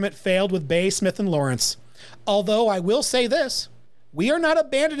experiment failed with Bay, Smith, and Lawrence. Although I will say this, we are not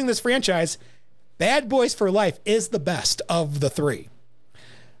abandoning this franchise. Bad Boys for Life is the best of the three.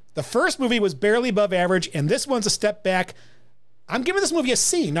 The first movie was barely above average, and this one's a step back. I'm giving this movie a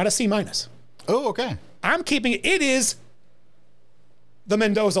C, not a C-. Oh, okay. I'm keeping it. It is the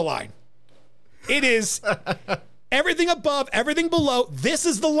Mendoza line. It is everything above, everything below. This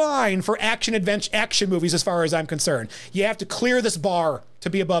is the line for action movies as far as I'm concerned. You have to clear this bar to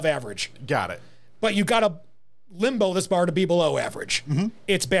be above average. Got it. But you got to limbo this bar to be below average. Mm-hmm.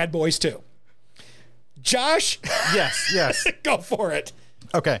 It's Bad Boys 2. Josh? Yes. Go for it.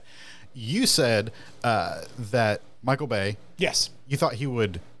 Okay. You said that Michael Bay, yes, you thought he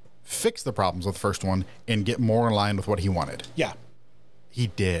would fix the problems with the first one and get more in line with what he wanted. Yeah. He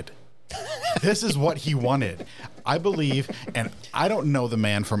did. This is what he wanted. I believe, and I don't know the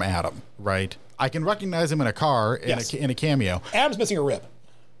man from Adam, right? I can recognize him in a car in a cameo. Adam's missing a rib.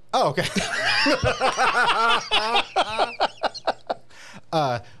 Oh, okay.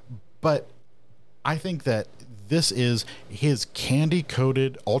 But I think that this is his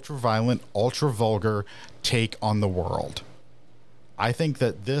candy-coated, ultra-violent, ultra-vulgar take on the world. I think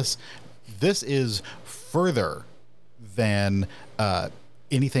that this is further than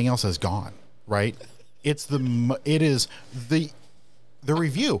anything else has gone, right? It is the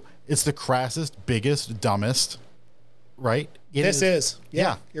review. It's the crassest, biggest, dumbest, right? This is.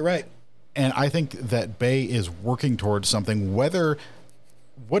 Yeah, you're right. And I think that Bay is working towards something,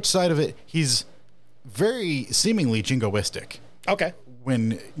 which side of it, he's very seemingly jingoistic. Okay.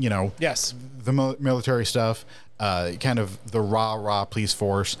 When, yes, the military stuff, kind of the rah-rah police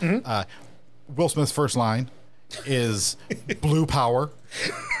force. Mm-hmm. Will Smith's first line is blue power.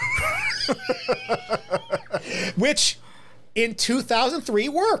 Which in 2003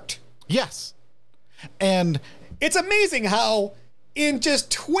 worked. Yes. And it's amazing how in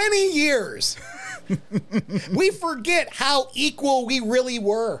just 20 years we forget how equal we really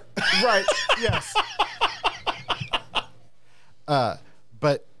were. Right. Yes.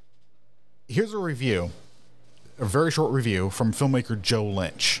 But here's a very short review from filmmaker Joe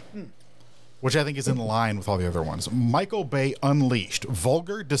Lynch, which I think is in line with all the other ones. Michael Bay unleashed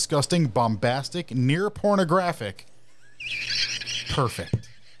vulgar, disgusting, bombastic, near pornographic. Perfect.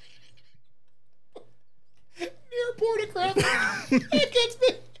 Near pornographic. That gets me.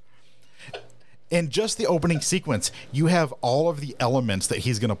 In just the opening sequence, you have all of the elements that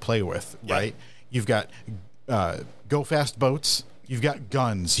he's going to play with, right? You've got go fast boats. You've got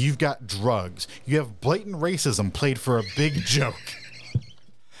guns. You've got drugs. You have blatant racism played for a big joke.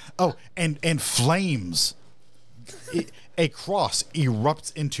 Oh, and flames. A cross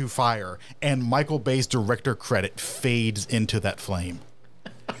erupts into fire, and Michael Bay's director credit fades into that flame.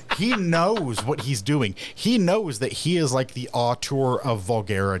 He knows what he's doing. He knows that he is like the auteur of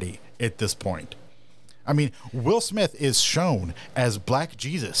vulgarity at this point. I mean, Will Smith is shown as Black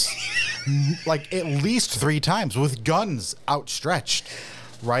Jesus like at least 3 times with guns outstretched,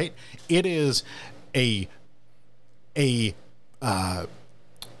 right? It is a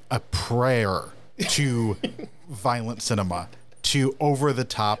prayer to violent cinema, to over the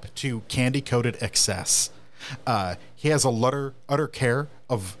top, to candy coated excess. He has a utter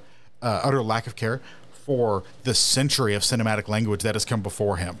lack of care for the century of cinematic language that has come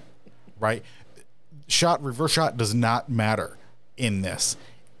before him, right? Reverse shot does not matter in this.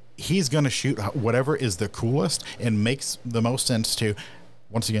 He's going to shoot whatever is the coolest and makes the most sense to,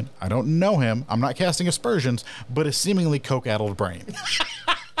 once again, I don't know him, I'm not casting aspersions, but a seemingly coke-addled brain.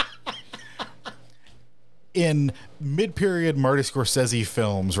 In mid-period Marty Scorsese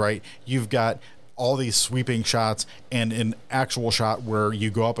films, right, you've got all these sweeping shots and an actual shot where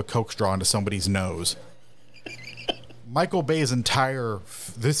you go up a coke straw into somebody's nose. Michael Bay's entire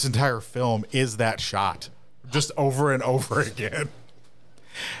film is that shot, just over and over again.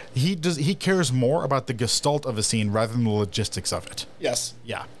 He cares more about the gestalt of a scene rather than the logistics of it. Yes.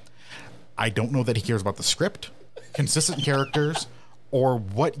 Yeah. I don't know that he cares about the script, consistent characters, or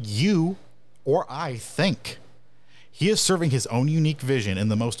what you or I think. He is serving his own unique vision in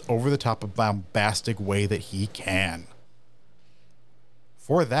the most over-the-top bombastic way that he can.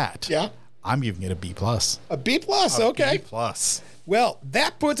 For that, I'm giving it a B+. A B+, okay. B+. Well,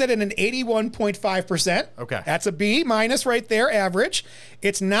 that puts it at an 81.5%. Okay. That's a B- right there, average.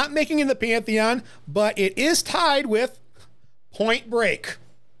 It's not making it in the Pantheon, but it is tied with Point Break.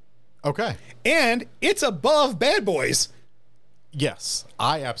 Okay. And it's above Bad Boys. Yes,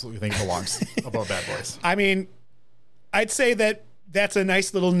 I absolutely think it belongs above Bad Boys. I mean, I'd say that that's a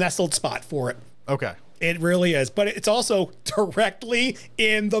nice little nestled spot for it. Okay. It really is. But it's also directly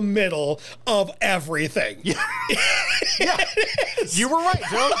in the middle of everything. Yeah. Yeah. You were right,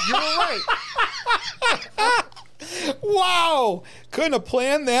 Joe. You were right. Wow. Couldn't have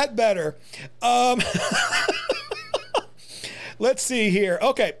planned that better. Let's see here.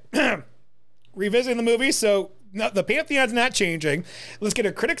 Okay. Revisiting the movie. So the Pantheon's not changing. Let's get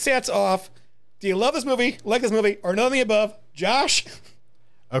our critics' hats off. Do you love this movie, like this movie, or none of the above? Josh?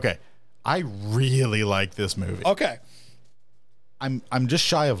 Okay. I really like this movie. Okay. I'm just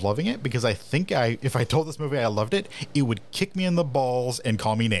shy of loving it because I think if I told this movie I loved it, it would kick me in the balls and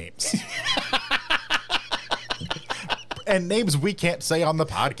call me names. And names we can't say on the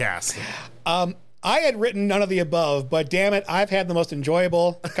podcast. I had written none of the above, but damn it, I've had the most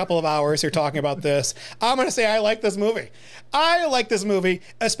enjoyable couple of hours here talking about this. I'm going to say I like this movie. I like this movie,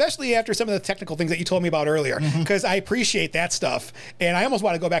 especially after some of the technical things that you told me about earlier, because I appreciate that stuff. And I almost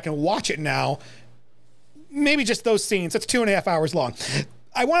want to go back and watch it now. Maybe just those scenes. It's 2.5 hours long.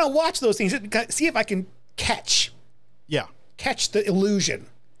 I want to watch those scenes, see if I can catch the illusion,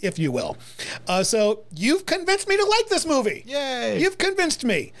 if you will. So you've convinced me to like this movie. Yay. You've convinced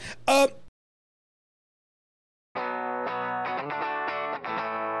me.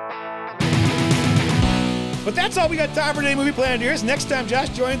 But that's all we got time for today, Movie Planeteers. Next time Josh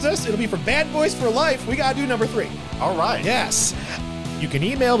joins us, it'll be for Bad Boys for Life. We got to do number 3. All right. Yes. You can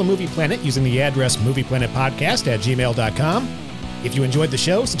email the Movie Planet using the address movieplanetpodcast@gmail.com. If you enjoyed the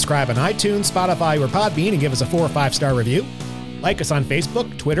show, subscribe on iTunes, Spotify, or Podbean and give us a 4 or 5-star review. Like us on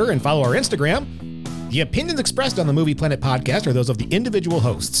Facebook, Twitter, and follow our Instagram. The opinions expressed on the Movie Planet podcast are those of the individual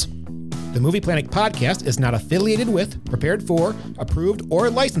hosts. The Movie Planet podcast is not affiliated with, prepared for, approved, or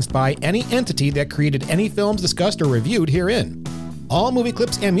licensed by any entity that created any films discussed or reviewed herein. All movie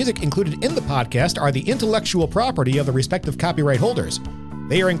clips and music included in the podcast are the intellectual property of the respective copyright holders.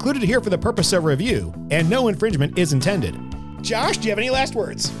 They are included here for the purpose of review, and no infringement is intended. Josh, do you have any last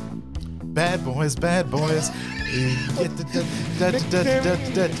words? Bad boys, bad boys.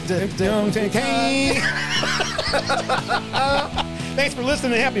 Thanks for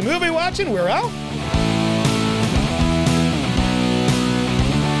listening to Happy Movie Watching. We're out.